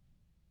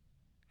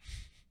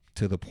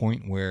 To the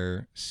point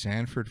where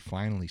Sanford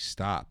finally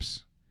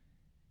stops.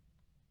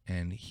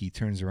 And he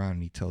turns around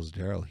and he tells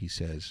Daryl, he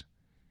says,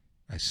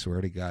 I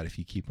swear to God, if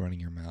you keep running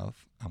your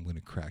mouth, I'm going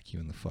to crack you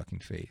in the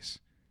fucking face.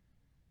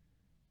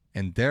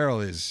 And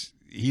Daryl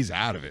he's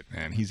out of it,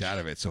 man. He's out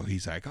of it. So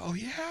he's like, oh,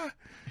 yeah,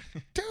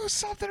 do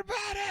something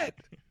about it.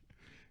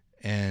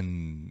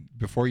 And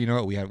before you know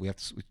it, we have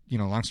to,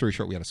 long story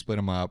short, we had to split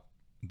them up.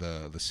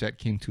 The set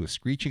came to a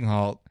screeching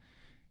halt,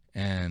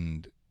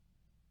 and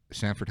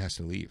Sanford has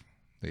to leave.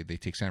 They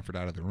take Sanford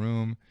out of the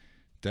room.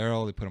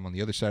 Daryl, they put him on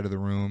the other side of the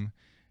room.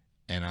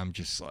 And I'm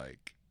just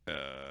like,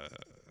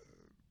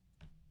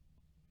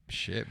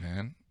 shit,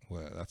 man.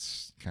 Well,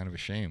 that's kind of a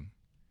shame.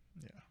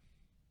 Yeah.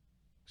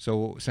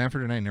 So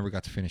Sanford and I never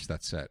got to finish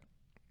that set.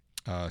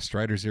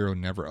 Strider Zero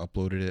never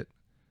uploaded it.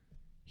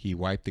 He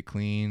wiped it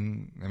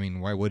clean. I mean,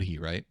 why would he,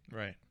 right?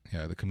 Right.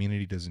 Yeah, the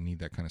community doesn't need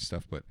that kind of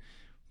stuff, but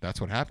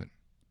that's what happened.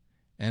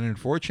 And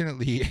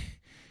unfortunately,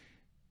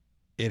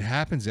 it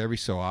happens every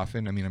so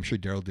often. I mean, I'm sure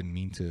Daryl didn't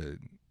mean to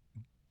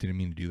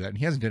do that, and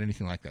he hasn't done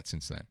anything like that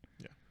since then.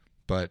 Yeah.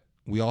 But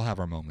we all have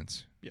our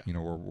moments. Yeah. You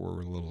know, we're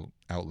a little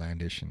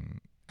outlandish and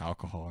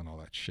alcohol and all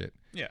that shit.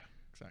 Yeah,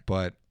 exactly.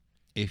 But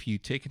if you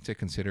take into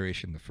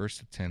consideration the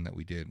first 10 that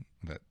we did,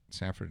 that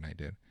Sanford and I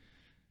did,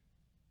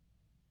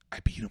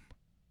 I beat him.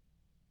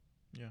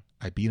 Yeah.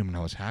 I beat him, and I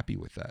was happy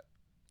with that.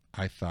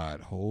 I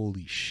thought,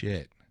 holy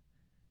shit.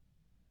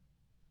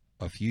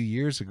 A few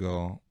years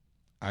ago,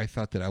 I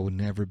thought that I would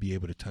never be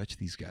able to touch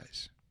these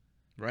guys.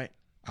 Right.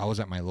 I was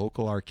at my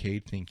local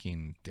arcade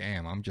thinking,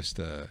 damn, I'm just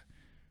a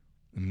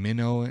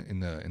minnow in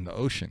the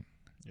ocean.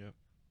 Yep.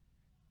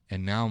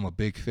 And now I'm a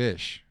big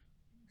fish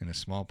in a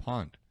small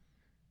pond.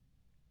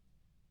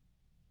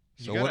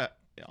 So what?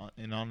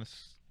 In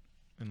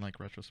like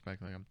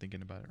retrospect, like I'm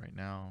thinking about it right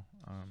now.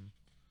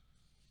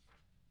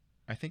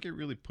 I think it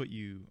really put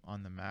you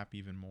on the map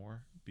even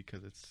more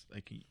because it's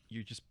like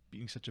you're just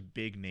being such a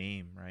big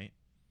name, right?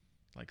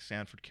 Like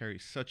Sanford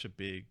carries such a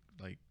big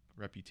like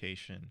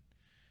reputation,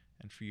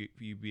 and for you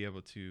to be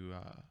able to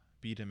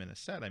beat him in a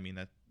set, I mean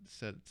that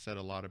said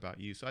a lot about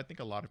you. So I think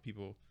a lot of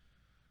people,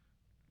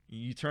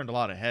 you turned a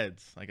lot of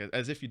heads, like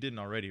as if you didn't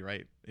already,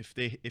 right? If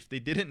they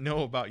didn't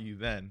know about you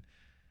then,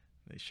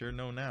 they sure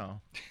know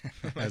now.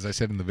 As I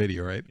said in the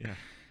video, right? Yeah.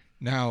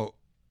 Now,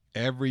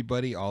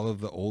 everybody, all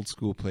of the old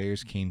school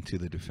players came to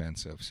the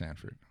defense of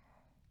Sanford.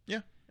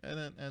 Yeah,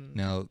 and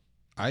now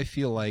I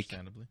feel like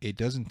understandably. it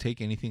doesn't take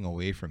anything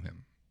away from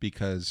him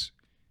because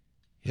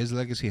his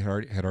legacy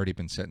had already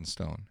been set in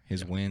stone.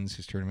 His wins,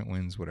 his tournament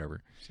wins,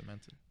 whatever.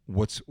 Cemented.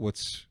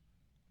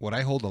 What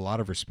I hold a lot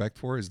of respect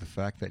for is the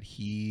fact that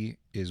he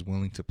is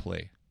willing to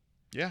play.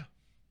 Yeah.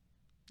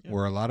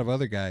 Where a lot of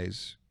other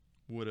guys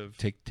would have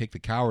take the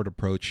coward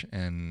approach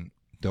and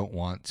don't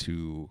want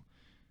to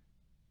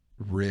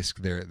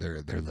risk their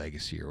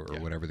legacy or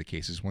whatever the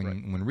case is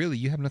when really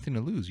you have nothing to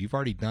lose. You've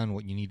already done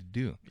what you need to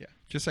do. Yeah.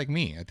 Just like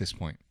me at this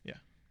point. Yeah.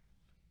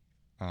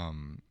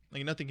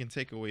 Like nothing can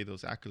take away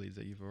those accolades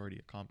that you've already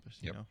accomplished,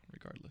 you know,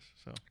 regardless.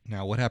 So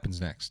now what happens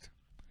next?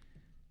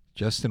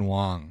 Justin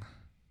Wong.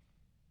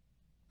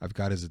 I've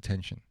got his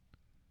attention.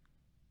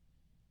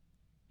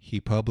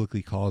 He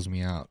publicly calls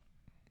me out.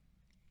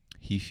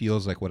 He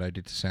feels like what I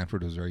did to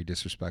Sanford was very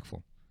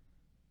disrespectful.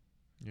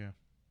 Yeah.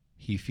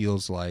 He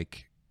feels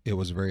like it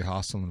was a very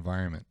hostile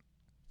environment,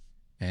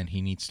 and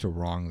he needs to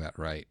wrong that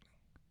right.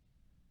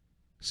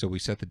 So we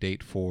set the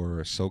date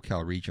for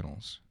SoCal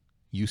Regionals.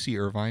 UC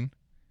Irvine,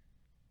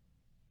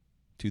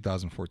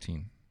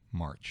 2014,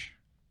 March.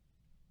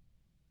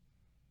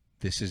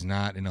 This is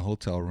not in a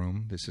hotel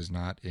room. This is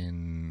not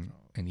in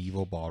an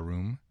evil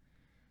ballroom.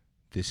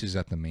 This is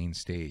at the main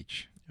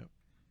stage. Yep.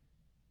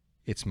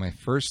 It's my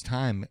first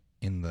time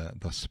in the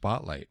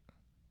spotlight.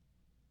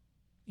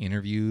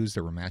 Interviews,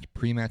 there were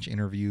pre-match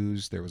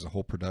interviews. There was a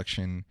whole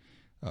production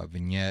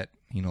vignette,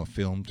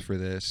 filmed for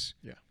this.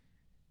 Yeah.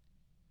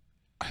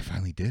 I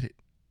finally did it.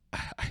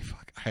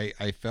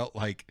 I felt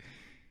like,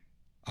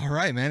 all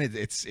right, man,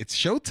 it's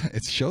showtime.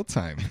 It's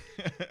showtime.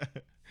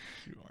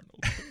 You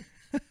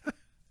Arnold.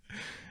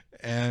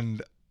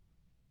 And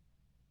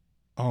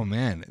oh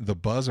man, the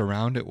buzz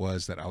around it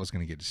was that I was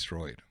going to get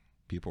destroyed.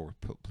 People were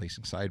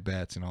placing side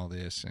bets and all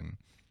this, and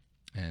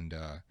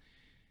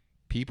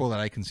people that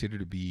I consider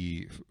to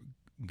be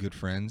good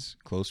friends,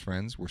 close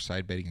friends, were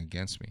side betting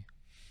against me.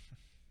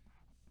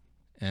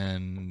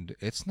 And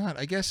it's not,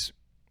 I guess,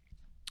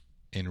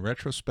 in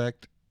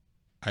retrospect,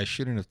 I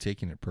shouldn't have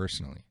taken it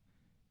personally.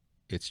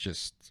 It's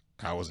just,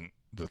 I wasn't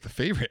the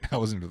favorite. I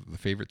wasn't the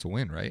favorite to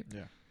win, right?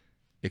 Yeah.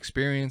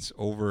 Experience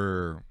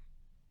over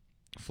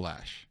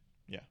flash.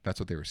 Yeah. That's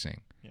what they were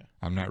saying. Yeah.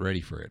 I'm not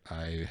ready for it.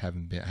 I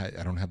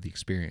don't have the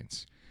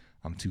experience.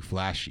 I'm too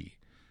flashy.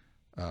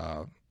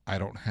 I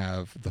don't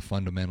have the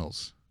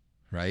fundamentals,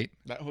 right?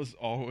 That was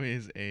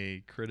always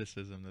a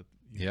criticism that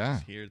you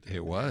hear.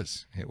 It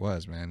was,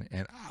 man.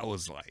 And I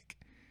was like,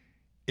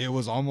 it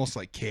was almost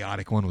like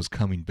Chaotic One was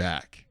coming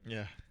back.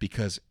 Yeah.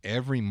 Because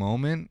every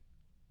moment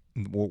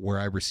where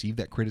I received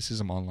that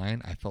criticism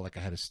online, I felt like I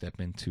had to step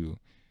in to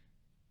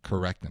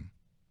correct them.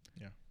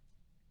 Yeah.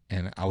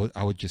 And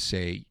I would just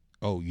say,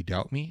 oh, you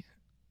doubt me?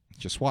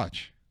 Just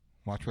watch.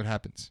 Watch what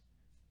happens.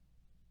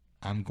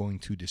 I'm going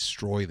to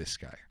destroy this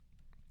guy.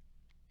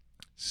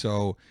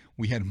 So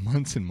we had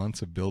months and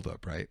months of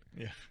buildup, right?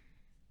 Yeah.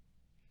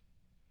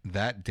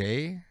 That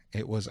day,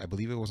 I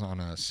believe it was on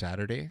a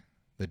Saturday,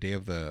 the day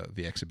of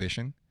the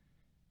exhibition,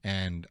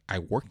 and I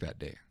worked that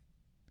day.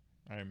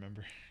 I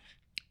remember.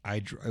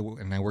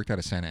 And I worked out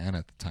of Santa Ana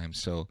at the time,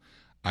 so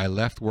I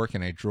left work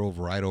and I drove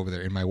right over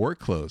there in my work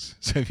clothes.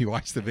 So if you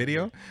watch the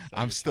video,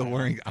 I'm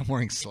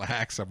wearing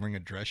slacks, I'm wearing a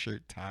dress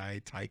shirt,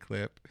 tie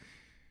clip,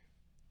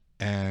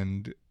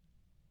 and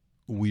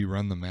we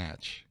run the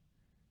match.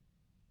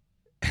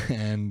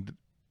 And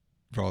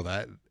bro,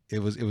 it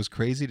was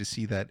crazy to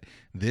see that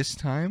this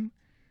time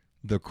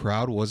the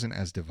crowd wasn't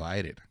as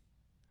divided.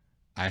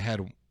 I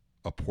had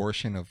a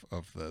portion of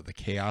the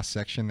chaos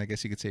section, I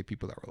guess you could say,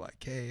 people that were like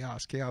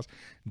chaos, chaos.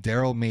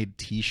 Daryl made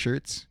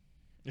T-shirts.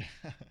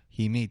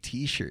 He made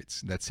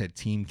T-shirts that said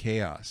Team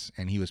Chaos,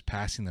 and he was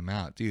passing them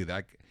out. Dude,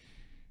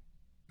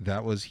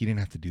 that was, he didn't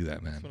have to do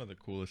that, man. That's one of the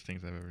coolest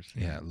things I've ever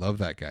seen. Yeah, love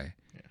that guy.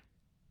 Yeah.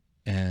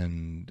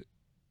 And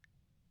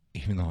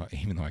even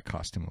though I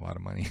cost him a lot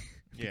of money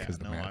because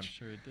of the match. I'm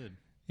sure it did.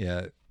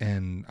 Yeah,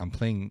 and I'm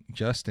playing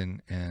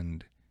Justin,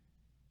 and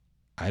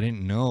I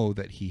didn't know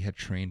that he had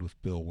trained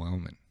with Bill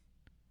Wellman,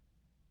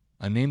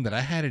 a name that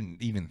I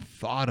hadn't even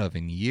thought of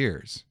in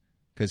years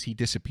because he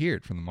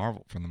disappeared from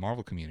the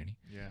Marvel community.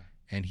 Yeah.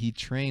 And he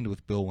trained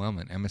with Bill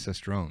Wellman, MSS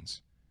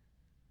Drones.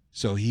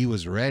 So he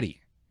was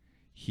ready.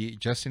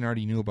 Justin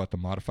already knew about the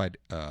modified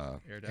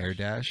air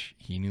dash.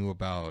 He knew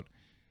about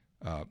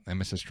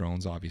MSS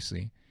Drones,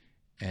 obviously,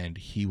 and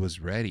he was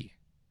ready.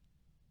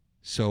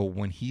 So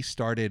when he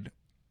started,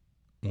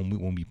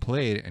 when we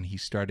played, and he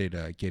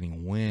started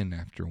getting win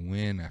after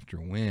win after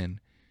win,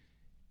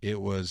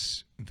 it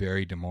was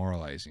very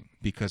demoralizing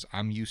because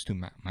I'm used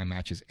to my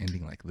matches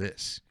ending like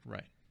this.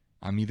 Right.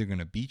 I'm either going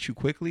to beat you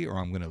quickly or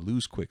I'm going to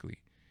lose quickly.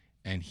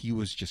 And he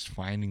was just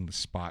finding the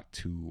spot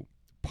to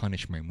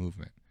punish my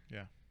movement.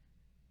 Yeah.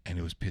 And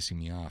it was pissing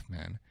me off,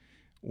 man.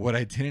 What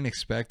I didn't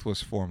expect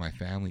was for my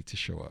family to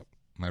show up.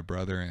 My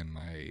brother and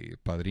my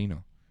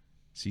padrino,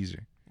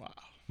 Caesar. Wow.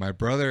 My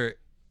brother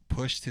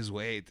pushed his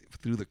way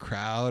through the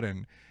crowd,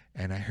 and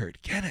I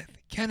heard,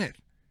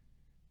 Kenneth.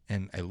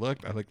 And I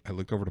looked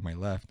over to my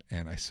left,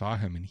 and I saw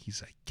him, and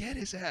he's like, get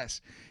his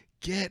ass.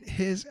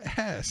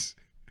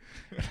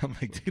 And I'm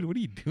like, dude, what are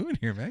you doing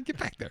here, man? Get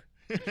back there.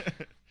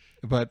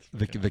 But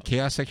the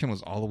chaos section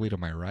was all the way to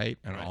my right,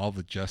 and all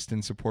the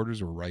Justin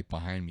supporters were right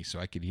behind me, so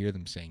I could hear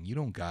them saying, you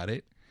don't got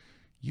it.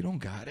 You don't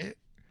got it.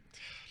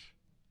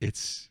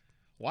 It's...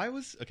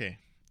 Okay,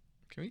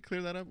 can we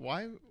clear that up?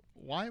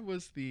 Why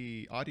was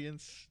the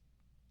audience...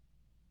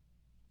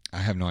 I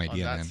have no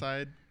idea, on that man.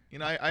 side? You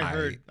know,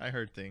 I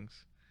heard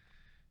things,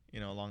 you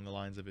know, along the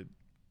lines of it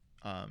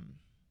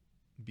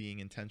being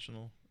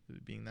intentional,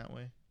 it being that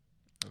way.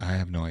 I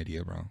have no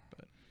idea, bro.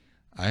 But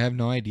I have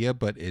no idea,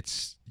 but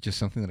it's just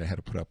something that I had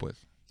to put up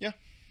with. Yeah.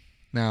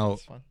 Now,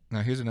 that's fun.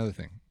 Here's another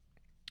thing.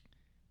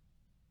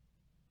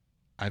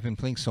 I've been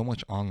playing so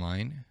much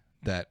online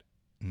that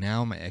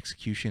now my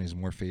execution is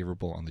more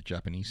favorable on the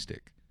Japanese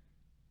stick.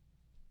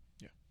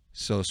 Yeah.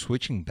 So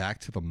switching back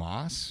to the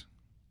Moss,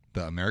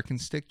 the American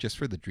stick, just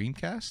for the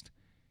Dreamcast,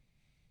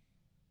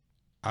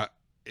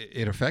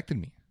 it affected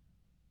me.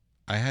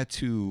 I had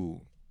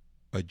to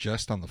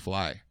adjust on the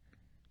fly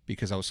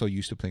because I was so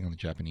used to playing on the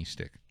Japanese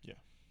stick. Yeah.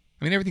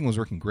 I mean, everything was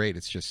working great.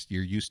 It's just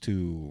you're used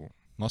to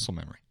muscle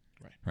memory.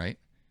 Right?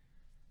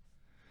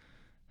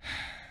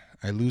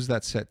 I lose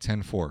that set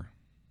 10-4.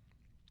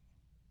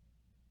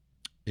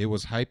 It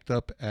was hyped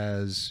up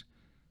as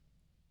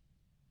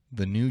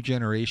the new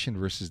generation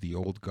versus the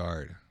old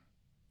guard.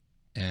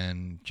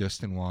 And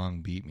Justin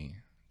Wong beat me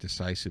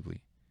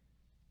decisively.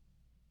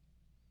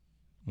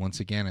 Once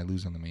again, I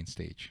lose on the main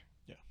stage.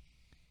 Yeah.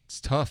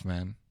 It's tough,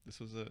 man. This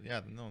one.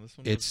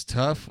 It's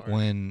tough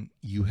when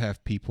you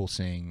have people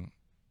saying,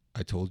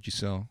 I told you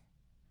so.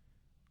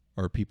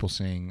 Or people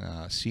saying,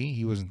 see,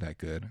 he wasn't that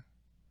good.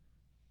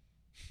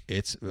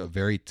 It's a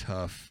very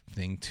tough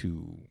thing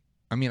to...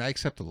 I mean, I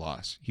accept the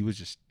loss. He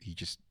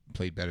just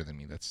played better than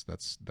me.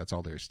 That's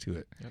all there is to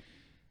it. Yep.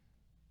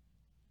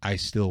 I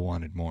still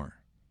wanted more.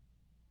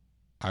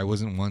 I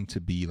wasn't one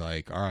to be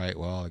like, all right,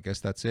 well, I guess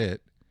that's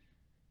it.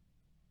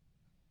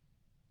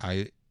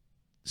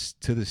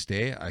 To this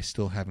day, I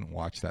still haven't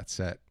watched that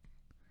set.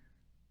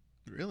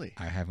 Really?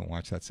 I haven't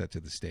watched that set to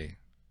this day.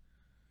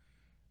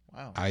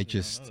 Wow.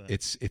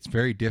 It's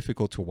very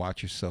difficult to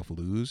watch yourself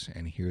lose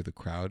and hear the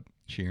crowd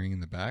cheering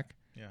in the back.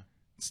 Yeah.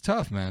 It's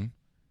tough, man.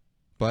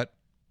 But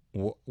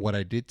what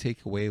I did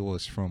take away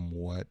was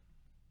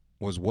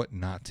what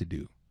not to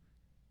do.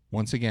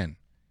 Once again,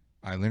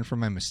 I learn from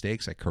my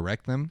mistakes, I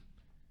correct them,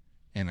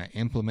 and I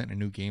implement a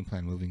new game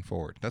plan moving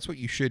forward. That's what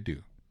you should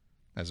do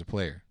as a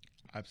player.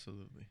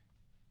 Absolutely.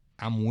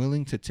 I'm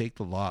willing to take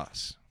the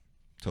loss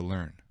to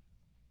learn.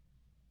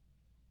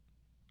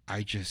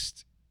 I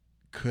just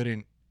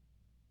couldn't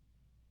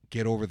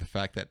get over the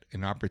fact that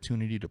an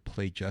opportunity to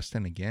play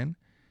Justin again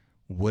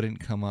wouldn't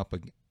come up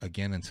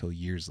again until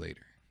years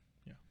later.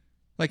 Yeah.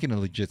 Like in a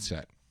legit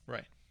set.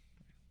 Right.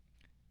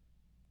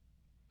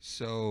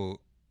 So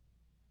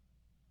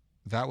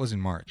that was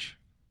in March.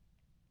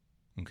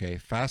 Okay,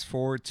 fast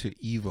forward to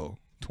EVO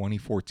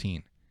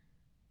 2014.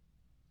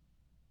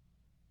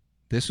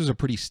 This was a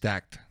pretty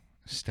stacked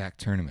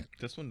tournament.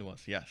 This one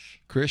was, yes.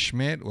 Chris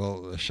Schmidt,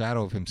 well, a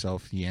shadow of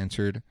himself, he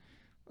entered.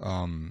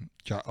 A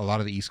lot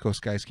of the East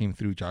Coast guys came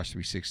through. Josh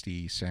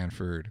 360,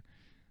 Sanford.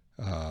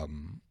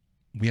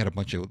 We had a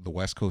bunch of the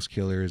West Coast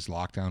killers.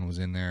 Lockdown was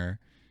in there.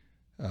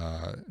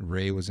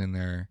 Ray was in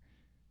there.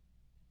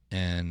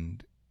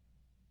 And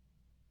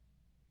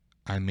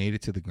I made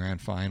it to the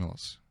grand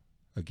finals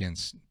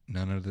against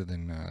none other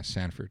than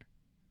Sanford.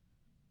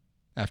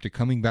 after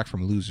coming back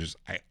from losers,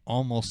 I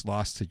almost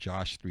lost to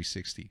Josh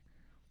 360.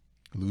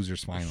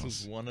 Losers finals.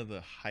 This was one of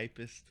the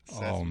hypest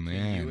sets Oh, between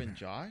man. you and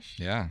Josh.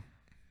 Yeah.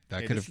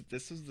 That Hey, could have.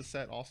 this is the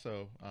set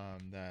also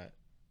that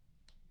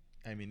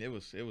I mean it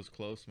was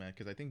close, man,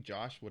 because I think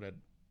Josh would have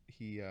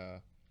he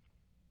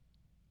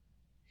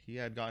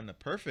had gotten a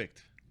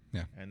perfect.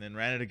 Yeah. And then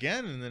ran it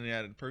again, and then he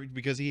had a perfect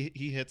because he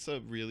hits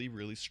a really,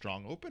 really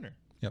strong opener.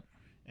 Yep.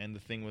 And the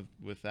thing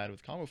with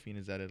Combo Fiend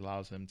is that it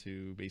allows him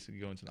to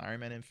basically go into the Iron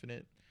Man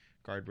Infinite,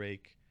 guard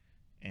break,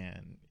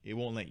 and it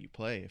won't let you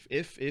play.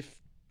 If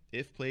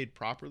played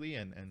properly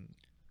and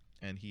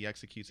he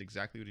executes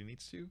exactly what he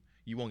needs to,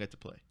 you won't get to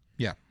play.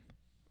 Yeah.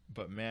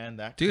 But man,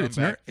 that Dude,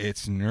 comeback,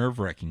 it's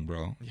nerve-wracking,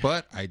 bro. Yeah.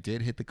 But I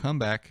did hit the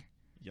comeback.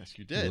 Yes,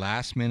 you did.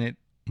 Last minute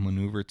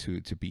maneuver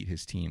to beat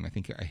his team. I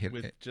think I hit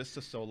with just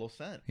a solo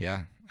set.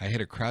 Yeah, I hit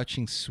a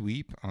crouching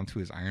sweep onto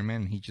his Iron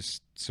Man, and he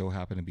just so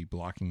happened to be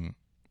blocking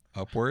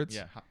upwards.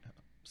 Yeah,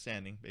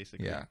 standing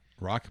basically. Yeah,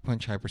 Rocket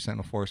Punch, Hyper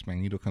Sentinel Force,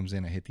 Magneto comes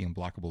in. I hit the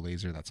unblockable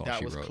laser. That's all she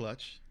wrote. That was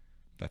clutch.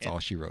 That's all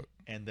she wrote.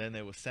 And then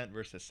it was Cent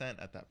versus Cent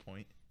at that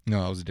point.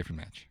 No, it was a different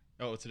match.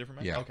 Oh, it's a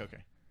different match? Yeah. Okay.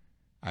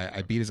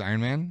 I beat his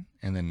Iron Man,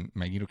 and then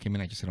Magneto came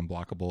in. I just hit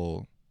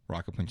unblockable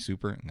Rocket Punch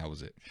Super, and that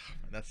was it.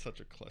 That's such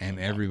a clutch. And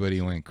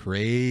everybody went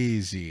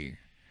crazy.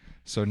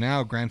 So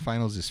now Grand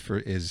Finals is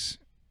first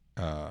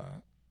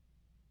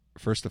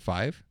to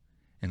 5,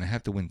 and I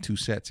have to win 2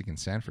 sets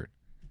against Sanford.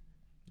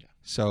 Yeah.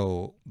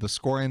 So the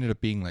score ended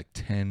up being like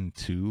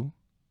 10-2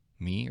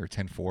 me, or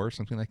 10-4,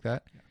 something like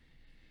that. Yeah.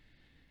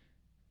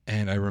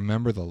 And I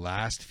remember the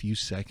last few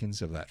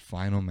seconds of that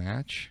final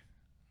match,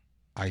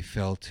 I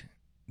felt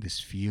this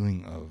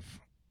feeling of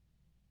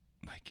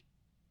like,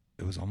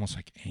 it was almost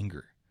like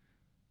anger.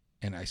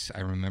 And I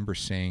remember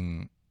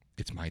saying,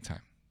 it's my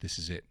time. This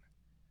is it.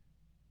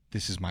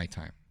 This is my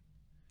time.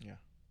 Yeah.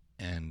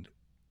 And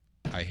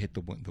I hit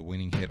the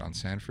winning hit on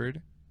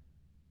Sanford.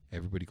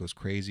 Everybody goes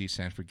crazy.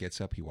 Sanford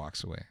gets up. He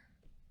walks away.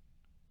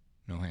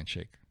 No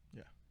handshake.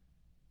 Yeah.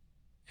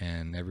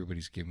 And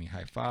everybody's giving me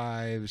high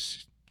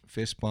fives,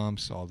 fist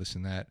bumps, all this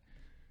and that.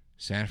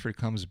 Sanford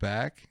comes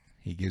back.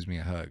 He gives me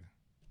a hug.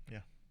 Yeah.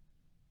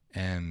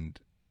 And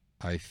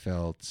I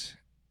felt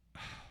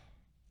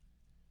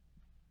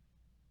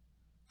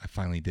I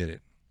finally did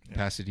it. Yeah.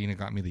 Pasadena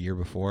got me the year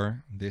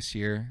before. This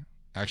year,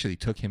 I actually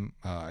took him.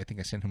 I think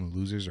I sent him to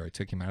losers, or I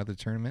took him out of the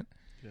tournament.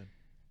 Good.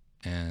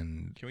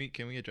 And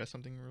can we address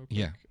something real quick?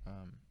 Yeah.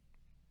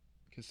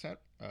 Because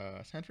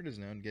Sanford is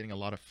known getting a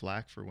lot of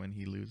flack for when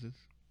he loses.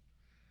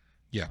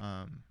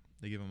 Yeah.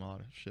 They give him a lot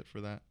of shit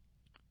for that.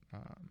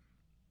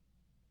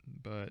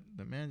 But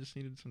the man just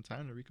needed some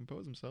time to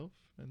recompose himself,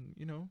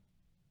 and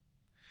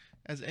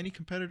as any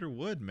competitor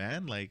would,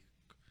 man. Like,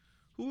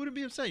 who wouldn't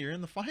be upset? You're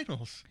in the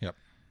finals. Yep.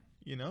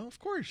 Of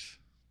course,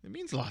 it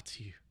means a lot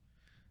to you,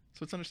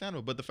 so it's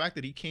understandable. But the fact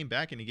that he came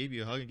back and he gave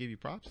you a hug and gave you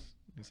props,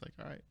 it's like,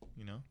 all right,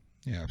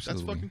 Yeah, absolutely.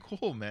 that's fucking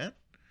cool, man.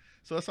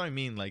 So that's what I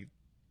mean. Like,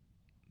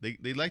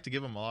 they like to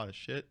give him a lot of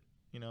shit,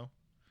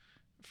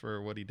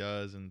 for what he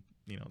does and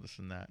this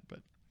and that. But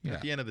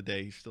at the end of the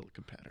day, he's still a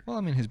competitor. Well,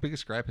 I mean, his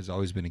biggest gripe has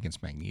always been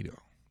against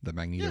Magneto, the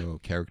Magneto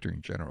character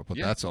in general. But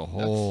that's a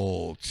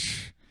whole.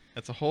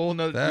 That's a whole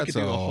nother. That's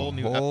a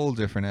whole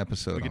different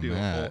episode. We could do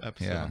that. a whole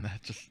episode on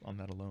that, just on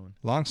that alone.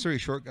 Long story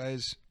short,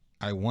 guys,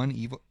 I won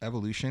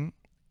Evolution,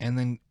 and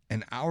then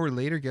an hour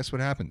later, guess what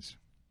happens?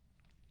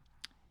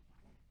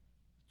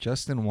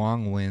 Justin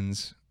Wong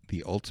wins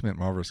the Ultimate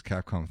Marvel vs.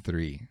 Capcom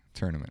 3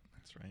 tournament.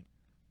 That's right.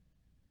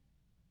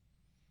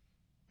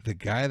 The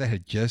guy that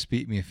had just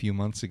beat me a few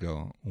months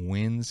ago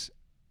wins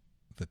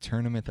the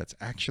tournament that's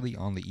actually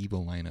on the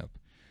Evo lineup,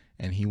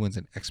 and he wins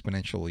an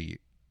exponentially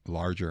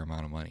larger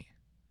amount of money.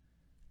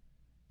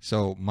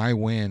 So my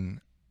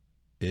win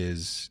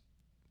is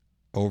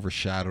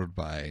overshadowed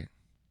by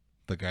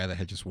the guy that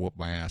had just whooped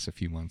my ass a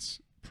few months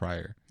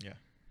prior. Yeah.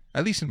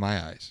 At least in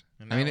my eyes.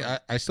 I mean,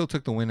 I still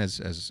took the win as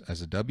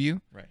a W.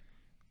 Right.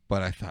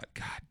 But I thought,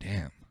 God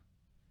damn.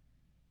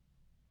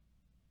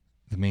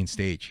 The main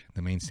stage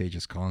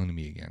is calling to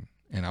me again.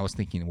 And I was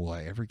thinking, will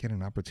I ever get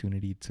an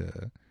opportunity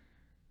to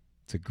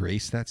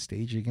grace that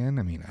stage again?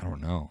 I mean, I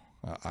don't know.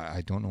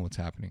 I don't know what's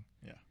happening.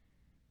 Yeah.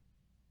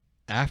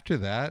 After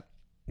that,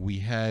 we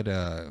had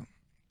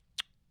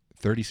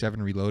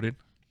 37 Reloaded.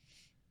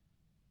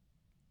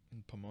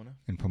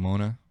 In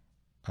Pomona.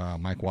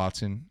 Mike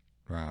Watson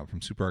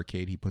from Super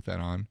Arcade, he put that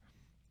on.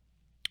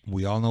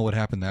 We all know what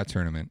happened that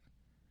tournament.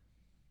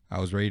 I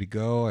was ready to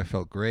go. I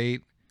felt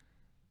great.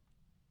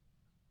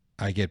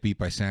 I get beat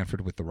by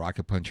Sanford with the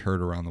Rocket Punch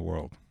heard around the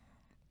world.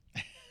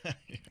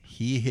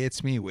 He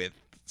hits me with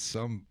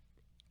some...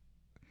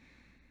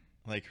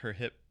 Like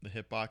the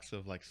hitbox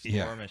of like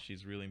Storm as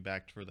she's reeling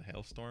back for the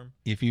Hailstorm.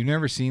 If you've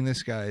never seen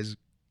this, guys,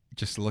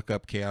 just look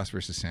up Chaos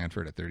versus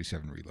Sanford at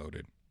 37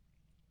 Reloaded.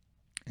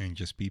 And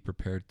just be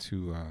prepared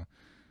to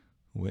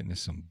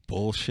witness some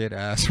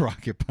bullshit-ass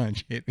Rocket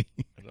Punch hit me.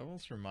 It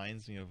almost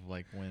reminds me of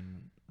like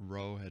when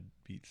Rowe had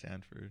beat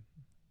Sanford.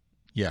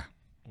 Yeah.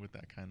 With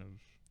that kind of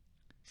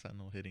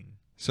Sentinel hitting.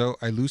 So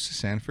I lose to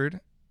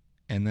Sanford,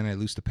 and then I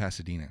lose to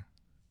Pasadena.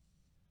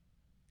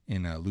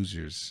 in the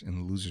losers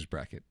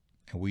bracket,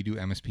 and we do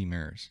MSP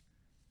mirrors.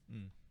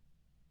 Mm.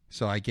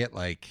 So I get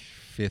like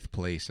 5th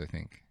place, I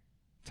think,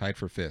 tied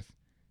for 5th.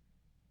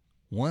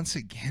 Once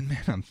again,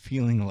 man, I'm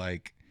feeling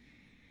like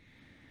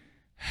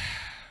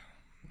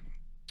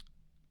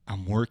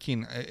I'm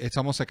working. It's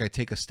almost like I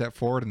take a step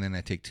forward and then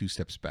I take 2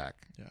 steps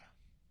back. Yeah.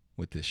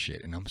 With this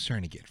shit, and I'm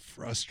starting to get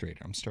frustrated.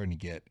 I'm starting to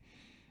get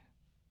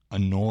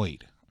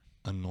annoyed,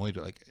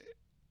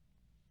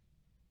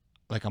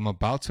 like I'm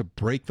about to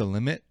break the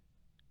limit,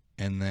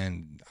 and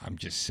then I'm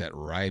just set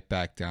right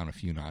back down a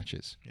few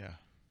notches. Yeah.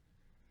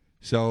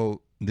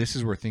 So this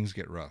is where things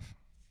get rough.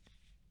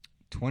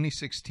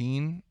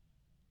 2015.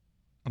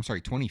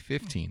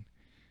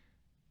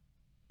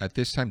 At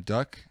this time,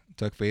 Duck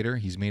Vader,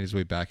 he's made his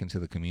way back into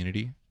the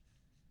community.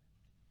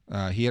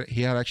 He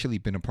had actually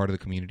been a part of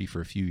the community for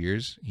a few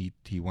years.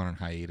 He went on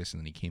hiatus and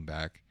then he came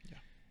back. Yeah.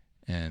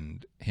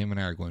 And him and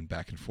I are going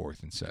back and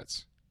forth in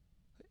sets.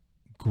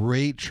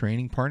 Great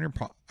training partner.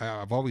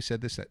 I've always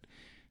said this, that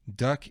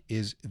Duck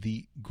is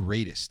the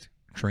greatest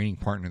training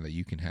partner that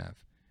you can have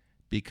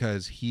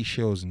because he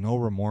shows no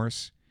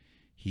remorse.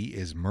 He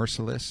is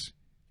merciless.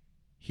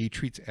 He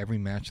treats every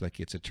match like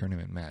it's a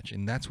tournament match,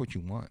 and that's what you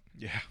want.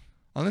 Yeah.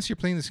 Unless you're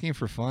playing this game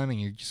for fun and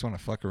you just want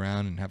to fuck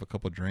around and have a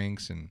couple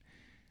drinks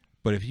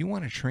but if you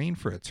want to train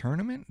for a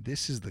tournament,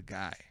 this is the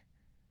guy.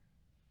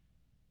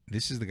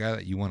 This is the guy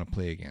that you want to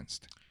play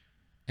against.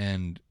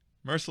 And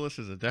merciless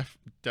is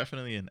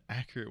definitely an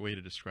accurate way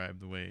to describe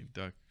the way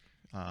Duck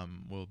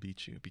will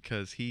beat you,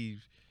 because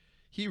he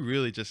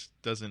really just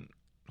doesn't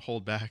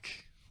hold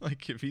back.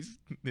 Like if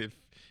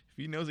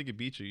he knows he can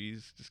beat you,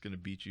 he's just gonna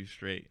beat you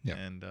straight. Yeah.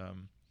 And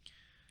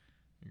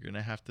you're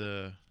gonna have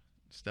to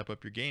step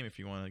up your game if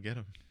you want to get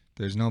him.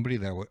 There's nobody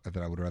that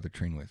I would rather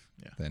train with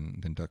Yeah.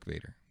 than Duck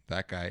Vader.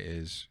 That guy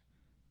is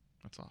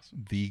That's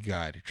awesome. the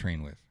guy to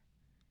train with.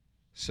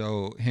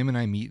 So him and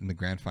I meet in the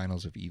grand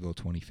finals of EVO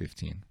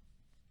 2015.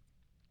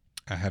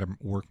 I had to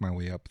work my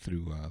way up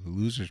through the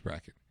losers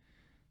bracket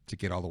to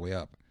get all the way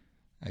up.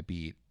 I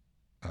beat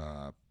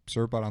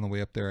Surbot on the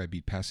way up there. I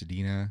beat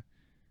Pasadena.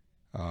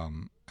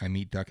 I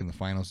meet Duck in the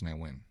finals and I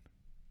win.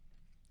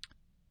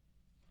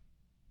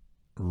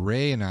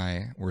 Ray and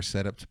I were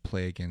set up to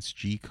play against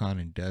G-Con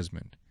and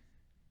Desmond.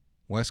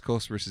 West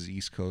Coast versus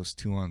East Coast,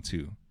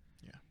 2-on-2.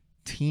 Yeah.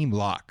 Team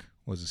lock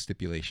was a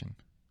stipulation.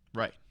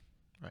 Right.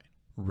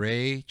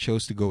 Ray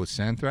chose to go with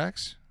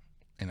Santhrax,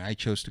 and I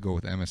chose to go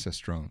with MSS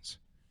drones.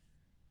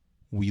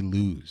 We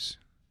lose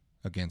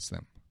against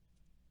them.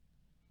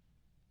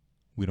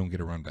 We don't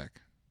get a run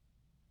back.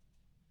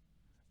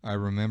 I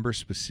remember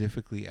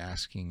specifically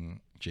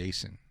asking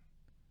Jason,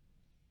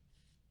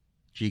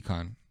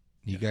 G-Con,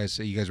 you guys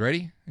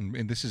ready?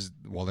 And this is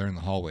while they're in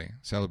the hallway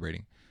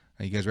celebrating.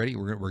 Are you guys ready?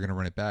 We're gonna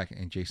run it back.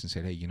 And Jason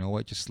said, "Hey, you know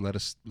what? Just let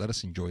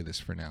us enjoy this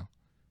for now."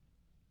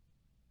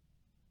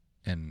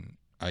 And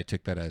I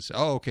took that as,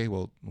 "Oh, okay.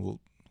 Well,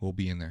 we'll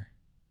be in there."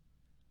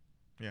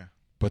 Yeah.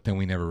 But then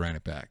we never ran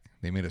it back.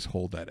 They made us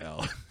hold that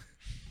L,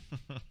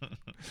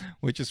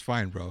 which is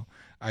fine, bro.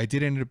 I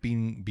did end up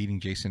beating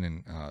Jason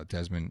and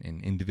Desmond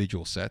in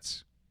individual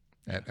sets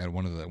at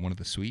one of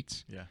the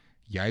suites. Yeah.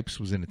 Yipes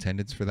was in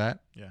attendance for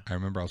that. Yeah. I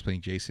remember I was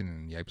playing Jason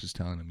and Yipes was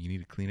telling him, "You need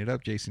to clean it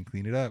up, Jason,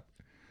 clean it up."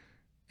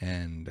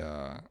 And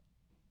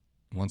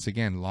once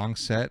again, long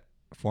set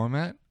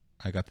format,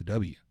 I got the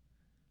W.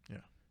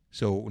 Yeah.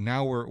 So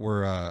now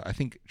we're I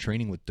think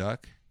training with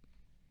Duck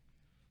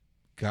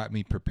got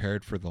me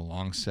prepared for the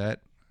long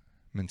set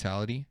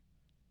mentality.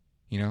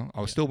 You know,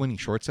 I was still winning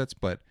short sets,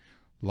 but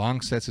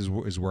long sets is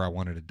where I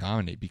wanted to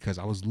dominate because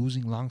I was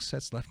losing long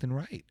sets left and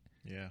right.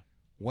 Yeah.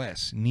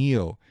 Wes,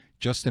 Neo,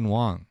 Justin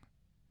Wong.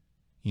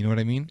 You know what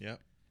I mean?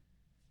 Yep.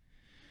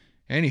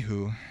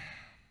 Anywho,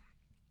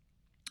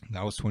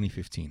 that was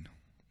 2015.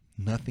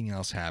 Nothing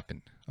else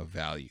happened of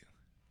value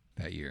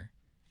that year.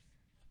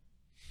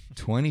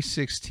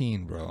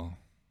 2016, bro.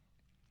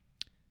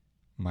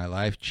 My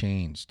life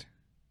changed.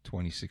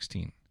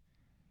 2016.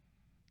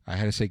 I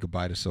had to say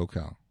goodbye to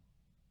SoCal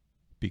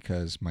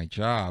because my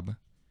job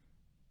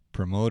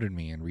promoted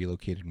me and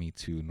relocated me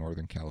to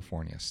Northern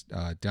California,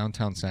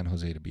 downtown San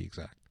Jose to be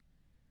exact.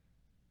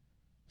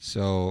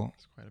 So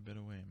It's quite a bit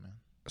away, man.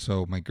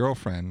 So my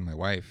girlfriend, my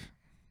wife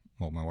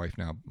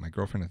now, my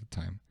girlfriend at the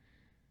time,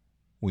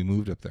 we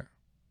moved up there.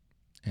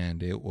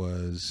 And it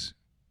was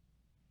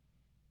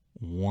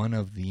one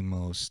of the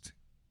most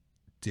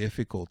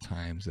difficult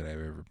times that I've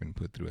ever been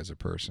put through as a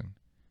person.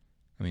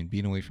 I mean,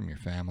 being away from your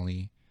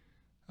family,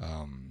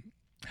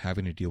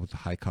 having to deal with the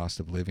high cost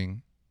of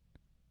living.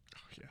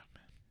 Oh, yeah,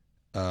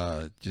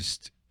 man.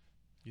 Just...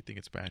 You think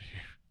it's bad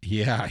here?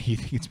 Yeah, you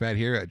think it's bad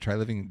here? Try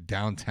living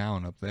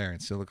downtown up there in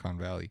Silicon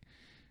Valley.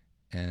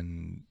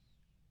 And,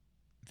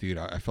 dude,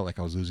 I felt like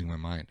I was losing my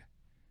mind.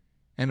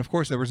 And, of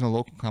course, there was no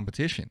local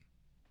competition.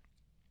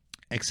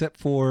 Except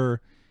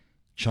for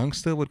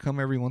Chunksta would come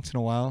every once in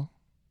a while.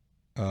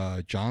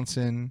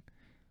 Johnson,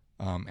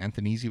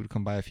 Anthonese would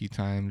come by a few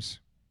times.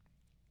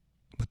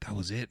 But that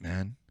was it,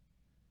 man.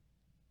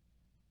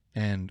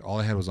 And all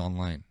I had was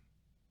online.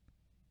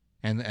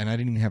 And I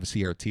didn't even have a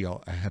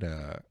CRT. I had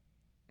a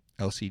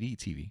LCD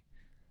TV.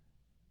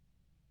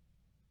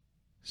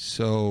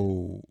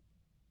 So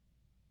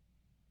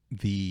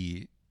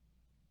the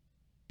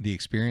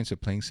experience of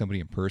playing somebody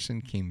in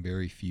person came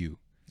very few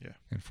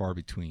and far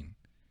between.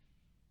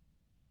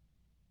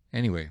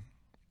 Anyway,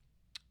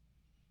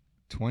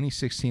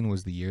 2016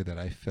 was the year that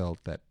I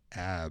felt that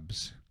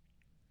Abs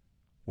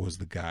was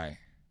the guy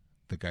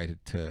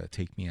to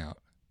take me out.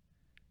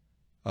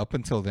 Up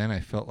until then, I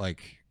felt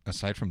like,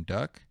 aside from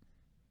Duck,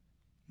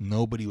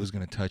 nobody was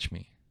going to touch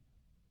me.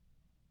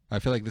 I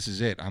feel like this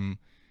is it.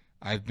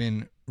 I've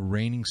been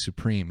reigning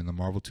supreme in the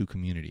Marvel 2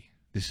 community.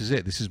 This is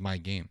it. This is my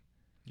game.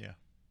 Yeah.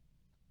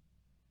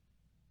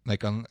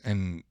 Like,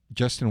 and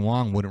Justin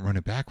Wong wouldn't run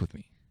it back with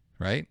me,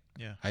 right?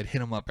 Yeah. I'd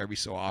hit him up every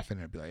so often,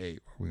 and I'd be like, hey,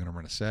 are we going to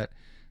run a set?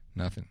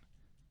 Nothing.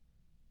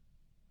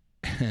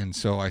 And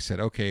so I said,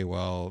 okay,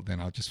 well, then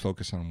I'll just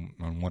focus on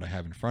what I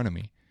have in front of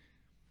me.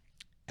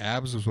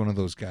 Abs was one of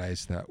those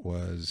guys that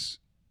was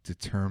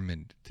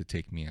determined to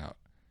take me out.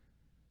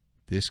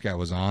 This guy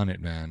was on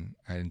it, man.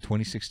 In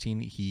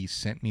 2016, he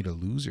sent me to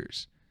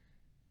losers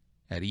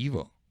at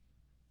Evo.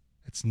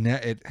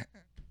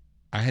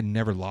 I had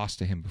never lost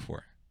to him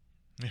before.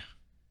 Yeah.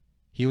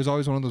 He was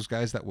always one of those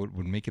guys that would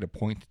make it a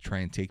point to try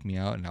and take me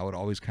out, and I would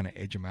always kind of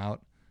edge him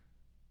out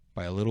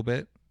by a little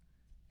bit.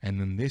 And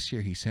then this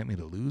year, he sent me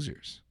to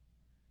losers.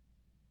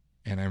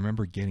 And I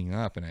remember getting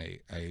up, and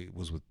I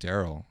was with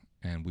Daryl,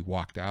 and we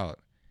walked out.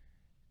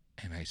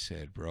 And I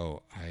said,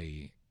 bro,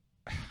 I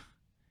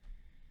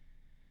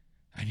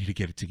need to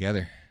get it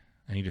together.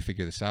 I need to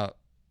figure this out.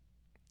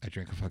 I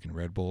drank a fucking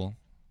Red Bull.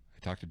 I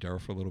talked to Daryl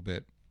for a little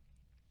bit.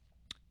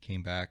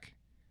 Came back.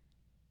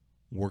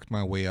 Worked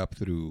my way up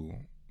through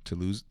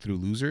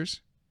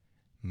losers.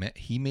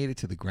 He made it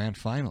to the grand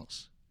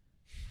finals.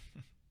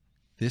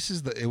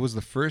 It was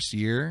the first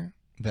year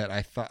that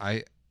I thought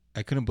I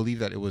couldn't believe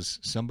that it was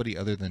somebody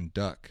other than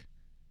Duck.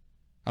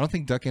 I don't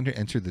think Duck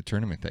entered the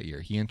tournament that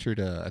year. He entered,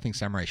 I think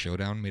Samurai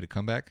Showdown made a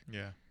comeback.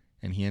 Yeah.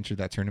 And he entered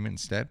that tournament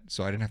instead.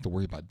 So I didn't have to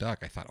worry about Duck.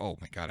 I thought, oh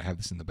my God, I have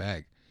this in the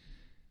bag.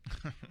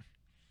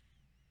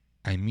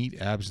 I meet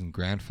Abs in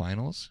grand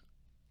finals,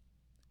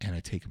 and I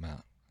take him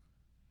out.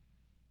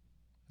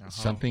 Uh-huh.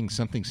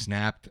 Something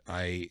snapped.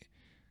 I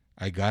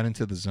got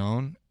into the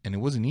zone, and it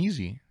wasn't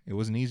easy.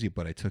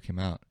 But I took him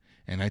out.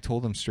 And I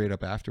told him straight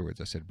up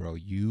afterwards, I said, bro,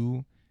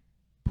 you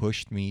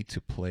pushed me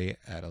to play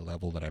at a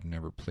level that I've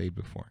never played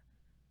before.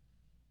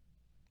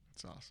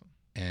 That's awesome.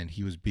 And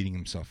he was beating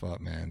himself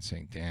up, man,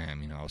 saying,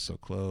 damn, I was so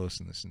close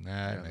and this and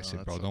that. Yeah, and I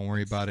said, bro, don't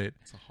worry about it.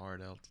 It's a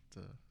hard L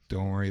to...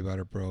 Don't worry about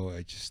it, bro.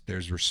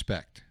 There's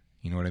respect.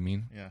 You know what I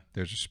mean? Yeah.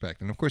 There's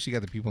respect. And of course, you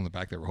got the people in the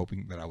back that were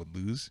hoping that I would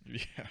lose.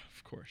 Yeah,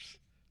 of course.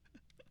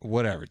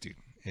 Whatever, dude.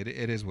 It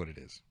is what it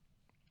is.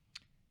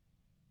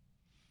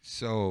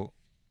 So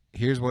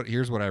here's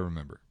what I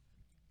remember.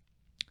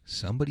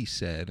 Somebody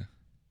said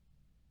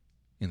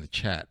in the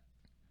chat,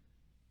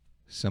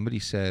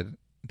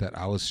 that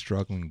I was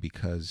struggling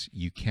because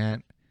you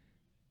can't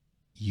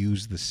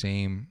use the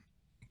same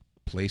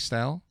play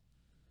style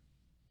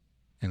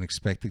and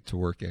expect it to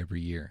work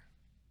every year.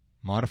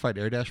 Modified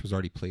air dash was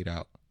already played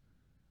out.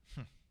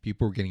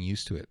 People were getting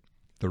used to it.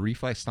 The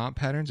refly stomp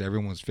patterns,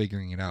 everyone was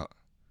figuring it out.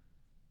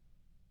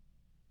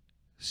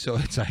 So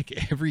it's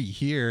like every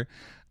year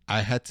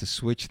I had to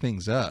switch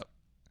things up.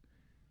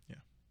 Yeah.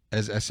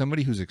 As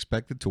somebody who's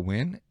expected to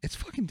win, it's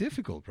fucking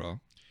difficult, bro.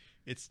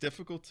 It's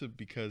difficult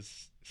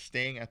because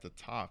staying at the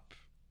top,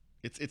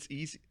 it's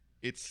easy.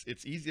 It's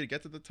easy to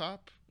get to the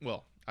top.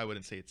 Well, I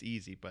wouldn't say it's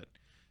easy, but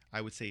I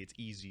would say it's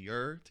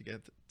easier to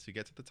get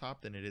to the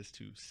top than it is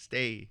to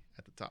stay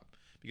at the top.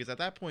 Because at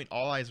that point,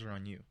 all eyes are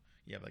on you.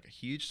 You have like a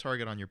huge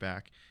target on your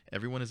back.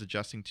 Everyone is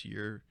adjusting to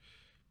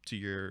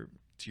your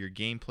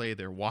gameplay.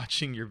 They're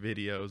watching your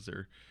videos.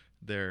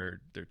 They're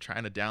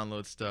trying to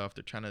download stuff.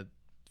 They're trying to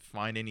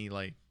find any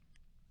like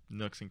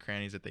nooks and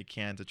crannies that they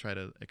can to try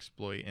to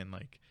exploit and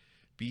like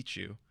beat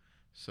you.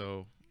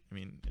 So I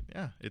mean,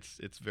 yeah, it's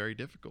very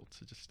difficult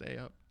to just stay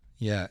up.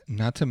 Yeah,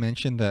 not to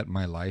mention that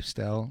my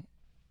lifestyle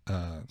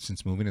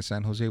since moving to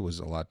San Jose was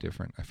a lot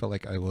different. I felt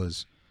like I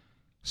was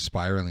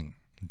spiraling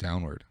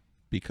downward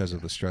because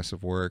of the stress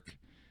of work,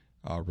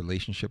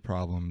 relationship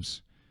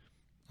problems.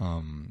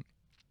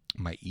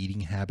 My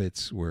eating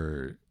habits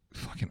were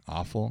fucking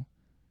awful.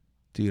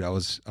 Dude,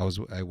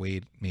 I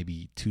weighed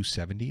maybe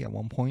 270 at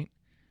one point.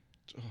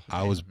 Oh,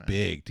 I was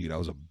big, dude. I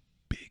was a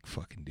big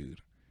fucking dude.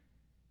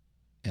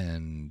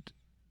 And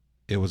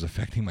it was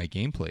affecting my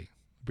gameplay,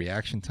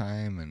 reaction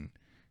time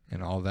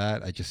and all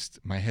that.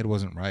 My head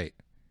wasn't right.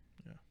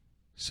 Yeah.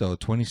 So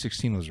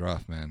 2016 was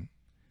rough, man.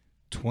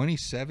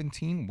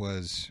 2017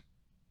 was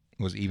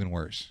even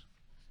worse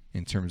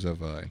in terms of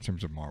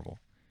Marvel.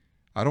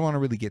 I don't want to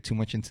really get too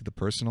much into the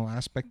personal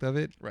aspect of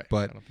it, right?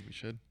 But I don't think we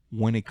should.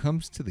 When it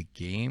comes to the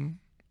game,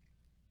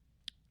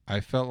 I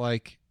felt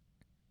like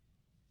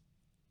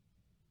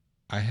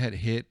I had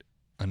hit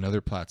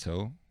another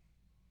plateau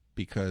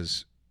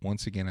because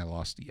once again I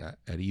lost at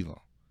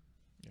Evo.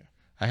 Yeah.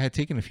 I had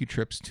taken a few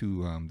trips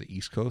to the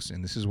East Coast,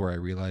 and this is where I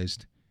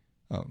realized.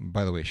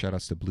 By the way, shout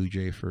outs to Blue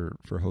Jay for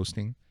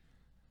hosting.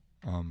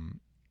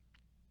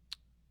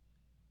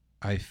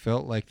 I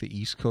felt like the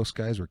East Coast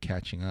guys were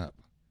catching up,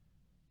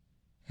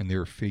 and they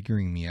were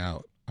figuring me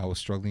out. I was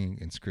struggling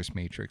against Chris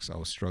Matrix. I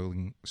was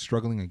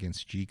struggling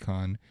against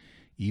G-Con,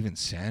 even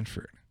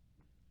Sanford.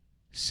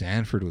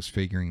 Sanford was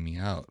figuring me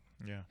out.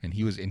 Yeah. And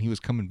he was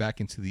coming back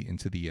into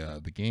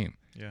the game.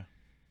 Yeah.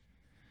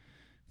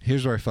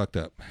 Here's where I fucked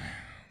up.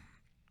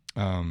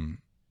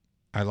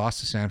 I lost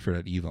to Sanford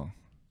at Evo.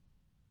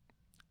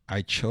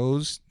 I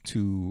chose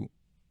to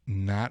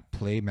not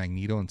play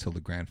Magneto until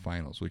the grand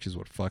finals, which is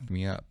what fucked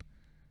me up.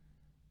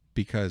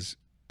 Because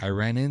I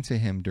ran into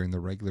him during the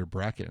regular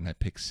bracket and I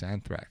picked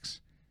Santhrax.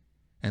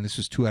 And this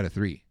was 2 out of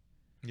 3.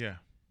 Yeah.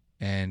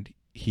 And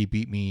he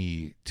beat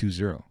me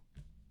 2-0.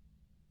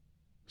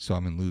 So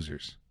I'm in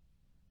losers.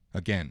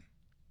 Again,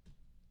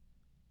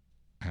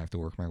 I have to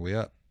work my way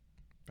up.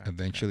 Back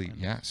Eventually,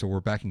 yeah. So we're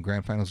back in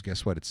grand finals.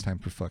 Guess what? It's time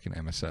for fucking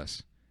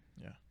MSS.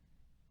 Yeah.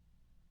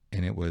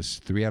 And it was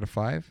 3 out of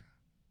 5.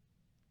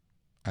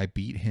 I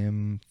beat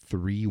him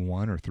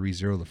 3-1 or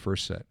 3-0 the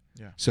first set.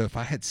 Yeah. So if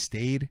I had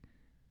stuck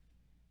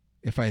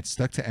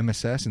to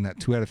MSS in that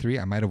 2 out of 3,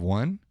 I might have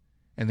won.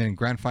 And then in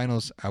grand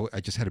finals, I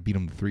just had to beat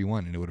him to 3-1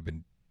 and it would have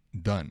been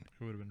done.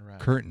 It would have been rad.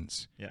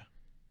 Curtains. Yeah.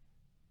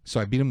 So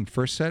I beat him in the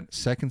first set.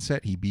 Second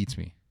set, he beats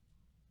me.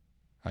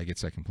 I get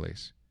second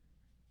place.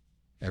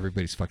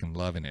 Everybody's fucking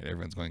loving it.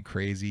 Everyone's going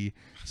crazy.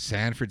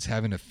 Sanford's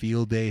having a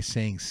field day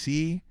saying,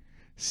 see,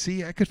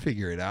 I could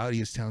figure it out. He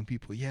was telling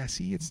people, yeah,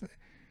 see,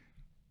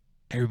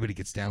 everybody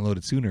gets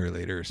downloaded sooner or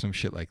later or some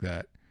shit like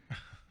that.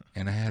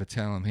 And I had to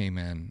tell him, hey,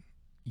 man,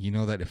 you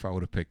know that if I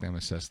would have picked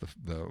MSS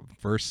the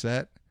first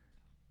set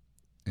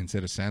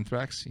instead of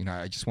Santhrax,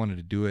 I just wanted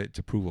to do it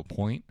to prove a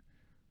point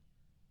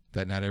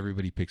that not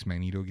everybody picks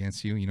Magneto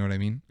against you. You know what I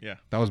mean? Yeah.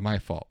 That was my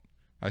fault.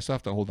 I still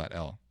have to hold that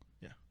L.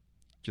 Yeah.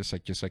 Just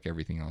like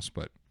everything else.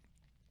 But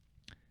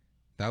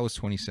that was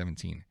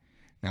 2017.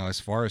 Now, as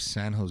far as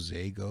San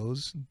Jose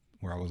goes,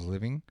 where I was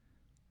living,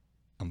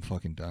 I'm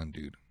fucking done,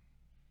 dude.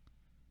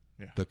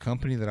 Yeah. The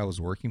company that I was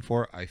working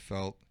for, I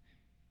felt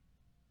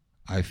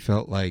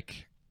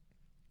like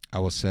I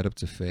was set up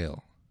to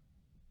fail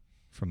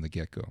from the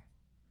get-go.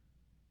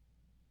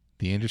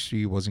 The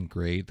industry wasn't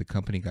great. The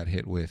company got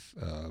hit with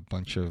a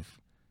bunch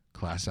of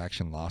class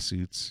action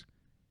lawsuits,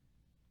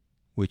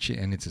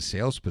 and it's a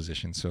sales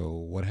position. So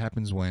what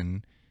happens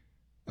when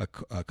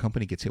a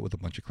company gets hit with a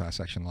bunch of class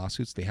action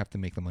lawsuits? They have to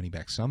make the money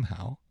back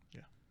somehow.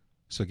 Yeah.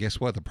 So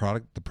guess what? The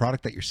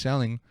product that you're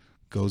selling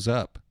goes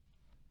up.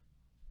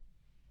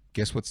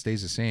 Guess what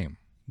stays the same?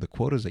 The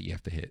quotas that you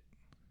have to hit.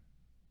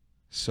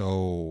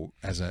 So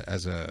as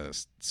a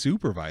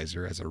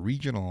supervisor, as a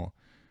regional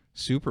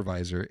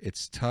supervisor,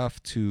 it's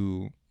tough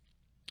to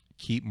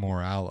keep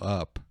morale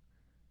up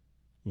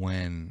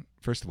when,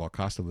 first of all,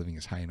 cost of living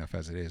is high enough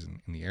as it is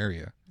in the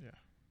area. Yeah.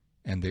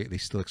 And they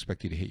still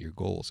expect you to hit your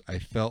goals. I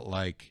felt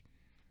like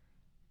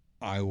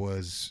I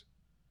was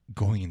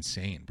going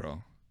insane,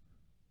 bro.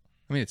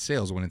 I mean, it's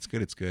sales. When it's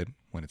good, it's good.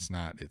 When it's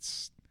not,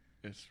 it's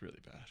really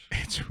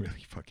bad. It's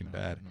really fucking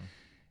bad. No.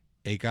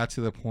 It got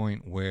to the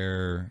point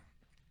where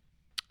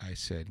I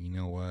said, you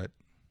know what?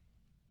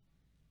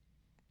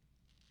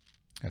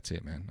 That's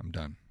it, man. I'm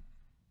done.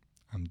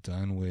 I'm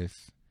done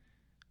with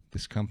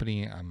this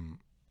company. I'm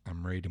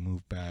ready to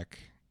move back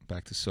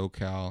to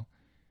SoCal,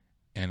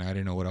 and I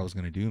didn't know what I was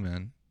gonna do,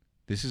 man.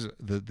 This is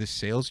this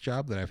sales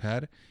job that I've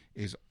had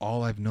is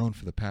all I've known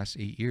for the past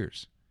 8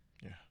 years.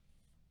 Yeah.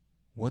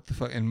 What the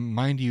fuck? And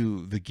mind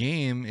you, the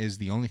game is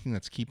the only thing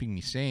that's keeping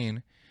me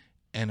sane,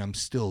 and I'm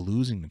still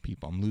losing to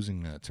people. I'm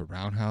losing to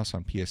Roundhouse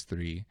on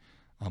PS3.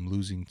 I'm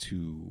losing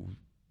to,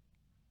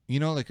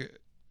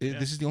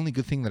 this is the only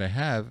good thing that I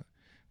have.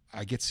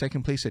 I get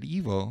second place at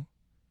Evo.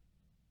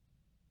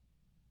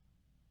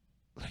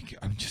 Like,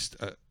 I'm just,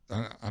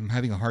 I'm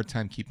having a hard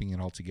time keeping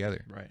it all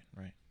together. Right.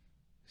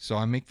 So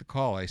I make the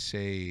call. I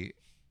say,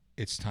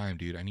 it's time,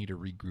 dude. I need to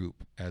regroup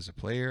as a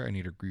player. I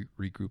need to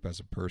regroup as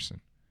a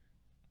person.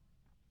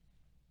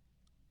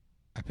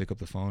 I pick up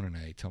the phone and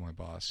I tell my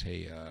boss,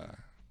 hey,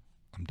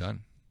 I'm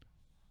done.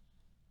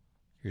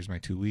 Here's my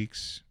 2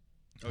 weeks.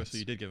 Oh, so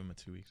you did give him a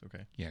 2 weeks.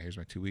 Okay. Yeah, here's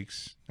my 2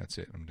 weeks. That's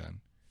it. I'm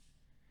done.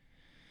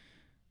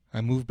 I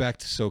moved back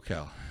to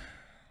SoCal.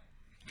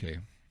 Okay.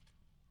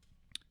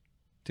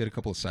 Did a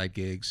couple of side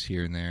gigs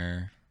here and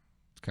there.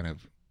 Kind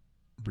of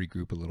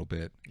regroup a little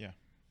bit. Yeah.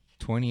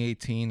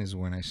 2018 is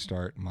when I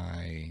start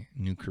my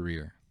new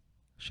career.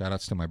 Shout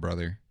outs to my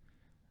brother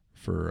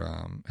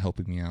for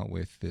helping me out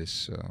with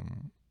this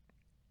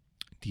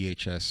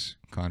DHS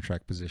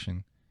contract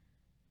position.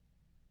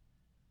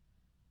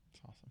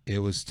 That's awesome. It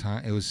was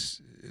time. It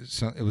was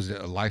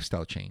a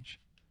lifestyle change.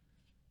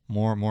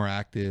 More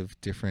active,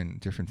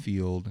 different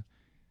field,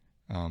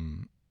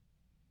 and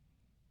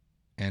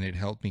it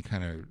helped me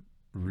kind of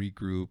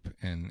regroup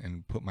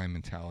and put my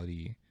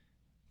mentality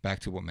back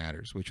to what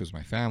matters, which was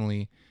my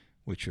family,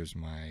 which was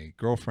my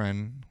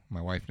girlfriend, my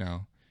wife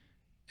now,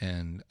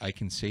 and I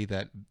can say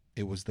that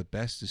it was the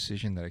best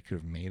decision that I could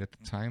have made at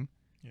the time.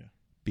 Yeah.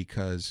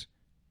 Because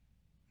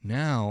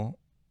now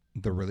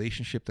the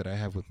relationship that I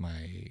have with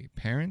my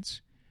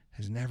parents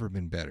has never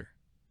been better.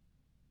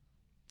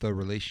 The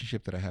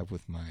relationship that I have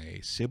with my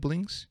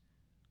siblings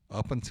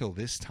up until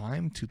this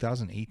time,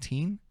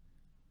 2018,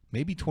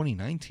 maybe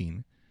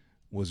 2019,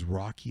 was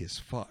rocky as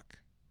fuck.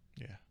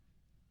 Yeah.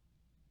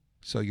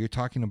 So you're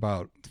talking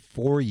about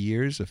 4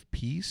 years of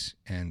peace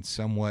and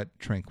somewhat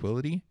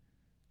tranquility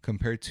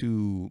compared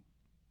to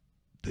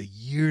the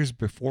years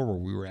before where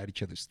we were at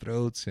each other's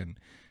throats and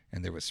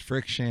there was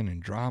friction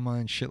and drama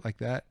and shit like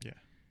that. Yeah.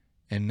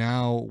 And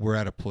now we're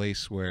at a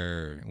place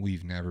where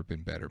we've never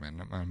been better,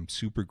 man. I'm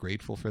super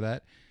grateful for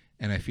that.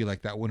 And I feel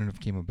like that wouldn't have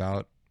came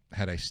about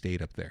had I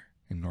stayed up there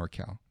in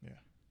NorCal. Yeah.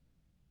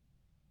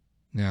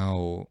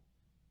 Now,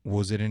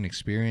 was it an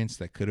experience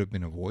that could have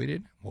been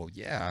avoided? Well,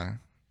 yeah.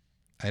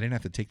 I didn't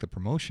have to take the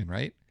promotion,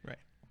 right? Right.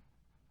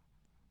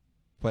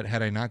 But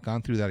had I not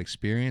gone through that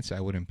experience,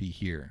 I wouldn't be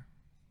here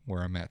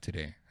where I'm at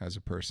today as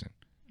a person.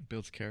 It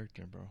builds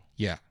character, bro.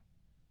 Yeah.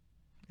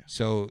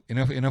 So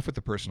enough with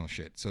the personal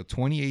shit. So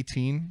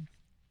 2018,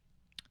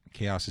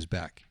 Chaos is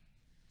back.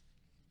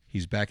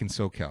 He's back in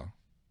SoCal.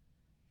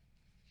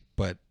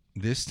 But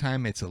this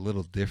time it's a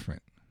little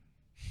different.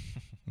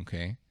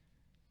 Okay?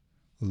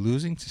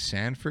 Losing to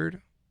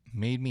Sanford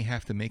made me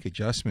have to make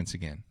adjustments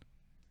again.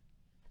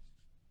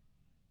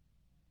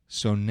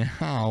 So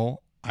now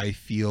I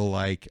feel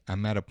like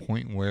I'm at a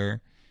point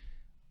where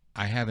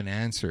I have an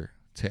answer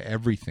to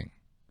everything.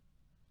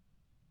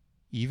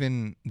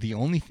 Even the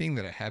only thing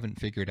that I haven't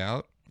figured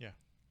out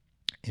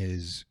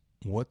is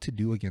what to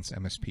do against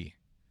MSP.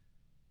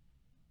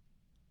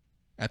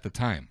 At the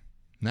time.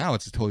 Now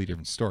it's a totally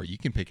different story. You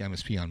can pick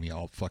MSP on me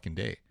all fucking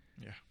day.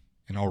 Yeah.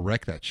 And I'll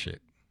wreck that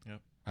shit.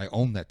 Yep. I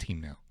own that team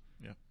now.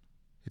 Yep.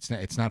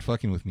 It's not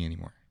fucking with me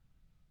anymore.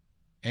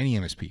 Any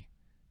MSP.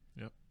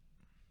 Yep.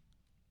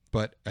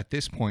 But at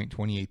this point,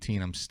 2018,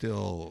 I'm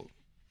still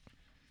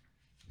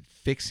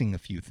fixing a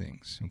few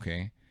things,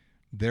 okay?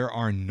 There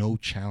are no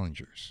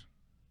challengers.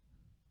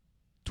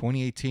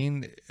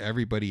 2018,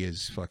 everybody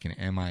is fucking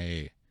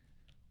MIA.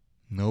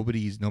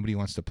 Nobody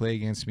wants to play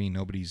against me.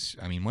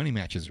 Money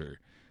matches are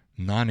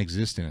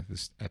non-existent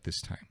at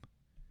this time.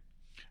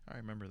 I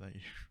remember that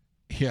year.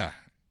 Yeah.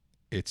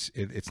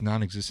 It's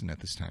non-existent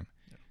at this time.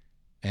 Yeah.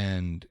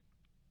 And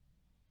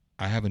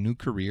I have a new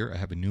career, I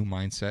have a new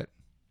mindset.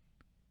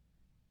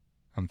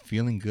 I'm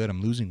feeling good. I'm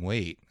losing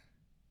weight.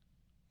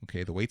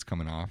 Okay, the weight's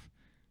coming off.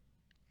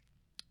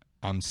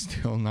 I'm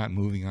still not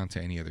moving on to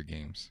any other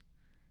games.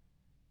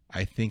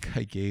 I think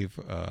I gave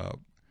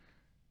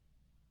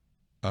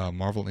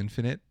Marvel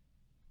Infinite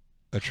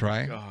a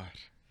try. Oh, God.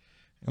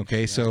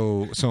 Okay,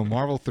 so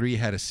Marvel 3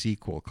 had a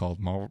sequel called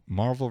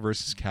Marvel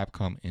vs.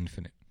 Capcom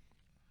Infinite.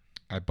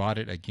 I bought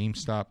it at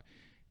GameStop,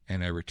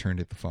 and I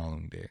returned it the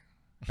following day.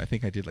 I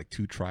think I did like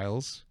 2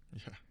 trials.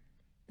 Yeah.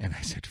 And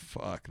I said,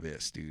 fuck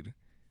this, dude.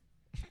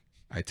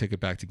 I took it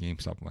back to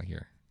GameStop. I'm like,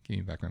 here, give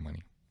me back my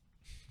money.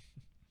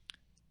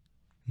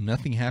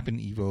 Nothing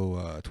happened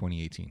EVO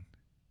 2018.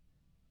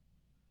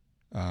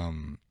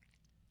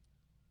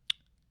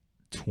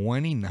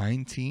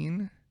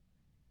 2019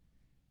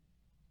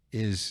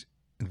 is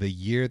the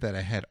year that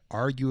I had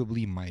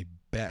arguably my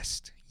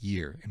best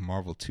year in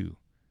Marvel 2.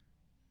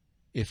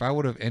 If I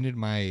would have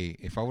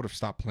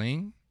stopped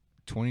playing,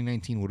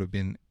 2019 would have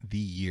been the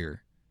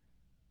year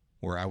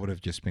where I would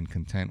have just been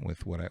content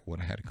with what I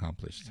had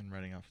accomplished. And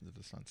running off into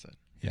the sunset.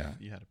 Yeah.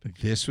 You had a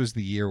picture. This was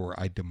the year where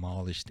I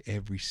demolished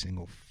every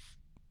single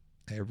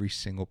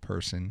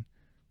person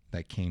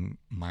that came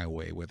my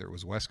way, whether it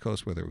was West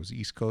Coast, whether it was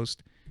East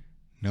Coast.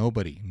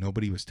 Nobody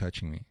was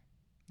touching me.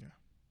 Yeah.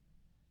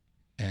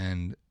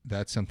 And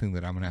that's something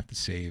that I'm going to have to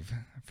save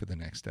for the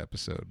next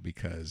episode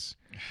because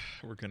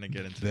we're going to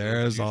get into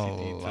there's a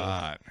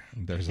lot.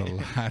 There's a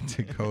lot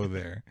to go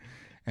there.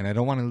 And I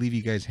don't want to leave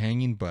you guys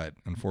hanging, but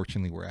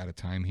unfortunately we're out of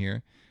time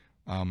here.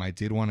 I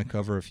did want to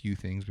cover a few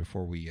things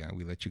before we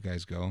let you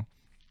guys go.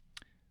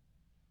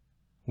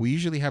 We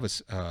usually have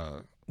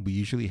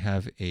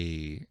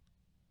a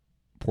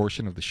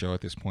portion of the show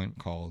at this point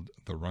called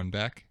the Run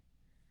Back,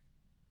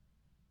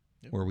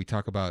 where we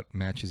talk about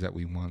matches that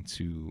we want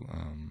to,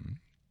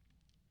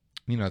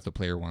 that the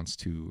player wants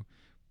to,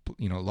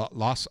 a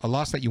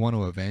loss that you want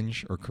to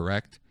avenge or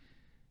correct.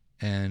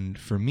 And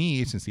for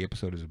me, since the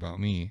episode is about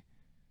me,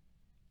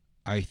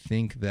 I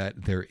think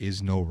that there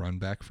is no run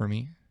back for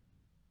me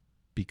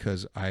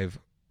because I've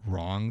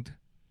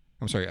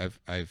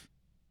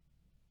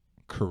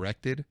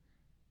corrected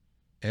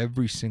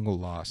every single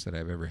loss that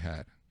I've ever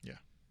had. Yeah.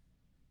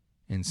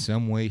 In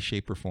some way,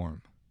 shape, or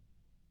form.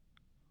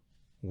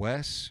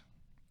 Wes,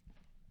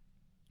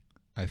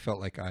 I felt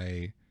like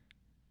I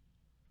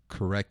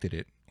corrected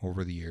it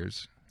over the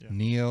years. Yeah.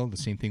 Neo, the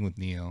same thing with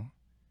Neo.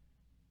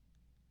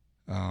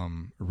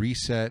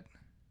 Reset.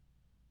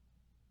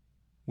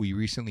 We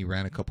recently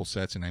ran a couple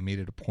sets, and I made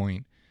it a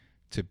point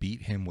to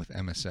beat him with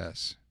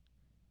MSS,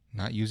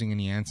 not using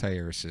any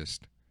anti-air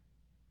assist,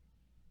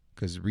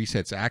 because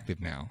Reset's active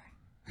now.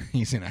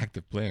 He's an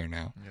active player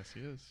now. Yes,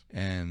 he is.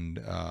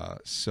 And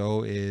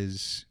so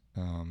is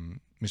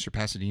Mr.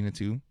 Pasadena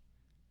too.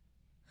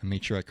 I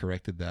made sure I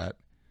corrected that.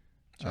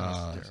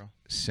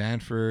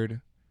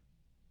 Sanford,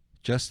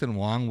 Justin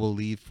Wong will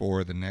leave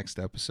for the next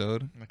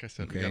episode. Like I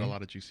said, we got a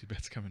lot of juicy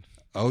bets coming.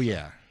 Oh,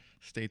 yeah.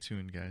 Stay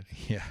tuned, guys.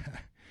 Yeah.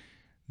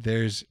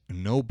 There's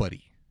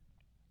nobody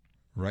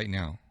right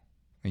now.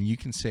 And you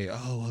can say,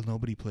 oh, well,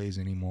 nobody plays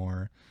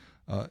anymore.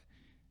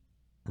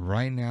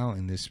 Right now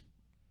in this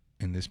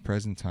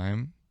present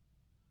time,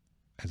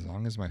 as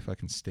long as my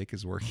fucking stick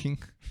is working,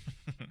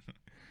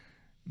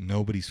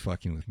 nobody's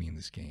fucking with me in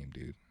this game,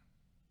 dude.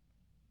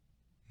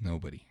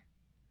 Nobody.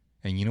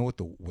 And you know what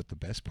the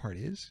best part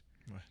is?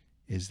 What?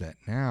 Is that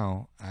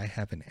now I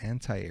have an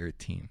anti-air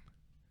team,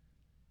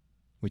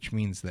 which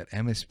means that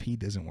MSP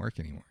doesn't work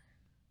anymore.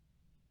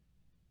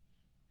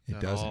 It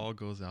doesn't. All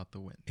goes out the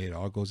window. It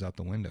all goes out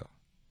the window.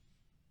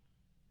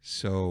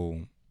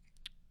 So,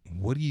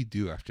 what do you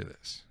do after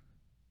this?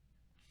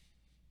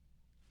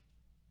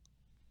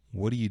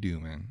 What do you do,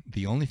 man?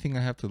 The only thing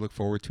I have to look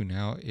forward to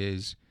now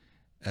is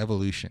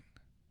Evolution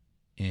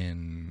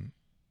in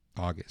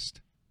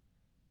August.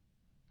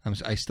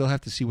 I still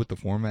have to see what the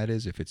format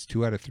is, if it's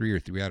 2 out of 3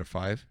 or 3 out of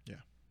 5. Yeah.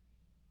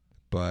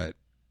 But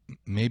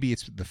maybe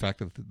it's the fact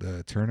that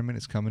the tournament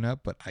is coming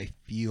up, but I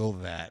feel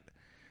that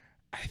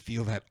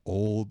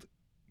old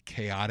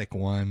chaotic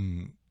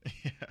one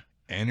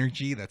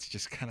energy that's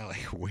just kind of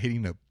like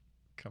waiting to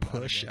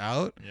push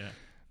out. Yeah.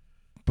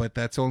 But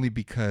that's only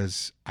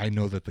because I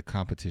know that the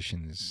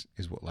competition is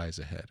what lies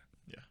ahead.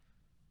 Yeah.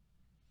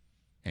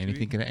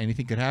 Anything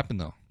could happen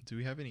though. Do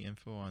we have any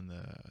info on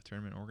the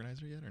tournament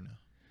organizer yet or no?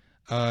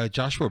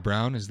 Joshua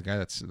Brown is the guy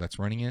that's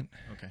running it.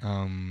 Okay.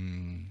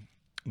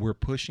 We're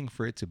pushing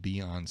for it to be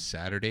on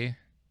Saturday,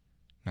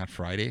 not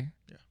Friday.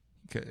 Yeah.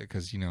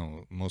 Because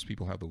most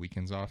people have the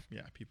weekends off.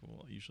 Yeah,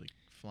 people usually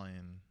fly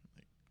in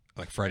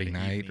like Friday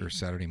night evening. Or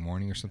Saturday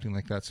morning or something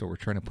like that. So we're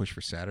trying to push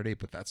for Saturday,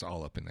 but that's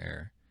all up in the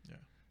air. Yeah.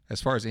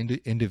 As far as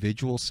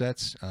individual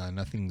sets,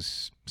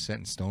 nothing's set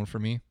in stone for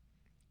me.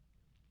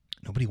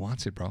 Nobody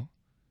wants it, bro.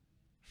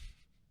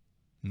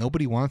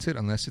 Nobody wants it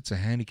unless it's a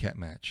handicap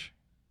match.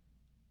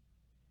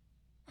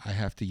 I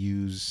have to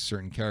use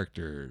certain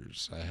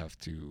characters. I have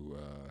to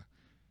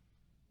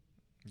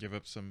give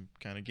up some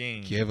kind of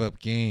game. Give up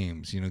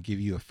games. Give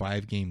you a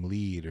 5-game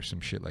lead or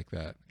some shit like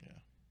that. Yeah.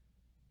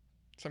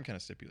 Some kind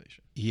of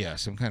stipulation. Yeah,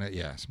 some kind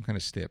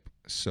of stip.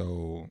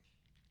 So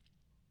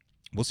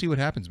we'll see what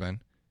happens, man.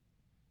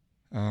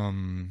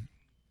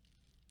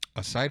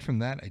 Aside from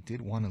that, I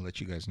did want to let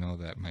you guys know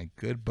that my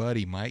good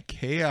buddy Mike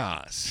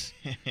Chaos,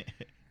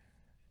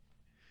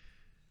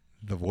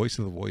 the voice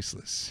of the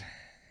voiceless,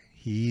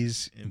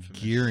 he's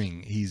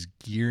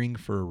gearing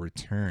for a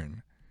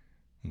return.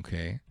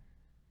 Okay.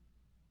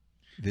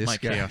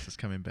 Mike Chaos is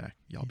coming back.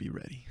 Y'all be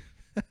ready.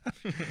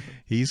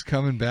 He's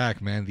coming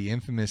back, man. The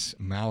infamous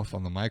mouth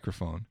on the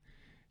microphone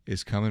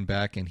is coming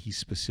back, and he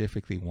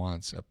specifically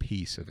wants a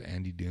piece of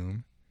Andy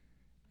Doom,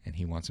 and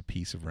he wants a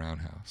piece of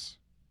Roundhouse.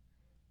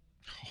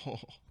 Oh.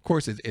 Of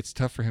course, it's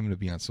tough for him to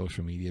be on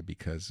social media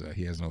because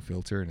he has no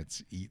filter, and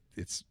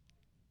it's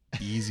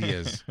easy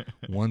as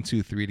 1,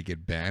 2, 3 to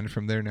get banned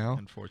from there now.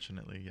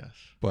 Unfortunately, yes.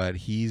 But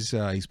he's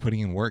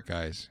putting in work,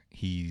 guys.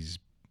 He's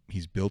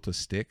built a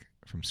stick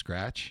from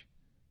scratch.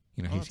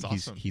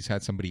 Awesome. He's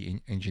had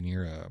somebody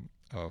engineer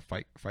a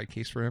fight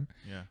case for him.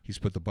 Yeah. He's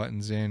put the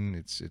buttons in.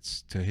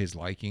 It's to his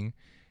liking,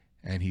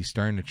 and he's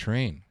starting to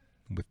train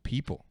with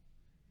people.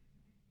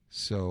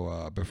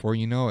 So before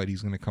you know it,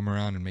 he's going to come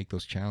around and make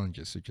those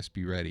challenges. So just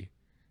be ready.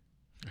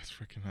 That's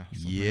freaking awesome.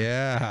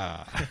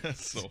 Yeah.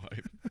 That's so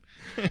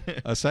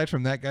hype. Aside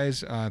from that,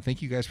 guys,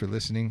 thank you guys for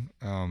listening.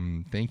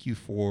 Thank you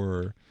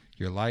for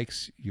your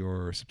likes,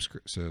 your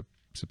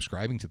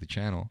subscribing to the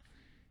channel.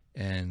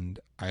 And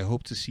I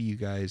hope to see you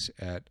guys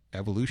at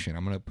Evolution.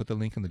 I'm going to put the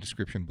link in the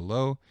description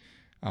below.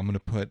 I'm going to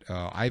put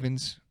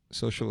Ivan's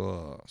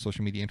social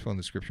media info in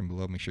the description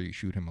below. Make sure you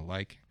shoot him a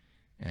like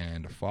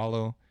and a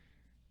follow.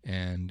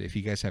 And if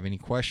you guys have any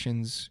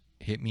questions,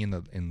 hit me in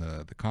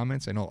the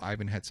comments. I know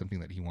Ivan had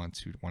something that he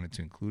wanted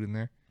to include in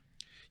there.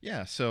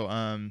 Yeah. So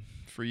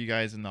for you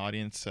guys in the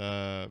audience,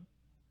 I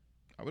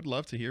would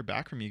love to hear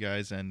back from you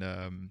guys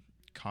and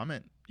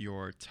comment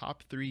your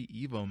top 3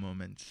 Evo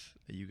moments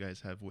that you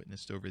guys have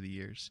witnessed over the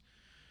years,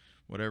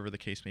 whatever the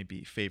case may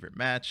be. Favorite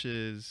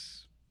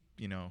matches,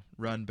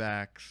 run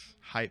backs,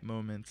 hype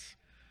moments.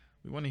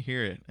 We want to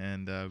hear it,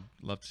 and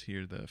love to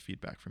hear the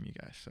feedback from you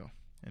guys. So,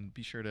 and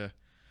be sure to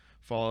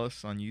follow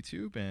us on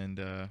YouTube. And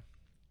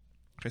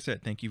like I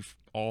said, thank you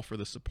all for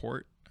the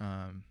support.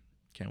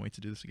 Can't wait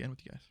to do this again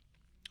with you guys.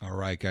 All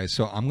right, guys.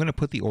 So I'm going to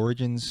put the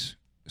Origins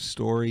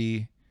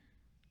story,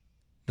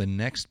 the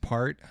next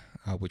part,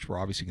 which we're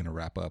obviously going to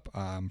wrap up.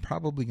 I'm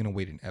probably going to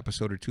wait an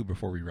episode or 2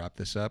 before we wrap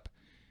this up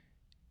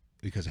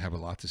because I have a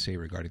lot to say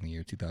regarding the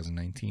year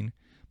 2019.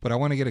 But I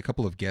want to get a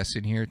couple of guests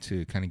in here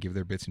to kind of give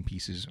their bits and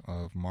pieces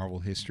of Marvel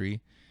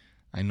history.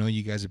 I know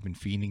you guys have been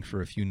feeding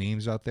for a few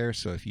names out there,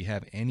 so if you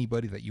have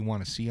anybody that you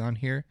want to see on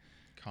here,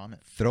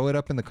 comment. Throw it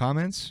up in the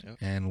comments, Yep.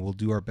 and we'll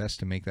do our best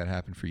to make that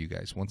happen for you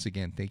guys. Once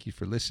again, thank you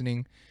for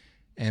listening.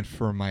 And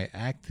for my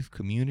active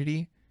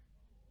community,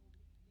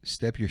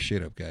 step your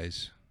shit up,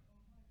 guys.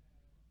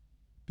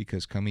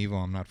 because come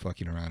Evo, I'm not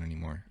fucking around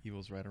anymore.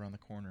 Evil's right around the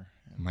corner.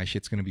 My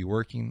shit's going to be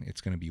working.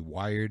 It's going to be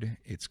wired.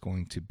 It's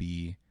going to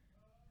be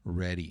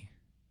ready.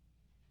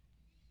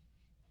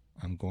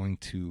 I'm going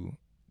to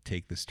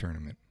take this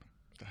tournament.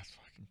 That's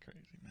fucking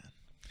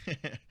crazy,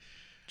 man.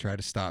 Try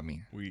to stop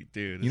me.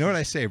 Dude. You know what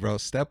I say, bro?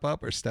 Step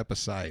up or step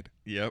aside.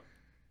 Yep.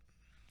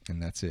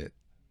 And that's it.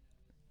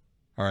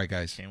 All right,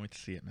 guys. Can't wait to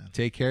see it, man.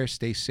 Take care.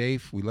 Stay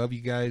safe. We love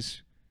you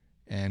guys.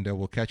 And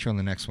we'll catch you on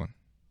the next one.